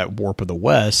introduced that Warp of the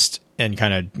West and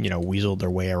kind of, weaseled their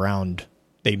way around.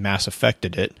 They Mass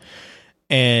Effected it.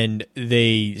 And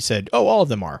they said, oh, all of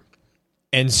them are.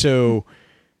 And so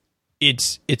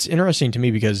it's interesting to me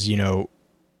because,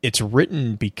 it's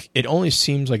written, it only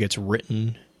seems like it's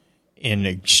written in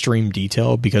extreme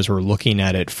detail because we're looking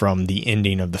at it from the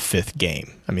ending of the 5th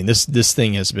game. I mean, this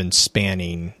thing has been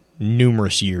spanning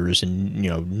numerous years and,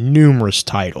 numerous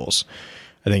titles.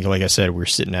 I think, like I said, we're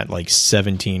sitting at like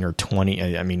 17 or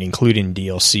 20. I mean, including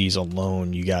DLCs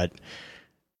alone, you got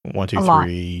 1, 2,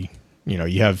 3.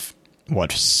 You have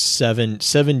seven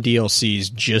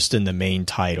DLCs just in the main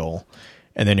title,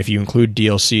 and then if you include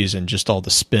DLCs and just all the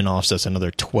spin-offs, that's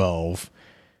another 12.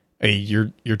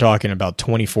 You're talking about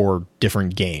 24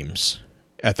 different games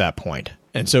at that point,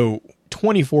 and so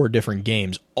 24 different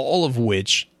games, all of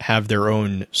which have their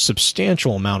own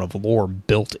substantial amount of lore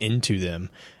built into them,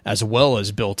 as well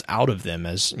as built out of them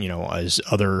as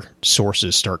other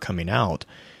sources start coming out.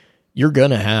 You're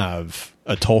going to have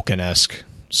a Tolkien-esque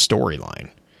storyline.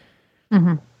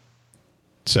 Mm-hmm.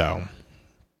 So.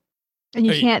 And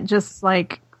you can't just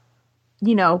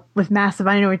with Massive,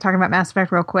 I know we're talking about Mass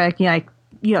Effect real quick.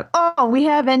 We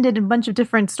have ended a bunch of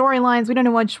different storylines. We don't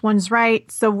know which one's right.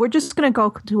 So we're just going to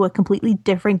go to a completely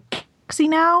different galaxy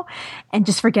now and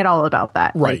just forget all about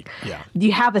that. Right.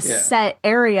 You have a set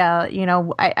area,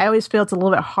 I always feel it's a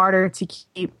little bit harder to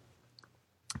keep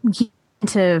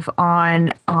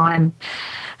on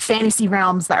fantasy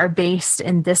realms that are based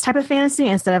in this type of fantasy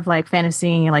instead of like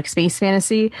fantasy, like space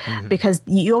fantasy, because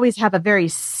you always have a very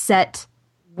set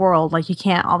world. Like you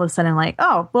can't all of a sudden like,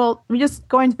 oh, well, we just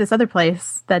going to this other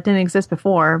place that didn't exist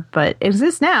before, but it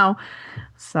exists now.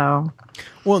 So,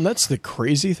 well, and that's the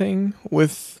crazy thing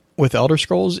with Elder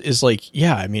Scrolls is like,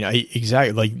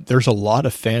 exactly. Like there's a lot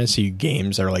of fantasy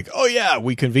games that are like, oh yeah,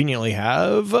 we conveniently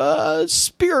have a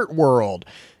spirit world.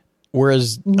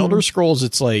 Whereas Elder Scrolls,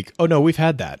 it's like, oh no, we've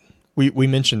had that. We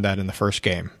mentioned that in the first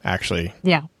game, actually.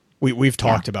 Yeah. We've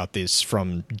talked about this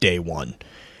from day one.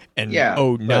 And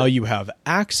now you have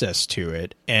access to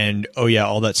it, and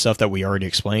all that stuff that we already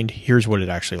explained, here's what it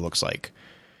actually looks like.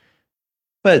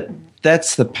 But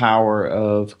that's the power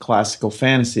of classical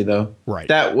fantasy, though. Right.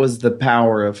 That was the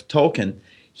power of Tolkien.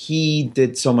 He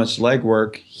did so much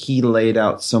legwork. He laid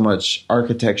out so much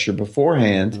architecture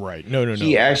beforehand. Right. No.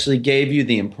 He actually gave you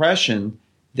the impression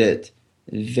that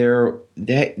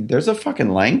there's a fucking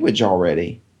language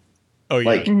already. Oh,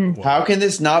 yeah. How can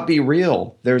this not be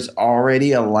real? There's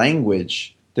already a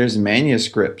language. There's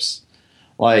manuscripts.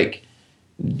 Like,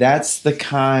 that's the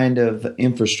kind of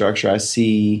infrastructure I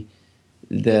see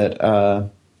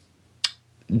that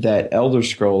Elder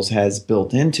Scrolls has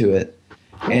built into it.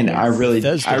 And I really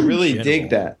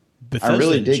dig that. Bethesda I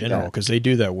really dig in general, because they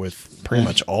do that with pretty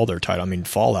much all their titles. I mean,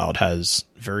 Fallout has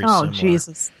very similar. Oh,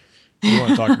 Jesus. You want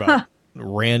to talk about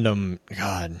random...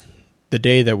 God, the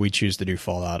day that we choose to do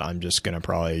Fallout, I'm just going to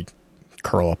probably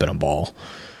curl up in a ball.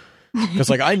 Because,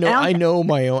 like, I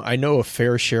know a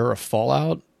fair share of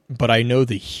Fallout, but I know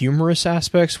the humorous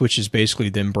aspects, which is basically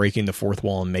them breaking the fourth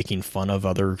wall and making fun of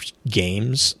other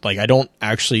games. Like,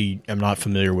 I'm not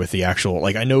familiar with the actual,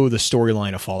 like, I know the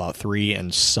storyline of Fallout 3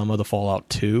 and some of the Fallout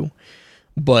 2,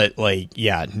 but, like,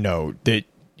 yeah, no,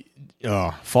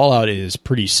 Fallout is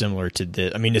pretty similar to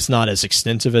this. I mean, it's not as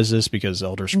extensive as this because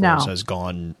Elder Scrolls has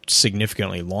gone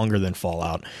significantly longer than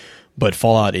Fallout, but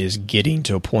Fallout is getting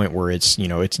to a point where it's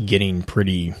getting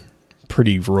pretty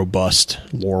robust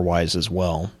lore-wise as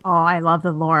well. Oh, I love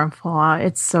the lore in Fallout.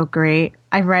 It's so great.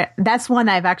 That's one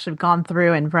I've actually gone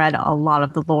through and read a lot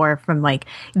of the lore from like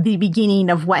the beginning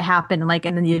of what happened, like,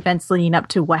 and then the events leading up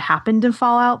to what happened in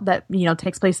Fallout that,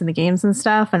 takes place in the games and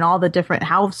stuff, and all the different,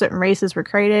 how certain races were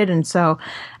created. And so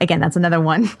again, that's another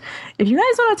one. If you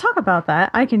guys want to talk about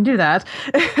that, I can do that.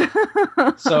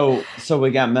 So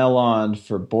we got Mel on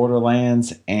for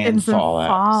Borderlands and Fallout.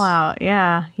 Fallout.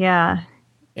 Yeah.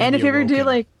 And if you ever do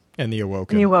like and the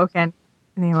Awoken.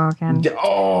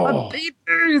 Oh,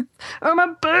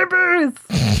 my babies!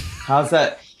 How's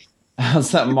that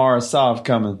Mara Sov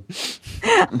coming?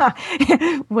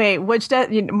 Wait, which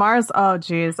Mars? Oh,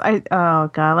 geez. Oh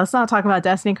god, let's not talk about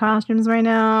Destiny costumes right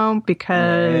now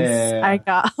because I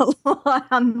got a lot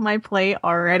on my plate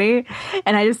already,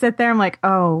 and I just sit there. I'm like,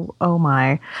 oh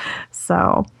my.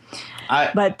 So,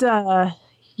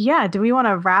 yeah, do we want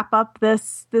to wrap up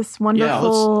this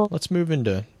wonderful? Yeah, let's move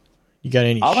into. You got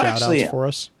any shout outs for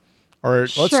us? Or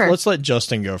let's let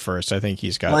Justin go first. I think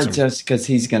he's got just because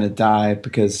he's going to die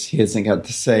because he hasn't got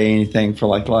to say anything for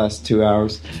like the last 2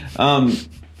 hours.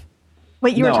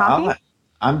 Wait, you were talking?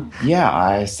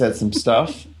 I said some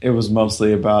stuff. It was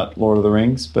mostly about Lord of the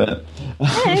Rings, but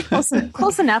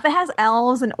close enough. It has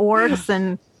elves and orcs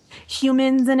and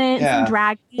humans in it, and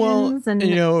dragons, and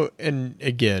and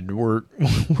again, we're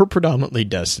predominantly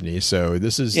Destiny, so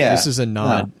this is a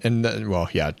nod.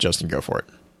 Justin, go for it.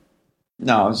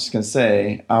 No, I was just gonna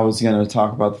say I was gonna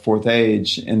talk about the Fourth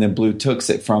Age, and then Blue took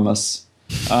it from us.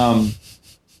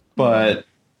 But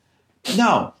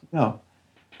no,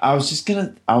 I was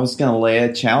gonna lay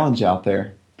a challenge out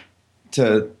there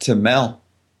to Mel.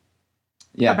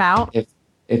 Yeah, about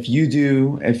if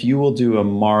you will do a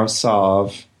Mara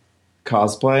Sov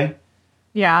cosplay,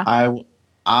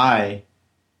 I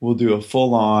will do a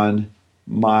full-on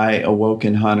My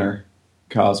Awoken Hunter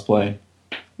cosplay.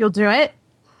 You'll do it?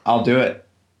 I'll do it.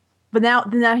 But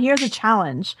now here's a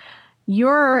challenge.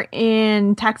 You're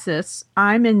in Texas.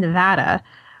 I'm in Nevada.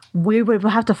 We would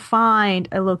have to find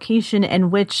a location in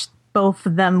which both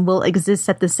of them will exist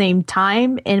at the same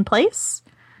time and place,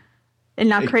 and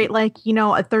not create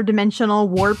a third-dimensional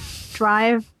warp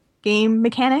drive game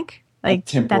mechanic. Like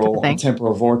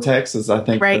temporal vortex is, I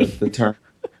think, right? the term.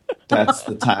 That's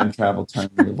the time travel term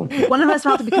you're looking at. One of us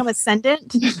will have to become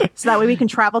ascendant, so that way we can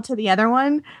travel to the other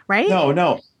one, right?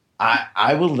 No.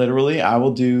 I will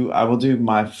do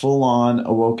my full on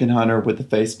Awoken Hunter with the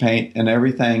face paint and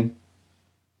everything.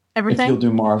 Everything? If you'll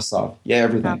do Mara Sov. Yeah,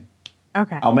 everything. Oh.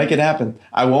 Okay. I'll make it happen.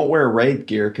 I won't wear raid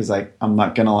gear because I'm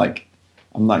not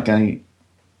gonna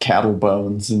cattle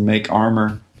bones and make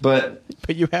armor. But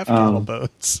you have cattle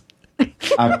bones.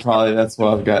 That's what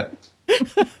I've got.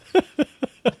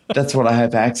 That's what I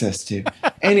have access to.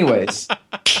 Anyways,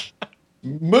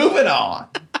 moving on.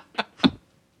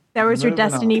 That was your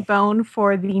Destiny bone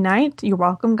for the night. You're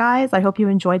welcome, guys. I hope you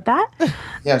enjoyed that.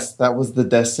 Yes, that was the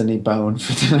Destiny bone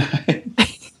for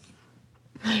tonight.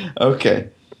 Okay.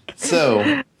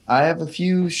 So, I have a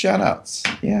few shout-outs.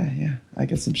 Yeah. I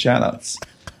got some shout-outs.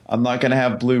 I'm not going to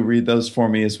have Blue read those for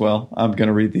me as well. I'm going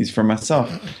to read these for myself.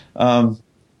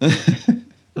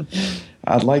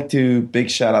 I'd like to big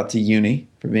shout-out to Uni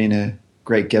for being a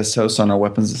great guest host on our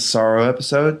Weapons of Sorrow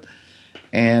episode.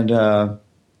 And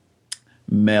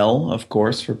Mel, of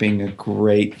course, for being a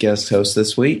great guest host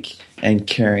this week and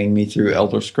carrying me through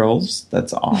Elder Scrolls.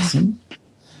 That's awesome.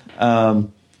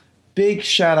 Big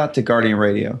shout out to Guardian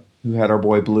Radio, who had our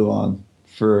boy Blue on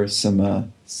for some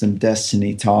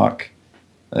Destiny talk.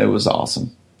 It was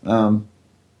awesome.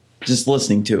 Just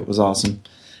listening to it was awesome.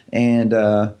 And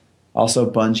also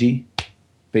Bungie,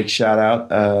 big shout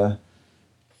out.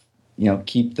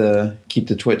 Keep the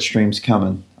Twitch streams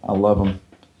coming. I love them.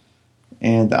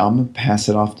 And I'm going to pass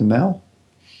it off to Mel.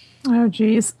 Oh,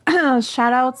 geez.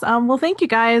 Shout outs. Well, thank you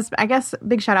guys. I guess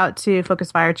big shout out to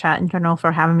Focus Fire Chat in general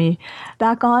for having me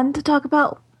back on to talk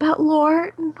about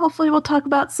lore. And hopefully we'll talk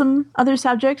about some other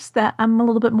subjects that I'm a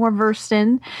little bit more versed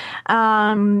in.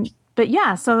 But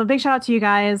yeah, so a big shout out to you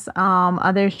guys.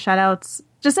 Other shout outs.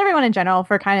 just everyone in general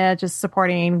for kind of just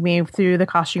supporting me through the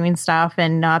costuming stuff,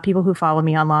 and people who follow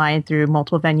me online through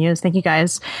multiple venues. Thank you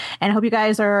guys. And I hope you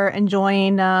guys are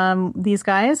enjoying these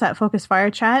guys at Focus Fire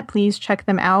Chat. Please check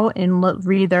them out and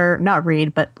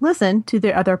listen to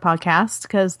their other podcasts,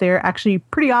 because they're actually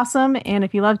pretty awesome. And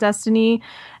if you love Destiny,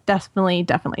 definitely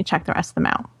check the rest of them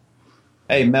out.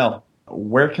 Hey, Mel,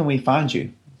 where can we find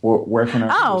you? Where can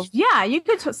our yeah, you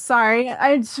could. It's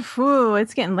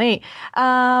getting late.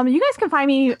 You guys can find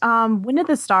me. Wind of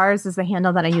the Stars is the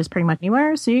handle that I use pretty much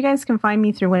anywhere. So you guys can find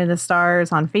me through Wind of the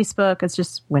Stars on Facebook. It's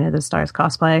just Wind of the Stars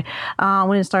cosplay.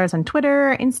 Wind of the Stars on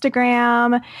Twitter,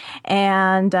 Instagram,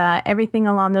 and everything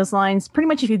along those lines. Pretty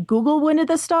much, if you Google Wind of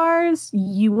the Stars,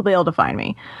 you will be able to find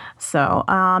me. So,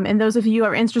 and those of you who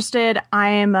are interested,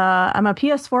 I'm a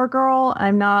PS4 girl.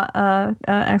 I'm not a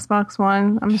Xbox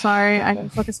One. I'm sorry. I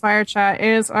Focus Fire Chat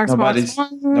is Xbox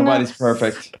One. Nobody's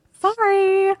perfect.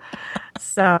 Sorry.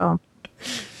 So.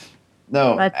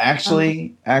 No, but,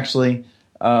 actually,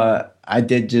 I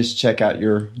did just check out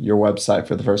your website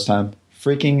for the first time.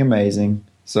 Freaking amazing.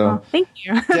 So thank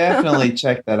you. Definitely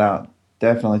check that out.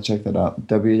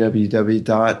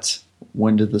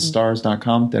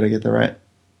 www.windofthestars.com. Did I get that right?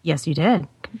 Yes, you did.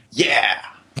 Yeah.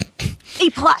 A+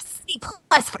 for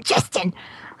Justin.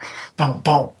 Boom,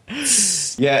 boom.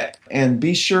 Yeah, and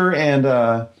be sure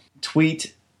and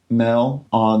tweet Mel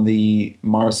on the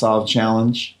Marisov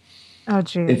challenge. Oh,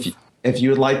 geez. If you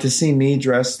would like to see me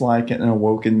dressed like an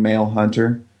awoken male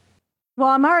hunter. Well,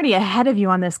 I'm already ahead of you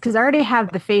on this, because I already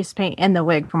have the face paint and the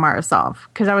wig for Marisov,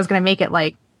 because I was going to make it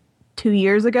like a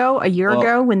year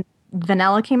ago when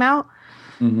Vanilla came out.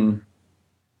 Mm-hmm.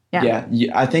 Yeah,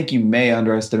 I think you may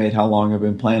underestimate how long I've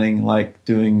been planning, like,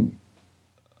 doing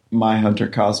my hunter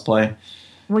cosplay.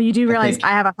 Well, you do realize I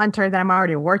have a hunter that I'm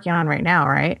already working on right now,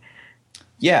 right?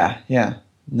 Yeah.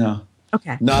 No.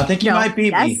 Okay. No, I think you might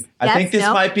beat me. I think this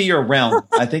might be your realm.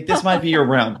 I think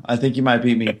you might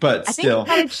beat me, but still.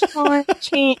 I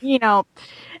think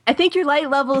I think your light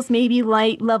level is maybe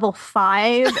light level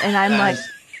 5, and I'm like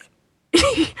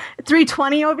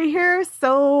 320 over here,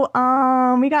 so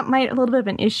we got a little bit of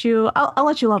an issue. I'll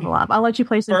let you level up. I'll let you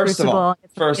play some Crucible.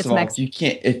 First of all, you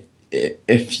can't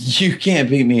if you can't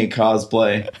beat me in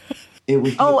cosplay, it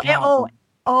would be okay.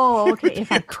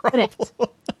 If I couldn't,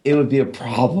 it would be a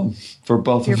problem for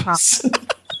both of us.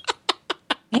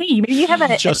 Hey, maybe you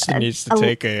have Justin needs to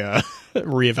take a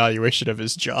reevaluation of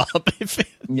his job.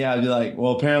 Yeah, I'd be like,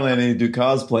 well, apparently I need to do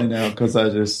cosplay now because I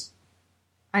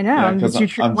know. Yeah,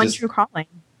 it's your calling.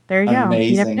 There you go.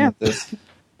 Amazing at this.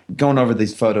 Going over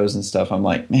these photos and stuff, I'm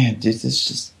like, man, dude,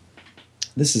 this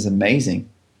is amazing.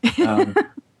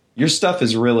 Your stuff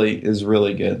is really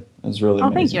good. It's really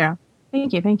amazing.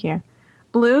 Thank you.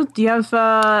 Blue, do you have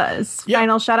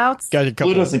final shout-outs?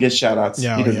 Blue doesn't get shout-outs.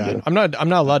 Yeah, I'm not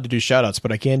allowed to do shout-outs,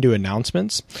 but I can do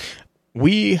announcements.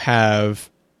 We have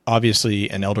obviously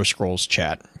an Elder Scrolls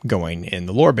chat going in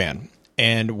the lore band,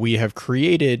 and we have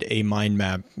created a mind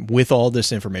map with all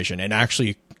this information, and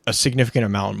actually a significant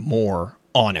amount more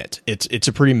on it. It's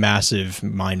a pretty massive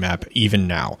mind map even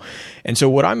now. And so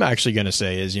what I'm actually going to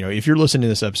say is, if you're listening to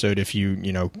this episode, if you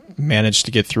manage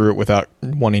to get through it without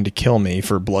wanting to kill me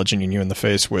for bludgeoning you in the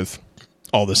face with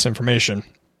all this information,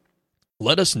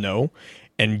 let us know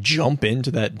and jump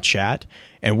into that chat,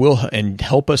 and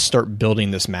help us start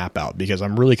building this map out, because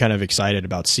I'm really kind of excited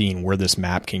about seeing where this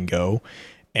map can go,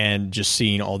 and just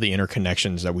seeing all the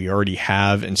interconnections that we already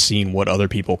have and seeing what other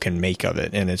people can make of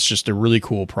it. And it's just a really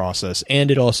cool process.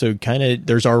 And it also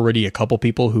there's already a couple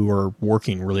people who are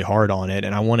working really hard on it,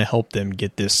 and I want to help them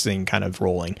get this thing kind of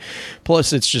rolling.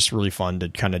 Plus, it's just really fun to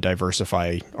kind of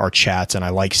diversify our chats, and I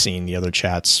like seeing the other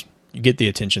chats get the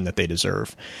attention that they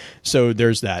deserve. So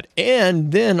there's that.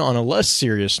 And then on a less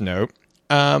serious note,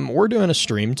 we're doing a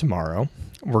stream tomorrow.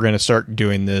 We're going to start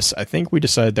doing this. I think we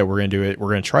decided that we're going to do it. We're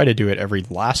going to try to do it every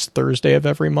last Thursday of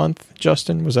every month.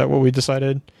 Justin, was that what we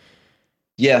decided?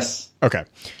 Yes. Okay.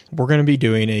 We're going to be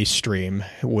doing a stream,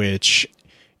 which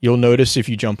you'll notice if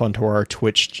you jump onto our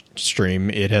Twitch stream,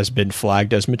 it has been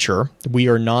flagged as mature. We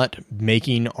are not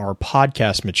making our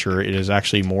podcast mature. It is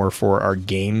actually more for our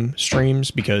game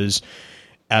streams, because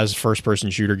as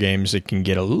first-person shooter games, it can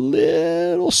get a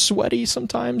little sweaty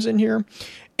sometimes in here.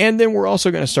 And then we're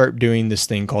also going to start doing this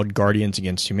thing called Guardians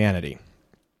Against Humanity.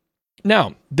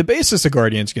 Now, the basis of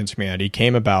Guardians Against Humanity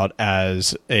came about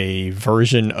as a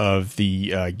version of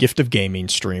the Gift of Gaming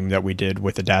stream that we did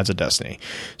with the Dads of Destiny.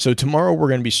 So tomorrow we're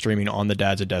going to be streaming on the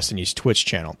Dads of Destiny's Twitch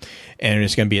channel, and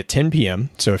it's going to be at 10 p.m.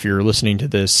 So if you're listening to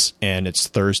this and it's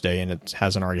Thursday and it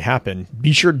hasn't already happened,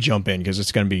 be sure to jump in, because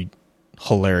it's going to be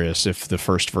hilarious if the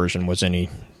first version was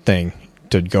anything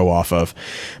to go off of.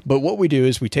 But what we do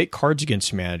is we take Cards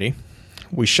Against Humanity,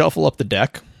 we shuffle up the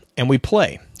deck, and we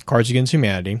play Cards Against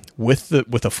Humanity with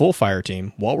a full fire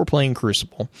team while we're playing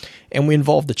Crucible, and we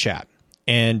involve the chat.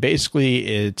 And basically,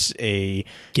 it's a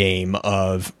game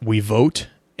of we vote,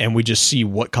 and we just see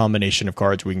what combination of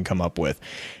cards we can come up with.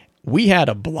 We had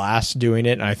a blast doing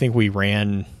it, and I think we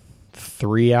ran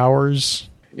 3 hours.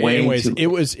 Anyways,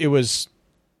 it was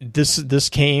this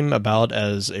came about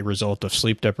as a result of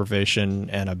sleep deprivation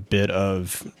and a bit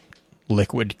of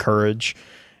liquid courage,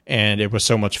 and it was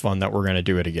so much fun that we're going to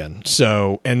do it again.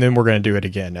 So, and then we're going to do it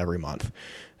again every month.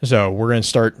 So we're going to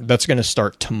start. That's going to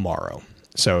start tomorrow.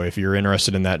 So if you're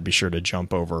interested in that, be sure to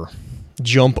jump over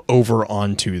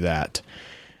onto that.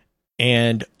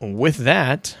 And with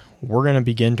that, we're going to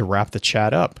begin to wrap the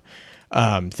chat up.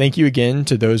 Thank you again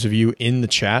to those of you in the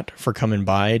chat for coming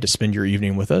by to spend your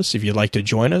evening with us. If you'd like to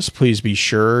join us, please be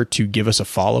sure to give us a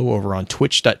follow over on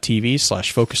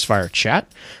twitch.tv/FocusFireChat.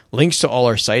 Links to all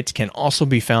our sites can also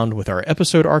be found with our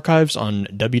episode archives on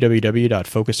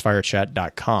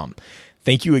www.focusfirechat.com.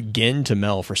 Thank you again to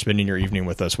Mel for spending your evening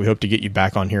with us. We hope to get you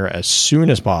back on here as soon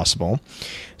as possible.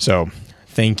 So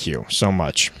thank you so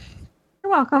much.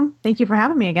 You're welcome. Thank you for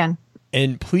having me again.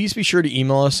 And please be sure to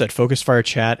email us at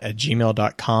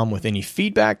focusfirechat@gmail.com with any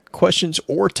feedback, questions,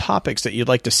 or topics that you'd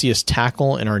like to see us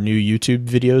tackle in our new YouTube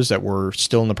videos that we're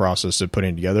still in the process of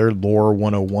putting together, Lore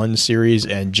 101 series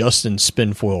and Justin's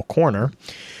Spinfoil Corner.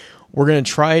 We're going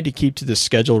to try to keep to the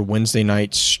scheduled Wednesday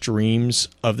night streams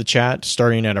of the chat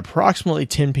starting at approximately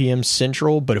 10 p.m.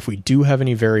 Central, but if we do have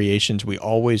any variations, we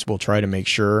always will try to make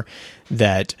sure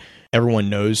that everyone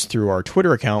knows through our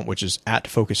Twitter account, which is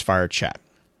 @FocusFireChat.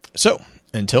 So,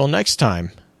 until next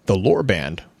time, the Lore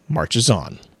Band marches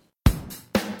on.